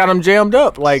that's what got him jammed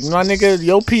up. Like, my nigga,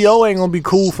 your PO ain't gonna be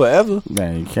cool forever.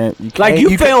 Man, you can't like,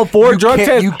 you failed 4 drug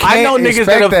tests. I know niggas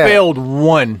that have failed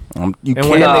 1. You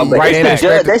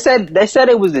can't. They said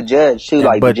it was the judge too.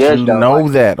 Like, but the judge you know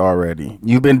that already.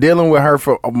 You've been dealing with her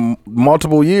for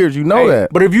multiple years. You know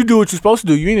that. But if you do what you're supposed to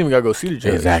do, you ain't even gotta go see the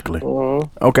judge. Exactly.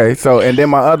 Okay, so and then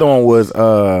my other one was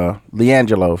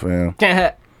Leangelo, fam.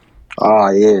 Oh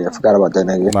yeah, I forgot about that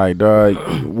nigga. Like, dog,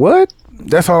 what?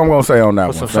 That's all I'm gonna say on that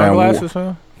one. Some sunglasses,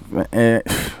 fam.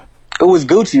 It was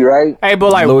Gucci, right? Hey,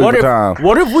 but like, what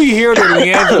if we hear that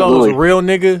Leangelo's a real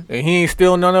nigga and he ain't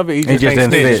steal none of it? He just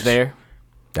ain't snitched there.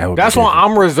 That's why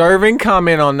I'm reserving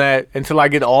comment on that until I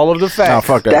get all of the facts. Nah,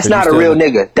 fuck that. That's not a real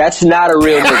nigga. That's not a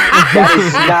real nigga. That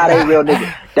is not a real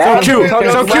nigga.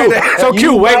 So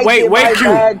Q. Wait,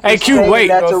 Q. Hey, Q, wait.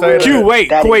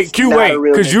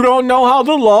 Because you don't know how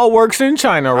the law works in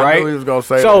China, right? I knew he was gonna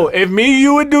say so that. if me,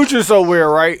 you, and Dooch are somewhere,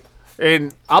 right?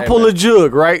 And I pull a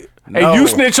jug, right? No. And you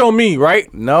snitch on me,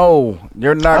 right? No,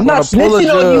 you're not I'm gonna not pull a snitching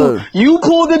jug. on you. You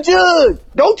pulled the jug.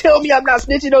 Don't tell me I'm not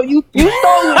snitching on you. You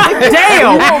stole it.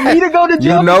 Damn. You want me to go to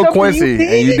jail? You know Quincy,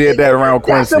 and you did that around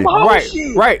Quincy.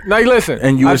 Right. Now listen.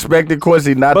 And you expected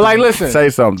Quincy not to say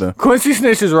something. Quincy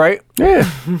snitches, right? Yeah.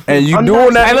 And you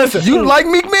doing that. Hey, listen. You like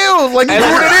Meek Mills. Like, you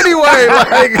doing it anyway.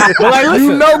 Like, listen,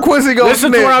 you know Quincy gonna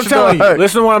listen snitch. To what I'm telling you.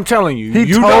 Listen to what I'm telling you.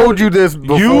 He told you this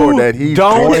before that he's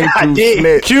going to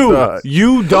snitch. Q,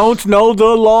 you don't know the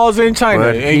laws in China,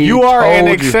 and you are an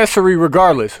accessory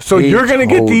regardless. So you're going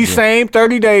to get these same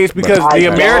 30 days because the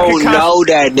American... I don't know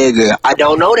that nigga. I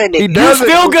don't know that nigga. You're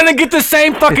still going to get the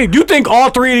same fucking... You think all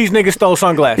 3 of these niggas stole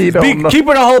sunglasses? Keep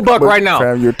it a whole buck right now.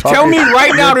 Tell me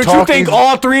right now that you think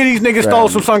all 3 of these niggas stole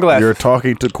some sunglasses. You're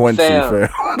talking to Quincy, fam.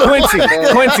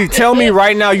 Quincy, tell me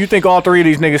right now you think all 3 of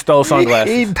these niggas stole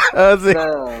sunglasses. He doesn't.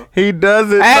 No. He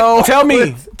doesn't know. Tell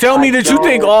me that you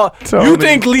think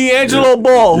think Leangelo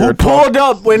Ball, who pulled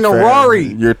up in the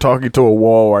Rari. You're talking to a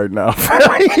wall right now.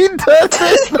 He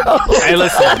doesn't know. Hey,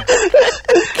 listen.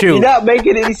 You're not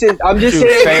making any sense. I'm just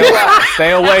saying.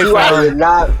 Stay away, fam.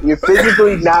 You're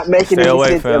physically not making any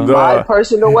sense in my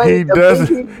personal way. He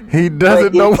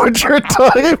doesn't know what you're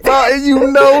talking about, and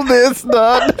you know this,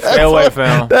 dog. Stay away,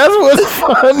 fam. That's what's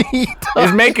funny, dog.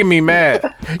 It's making me mad.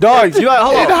 Dog, you like,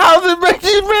 hold on. How's it making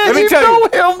you mad?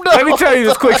 Let me tell you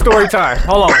this quick story time.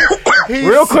 Hold on.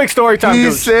 Real quick story time.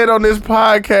 He said on this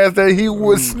podcast that he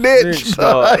would snitch. He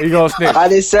gonna snitch. I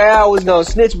didn't say I was gonna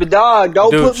snitch, but dog,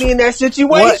 don't put me in that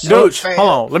situation. Hold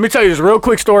on. Let me tell you this real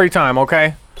quick story time,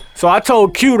 okay? So I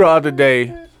told Q the other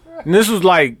day, and this was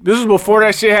before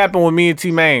that shit happened with me and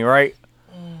T-Main, right?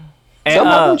 And,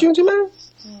 something happened with you and T-Main?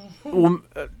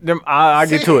 I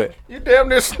get to it. You damn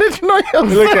near snitching on your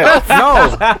Look at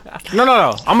that.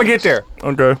 No. I'm gonna get there.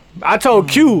 Okay. I told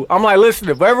Q, I'm like, listen,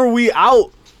 if ever we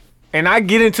out and I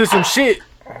get into some shit,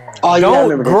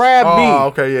 don't grab me. Oh,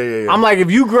 okay, yeah. I'm like,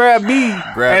 if you grab me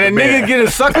and a nigga get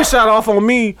a sucker shot off on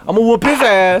me, I'm gonna whoop his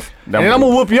ass, and then I'm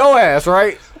gonna whoop your ass,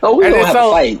 right? Oh, we gonna have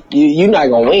a fight. You're not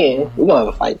gonna win. We're gonna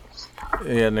have a fight.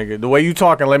 Yeah, nigga. The way you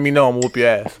talking, let me know I'm gonna whoop your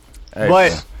ass. Hey,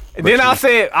 but then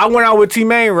I went out with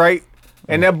T-Main, right?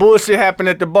 And that bullshit happened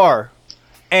at the bar.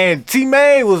 And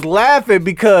T-Main was laughing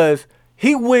because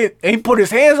he went and he put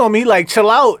his hands on me like, chill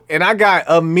out. And I got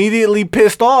immediately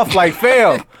pissed off like,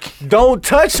 fam, don't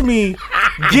touch me.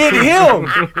 Get him.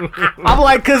 I'm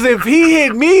like, because if he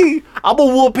hit me, I'm going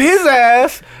to whoop his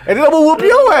ass and then I'm going to whoop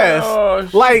your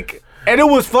ass. Like, and it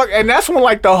was and that's when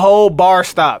like the whole bar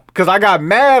stopped. Because I got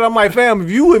mad. I'm like, fam, if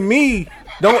you with me,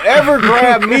 don't ever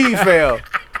grab me, fam.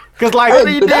 Cause like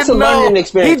he didn't know. He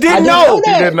didn't know.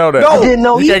 He didn't know that. No, I didn't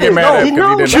know. You can't get mad at him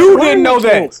because he you didn't know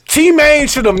that. T-Main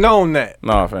should have known that.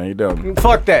 No, fam, you don't.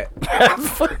 Fuck that.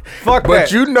 Fuck that.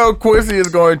 But you know Quincy is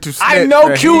going to snitch. I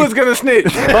know Q is gonna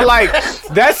snitch. But like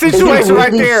that situation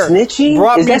right there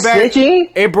brought me back.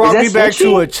 It brought me back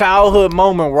to a childhood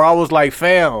moment where I was like,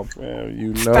 fam,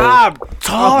 stop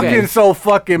talking so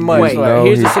fucking much. Wait, like,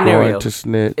 here's the scenario. To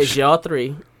snitch. It's y'all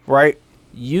 3, right?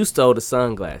 You stole the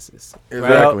sunglasses.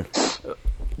 Exactly.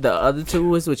 The other 2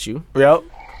 was with you. Yep.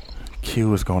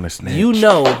 Q is going to snitch. You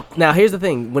know. Now, here's the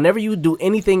thing. Whenever you do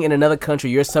anything in another country,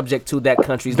 you're subject to that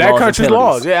country's laws. That country's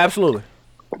laws. Yeah, absolutely.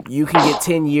 You can get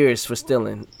 10 years for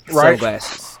stealing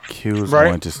sunglasses. Q's Right.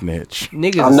 going to snitch.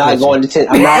 Niggas. I'm not going to 10.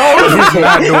 I'm not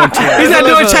Not doing 10. He's not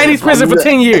doing Chinese prison for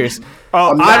 10 years.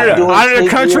 Oh, I'm out not doing of the 10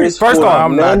 country. years First for off,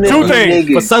 I'm not. none of Two you things.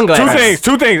 niggas. For sunglasses.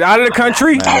 Two things. Out of the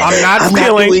country. I'm not I'm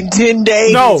stealing. not doing 10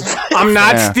 days. No, I'm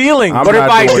not Man, stealing. I'm But if not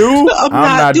I doing- do, I'm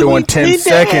not doing 10 10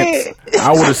 seconds. days.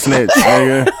 I would have snitched,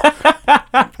 nigga.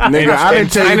 Nigga, I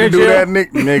didn't tell you China to do jail? that,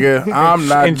 nigga. I'm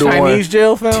not in doing Chinese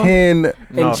jail, fam. 10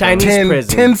 In Chinese 10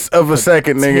 prison. tenths of a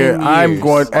second, nigga. 10 I'm years.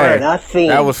 going. Hey, Nothing.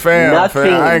 that was fam. Nothing,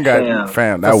 Fam. I ain't got fam.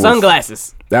 fam. For That was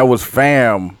sunglasses. that was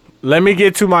fam. Let me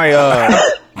get to my.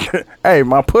 Hey,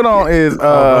 my put on is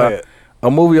go ahead.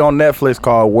 a movie on Netflix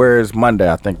called Where's Monday.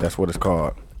 I think that's what it's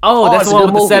called. Oh, that's it's the a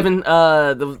one good with the movie.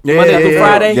 7, the Monday through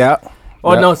Friday? Yeah.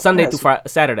 Or Yeah. no, Sunday through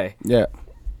Saturday. Yeah.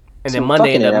 And then I'm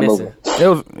Monday fucking ended up in that missing.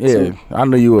 It was I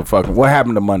knew you were fucking. What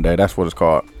happened to Monday? That's what it's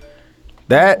called.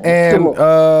 That and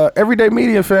Everyday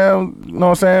Media, fam. You know what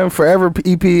I'm saying? Forever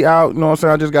EP out. You know what I'm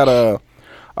saying? I just got a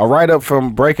write up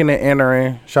from Breaking and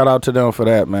Entering. Shout out to them for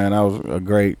that, man. That was a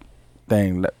great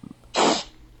thing.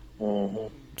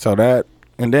 So that,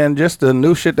 and then just the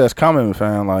new shit that's coming,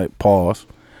 fam. Like pause.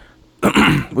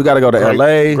 We got to go to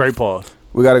LA. Great pause.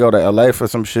 We got to go to LA for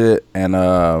some shit, and We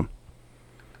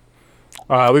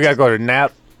gotta go to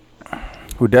Nap.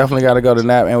 we definitely got to go to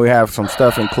Nap, and we have some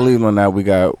stuff in Cleveland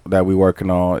that we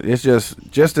working on. It's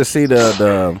just to see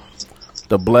the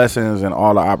blessings and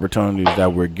all the opportunities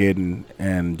that we're getting,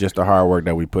 and just the hard work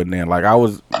that we putting in. Like I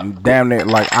was damn near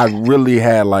like I really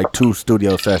had like 2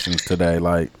 studio sessions today,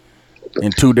 like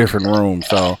in 2 different rooms.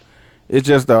 So it's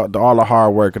just all the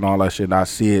hard work and all that shit. And I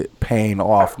see it paying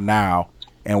off now,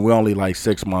 and we're only like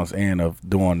 6 months in of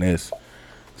doing this.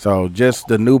 So just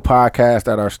the new podcast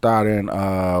that are starting,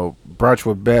 not Brunch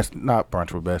with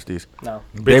Besties. No.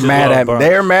 They're Bitches mad Love at me. Brunch.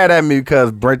 They're mad at me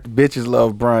because Bitches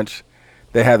Love Brunch.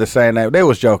 They have the same name. They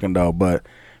was joking though, but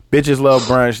Bitches Love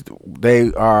Brunch.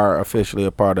 They are officially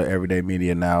a part of Everyday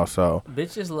Media now. So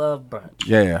Bitches love brunch.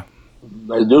 yeah,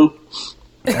 They do.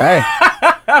 hey,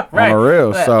 on the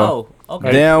real. So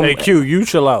okay. them, Hey Q, you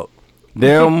chill out.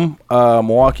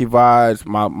 Milwaukee Vibes.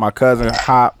 My cousin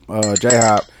Hop, J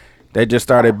Hop. They just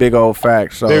started Big Old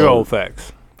Facts. So Big old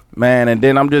facts. man, and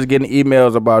then I'm just getting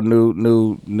emails about new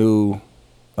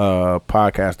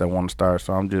podcasts that want to start.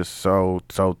 So I'm just so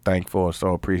thankful,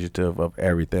 so appreciative of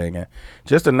everything, and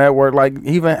just the network. Like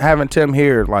even having Tim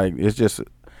here, like it's just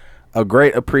a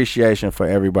great appreciation for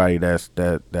everybody that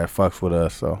fucks with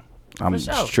us. So I'm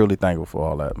sure. truly thankful for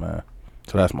all that, man.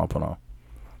 So that's my put on.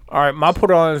 All right, my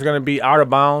put on is gonna be Out of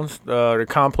Bounds, the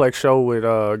Complex show with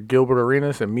Gilbert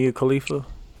Arenas and Mia Khalifa.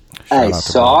 Hey,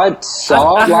 saw I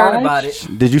heard live. about it.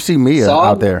 Did you see Mia Saw-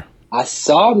 out there? I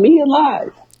saw Mia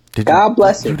live. God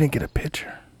bless her. You didn't get a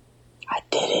picture. I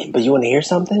didn't, but you want to hear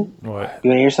something? What? You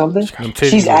want to hear something? Them titties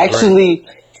She's look actually,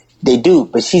 they do,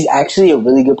 but she's actually a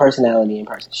really good personality in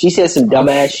person. She said some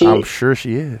dumbass shit. I'm sure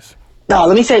she is. No,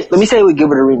 let me say what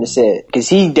Gilbert Arenas said, because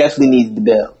he definitely needs the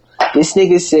bell. This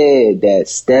nigga said that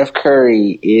Steph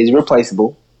Curry is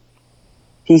replaceable.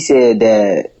 He said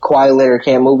that Kawhi Leonard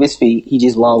can't move his feet. He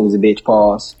just long as a bitch.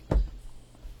 Pause.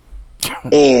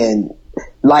 And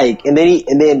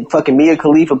then fucking Mia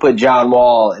Khalifa put John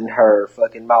Wall in her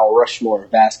fucking Mount Rushmore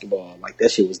of basketball. Like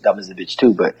that shit was dumb as a bitch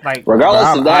too. But Like,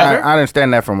 regardless of that, I didn't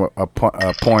stand that from a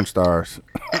porn stars.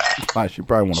 Like she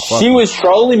probably want to fuck. she me. was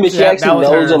trolling, but she Yeah, actually that was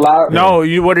knows her. a lot.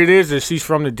 No, what it is she's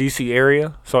from the DC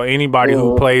area. So anybody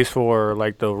who plays for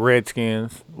like the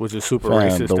Redskins, which is super Man,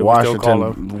 racist, the that we still call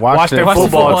them. Washington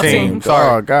football team.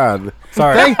 Sorry. Oh God.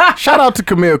 Sorry. Shout out to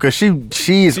Camille because she's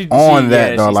She- on she-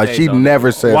 that yeah, though. she Like stays she on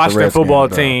never said the Washington Redskins, football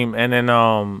though. team, and then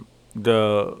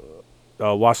the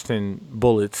Washington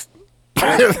Bullets.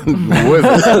 Wizards. They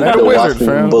the The Wizards, Washington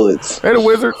fam. Bullets. They the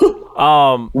Wizards.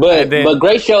 But and then- but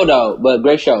great show though. But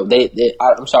great show.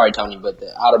 I'm sorry, Tony, but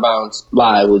the Out of Bounds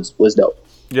live was dope.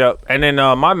 Yep. And then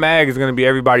my mag is gonna be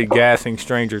everybody gassing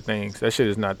Stranger Things. That shit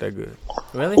is not that good.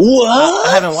 Really? What?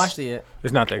 I haven't watched it yet.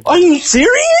 It's not that Are good. you serious?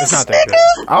 It's not that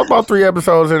good. I was about 3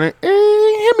 episodes in it.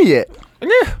 Hit me yet.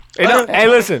 Yeah. Hey,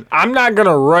 listen, I'm not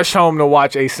gonna rush home to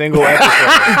watch a single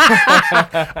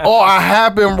episode. Oh, I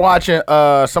have been watching.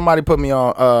 Somebody put me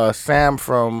on. Sam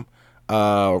from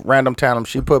Random Tandem.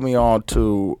 She put me on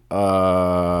to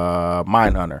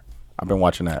Mindhunter. I've been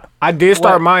watching that. I did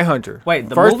start What? Mindhunter. Wait,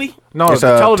 the First- movie? No, It's it's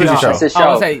a a television TV show. show. It's a I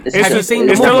was show. say, It's have you seen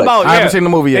the It's movie? still about. I haven't seen the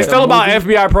movie yet. It's still about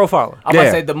movie? FBI profiling. I'm about Yeah.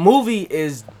 to say the movie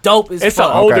is dope as It's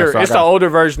fuck. an older. so It's I an got- older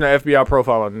version of FBI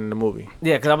profiling in the movie.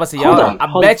 Yeah, because I'm about to say Hold y'all. on, I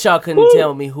hold bet y'all couldn't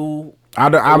tell me who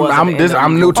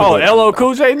I'm new to it. LL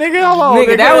Cool J, nigga. Hold on,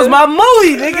 Nigga, that was my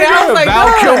movie, nigga. I was like,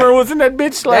 Val Kilmer was in that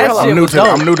bitch. Like, That shit was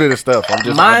dope. I'm new to this stuff.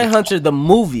 Mindhunter the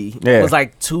movie was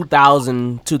like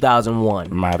 2000,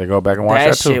 2001. Might have to go back and watch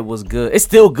that too. That shit was good. It's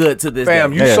still good to this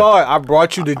Fam, day. you saw it. I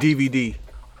brought you the DVD.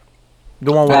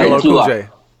 The one with LL Cool J.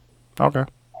 Okay.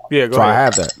 Yeah, go so ahead. I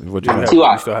have that. What you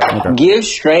have? Okay. Give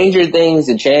Stranger Things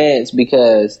a chance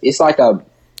because it's like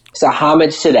it's a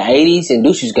homage to the 80s, and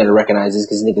Deuce's gonna recognize this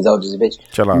because niggas old as a bitch.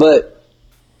 Chill out. But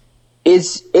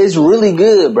it's really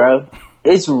good, bro.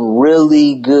 It's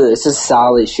really good. It's a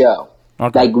solid show.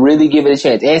 Okay. Like, really give it a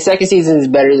chance. And second season is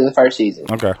better than the first season.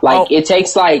 Okay. Like, it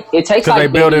takes like they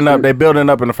building up. They building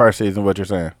up in the first season. What you're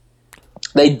saying?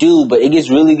 They do, but it gets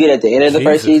really good at the end of the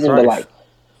first season. Christ. But like,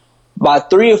 by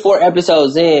 3 or 4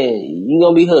 episodes in, you're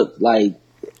gonna be hooked. Like,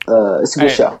 it's a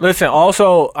good show. Listen,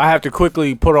 also, I have to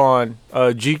quickly put on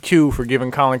GQ for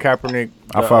giving Colin Kaepernick.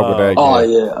 I fuck with that. Oh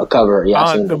yeah, a cover. Yeah,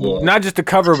 I seen it, yeah. Not just the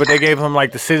cover, but they gave him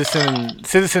like the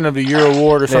Citizen of the Year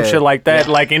award or some shit like that.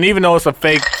 Yeah. Like, and even though it's a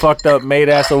fake, fucked up, made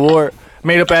up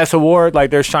ass award,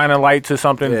 like they're shining light to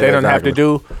something they don't have to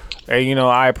do. And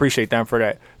I appreciate them for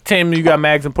that. Tim, you got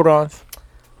mags and put-ons?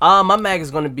 My mag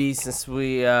is going to be, since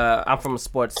I'm from a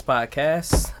sports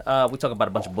podcast, we talk about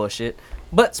a bunch of bullshit,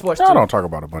 but sports too. I don't talk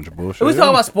about a bunch of bullshit. We talk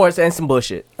about sports and some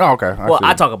bullshit. Oh, okay.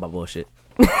 I talk about bullshit.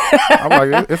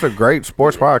 I'm like, it's a great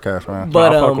sports podcast, man.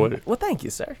 But I'll fuck with it. Well, thank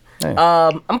you, sir. Hey.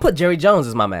 I'm going to put Jerry Jones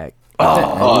as my mag.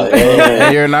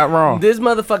 You're not wrong. This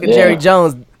motherfucker Jerry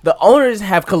Jones, the owners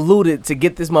have colluded to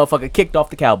get this motherfucker kicked off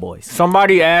the Cowboys.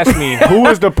 Somebody asked me, who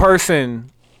is the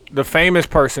famous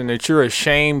person that you're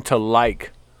ashamed to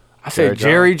like? I said,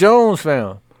 Jerry Jones,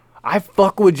 fam. I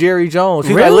fuck with Jerry Jones.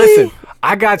 He's like, listen,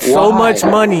 I got so much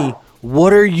money.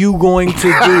 What are you going to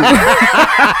do?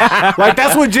 Like,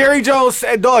 that's what Jerry Jones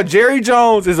said, dog. Jerry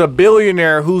Jones is a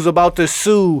billionaire who's about to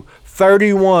sue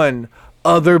 31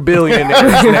 other billionaires.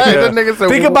 Said,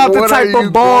 think about the type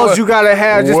of balls you gotta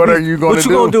have. What are you gonna do? What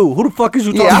you gonna do? Who the fuck is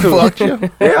you talking to?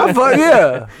 I fucked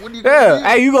you. Yeah.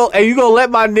 Hey, you gonna let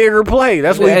my nigger play?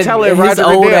 That's what he's telling Roger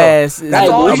old Goodell. Ass. That's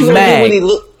all he's gonna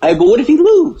do but what if he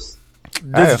lose?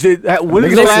 When is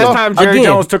the last time Jerry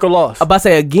Jones took a loss? I'm about to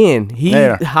say again, he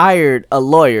hired a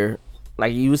lawyer,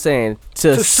 like you were saying,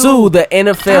 to sue the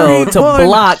NFL to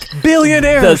block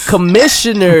billionaires, the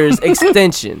commissioner's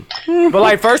extension. But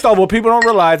like, first off, what people don't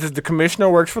realize is the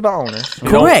commissioner works for the owners.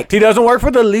 Correct. He doesn't work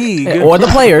for the league or the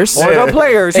players.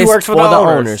 He works for the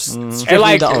owners. And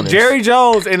like the owners. Jerry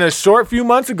Jones, in a short few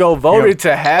months ago, voted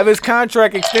to have his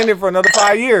contract extended for another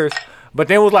 5 years. But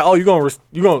then was like, oh, you gonna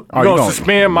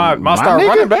suspend my star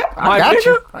running back? I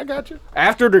got you.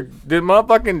 After the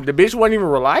bitch wasn't even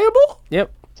reliable? Yep.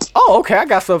 Oh, okay, I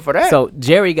got something for that. So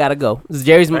Jerry gotta go.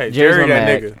 Jerry that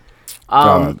nigga.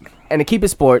 And to keep it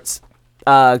sports,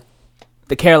 the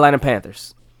Carolina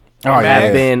Panthers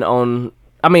have been on.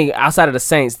 I mean, outside of the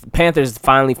Saints, the Panthers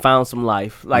finally found some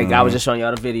life. Like I was just showing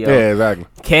y'all the video. Yeah, exactly.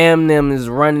 Cam them is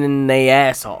running their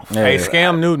ass off. Yeah. Hey,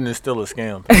 Scam Newton is still a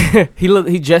scam.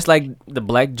 He dressed like the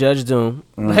Black Judge Doom,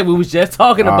 like we was just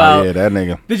talking about. Yeah, that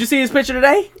nigga. Did you see his picture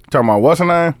today? Talking about what's her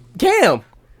name? Cam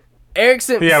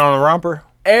Erickson. He had on a romper.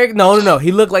 No.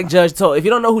 He looked like Judge Toll. If you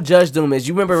don't know who Judge Doom is,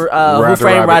 you remember Who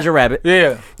Framed Roger Rabbit?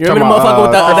 Yeah. You remember the motherfucker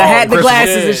with the hat and the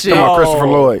glasses and shit? Talking about Christopher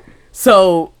Lloyd.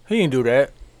 So he didn't do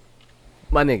that.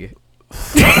 My nigga.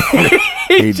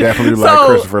 He definitely like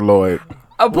Christopher Lloyd.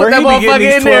 I put that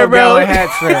motherfucker in there, bro.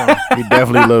 Hats, he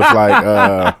definitely looks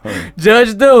like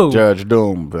Judge Doom. Judge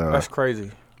Doom. That's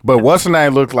crazy. But what's the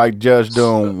name look like Judge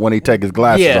Doom when he take his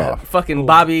glasses off? Fucking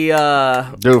Bobby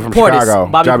dude from Portis. Chicago.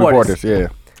 Bobby Portis, yeah.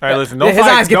 All right, listen, don't his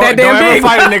eyes get that damn big. Ever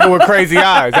fight a nigga with crazy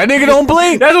eyes. That nigga don't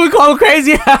blink. That's what we call him,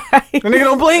 crazy eyes. That nigga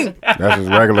don't blink. That's his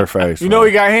regular face. You know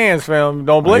he got hands, fam.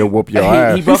 Don't blink. He'll whoop your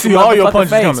ass. He broke see all your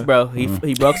punches face, coming. bro.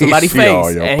 He broke somebody's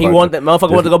face, and he want that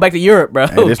motherfucker want to go back to Europe, bro.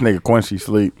 Hey, this nigga Quincy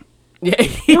sleep. Yeah,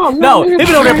 he been over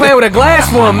there playing with a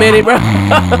glass for a minute, bro.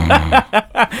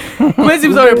 Quincy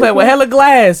was over there playing with hella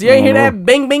glass. You ain't hear that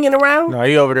bing binging around? No,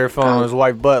 he over there filming his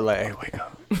wife butt like, hey, wake up.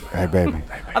 Hey, baby.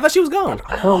 I thought she was gone.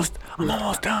 I'm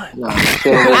almost done. No,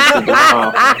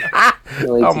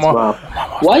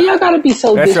 why y'all gotta be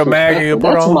so That's your mag you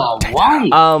put on? That's my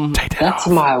wife. That's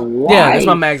my wife. Yeah, that's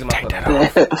my mags.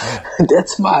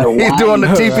 That's my wife. He's doing the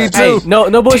TP too. Hey,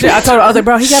 no bullshit. I told her, I was like,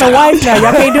 bro, he got a wife now.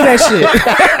 Y'all can't do that shit.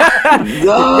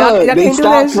 God, y'all they can't do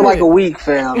stopped that for like shit. a week,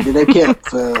 fam. They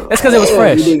kept. That's because it was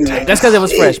fresh. That's because it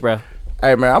was fresh, bro.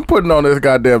 Hey man, I'm putting on this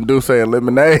goddamn Douce and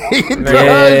lemonade.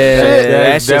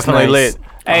 That's definitely nice. lit.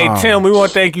 Hey, Tim, we want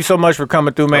to thank you so much for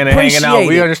coming through, man, and hanging out.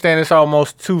 We understand it's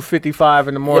almost 2:55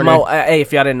 in the morning. Hey,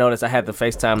 if y'all didn't notice, I had to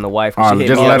FaceTime the wife. She hit me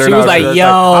just up. let her She was know. like, "Yo,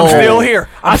 I'm still here."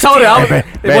 I told her.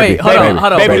 Wait, hold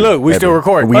on. Baby, look, we still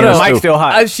recording. We in The the mic's stew. still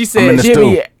hot. She said, the she hit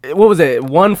stew. me. What was it?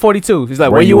 1:42. She's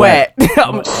like, "Where you at?"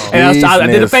 And I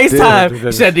did the These FaceTime.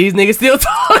 She said, "These niggas still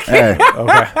talking." Hey,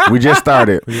 we just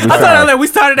started. I told her that we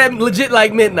started at legit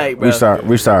like midnight, bro. We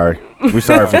sorry. We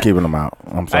sorry for keeping them out.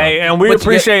 I'm sorry. Hey, and we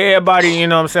appreciate everybody. You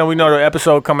know what I'm saying? We know the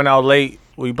episode coming out late.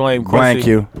 We blame Quincy. Thank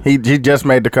you. He just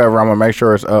made the cover. I'm gonna make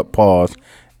sure it's up. Pause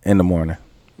in the morning.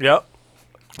 Yep.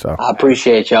 So I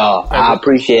appreciate y'all. I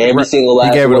appreciate every single last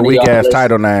he gave it a one of weak y'all ass listen.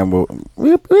 title name, but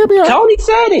we'll be all right. Tony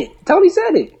said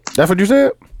it. That's what you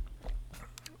said.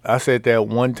 I said that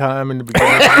one time in the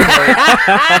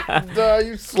beginning. Duh,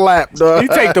 you slapped, dog. You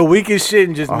take the weakest shit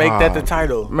and just make that the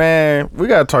title. Man, we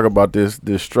gotta talk about this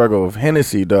struggle of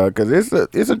Hennessy, dog, because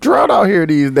it's a drought out here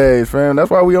these days, fam. That's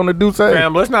why we on the Duce.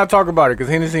 Fam, let's not talk about it because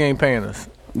Hennessy ain't paying us.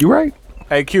 You right?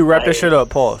 Hey, Q, wrap that shit up.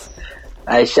 Pause.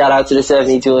 Hey, shout out to the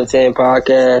 72 and 10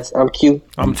 podcast. I'm Q.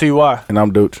 I'm TY. And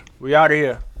I'm Dooch. We out of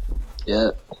here. Yeah.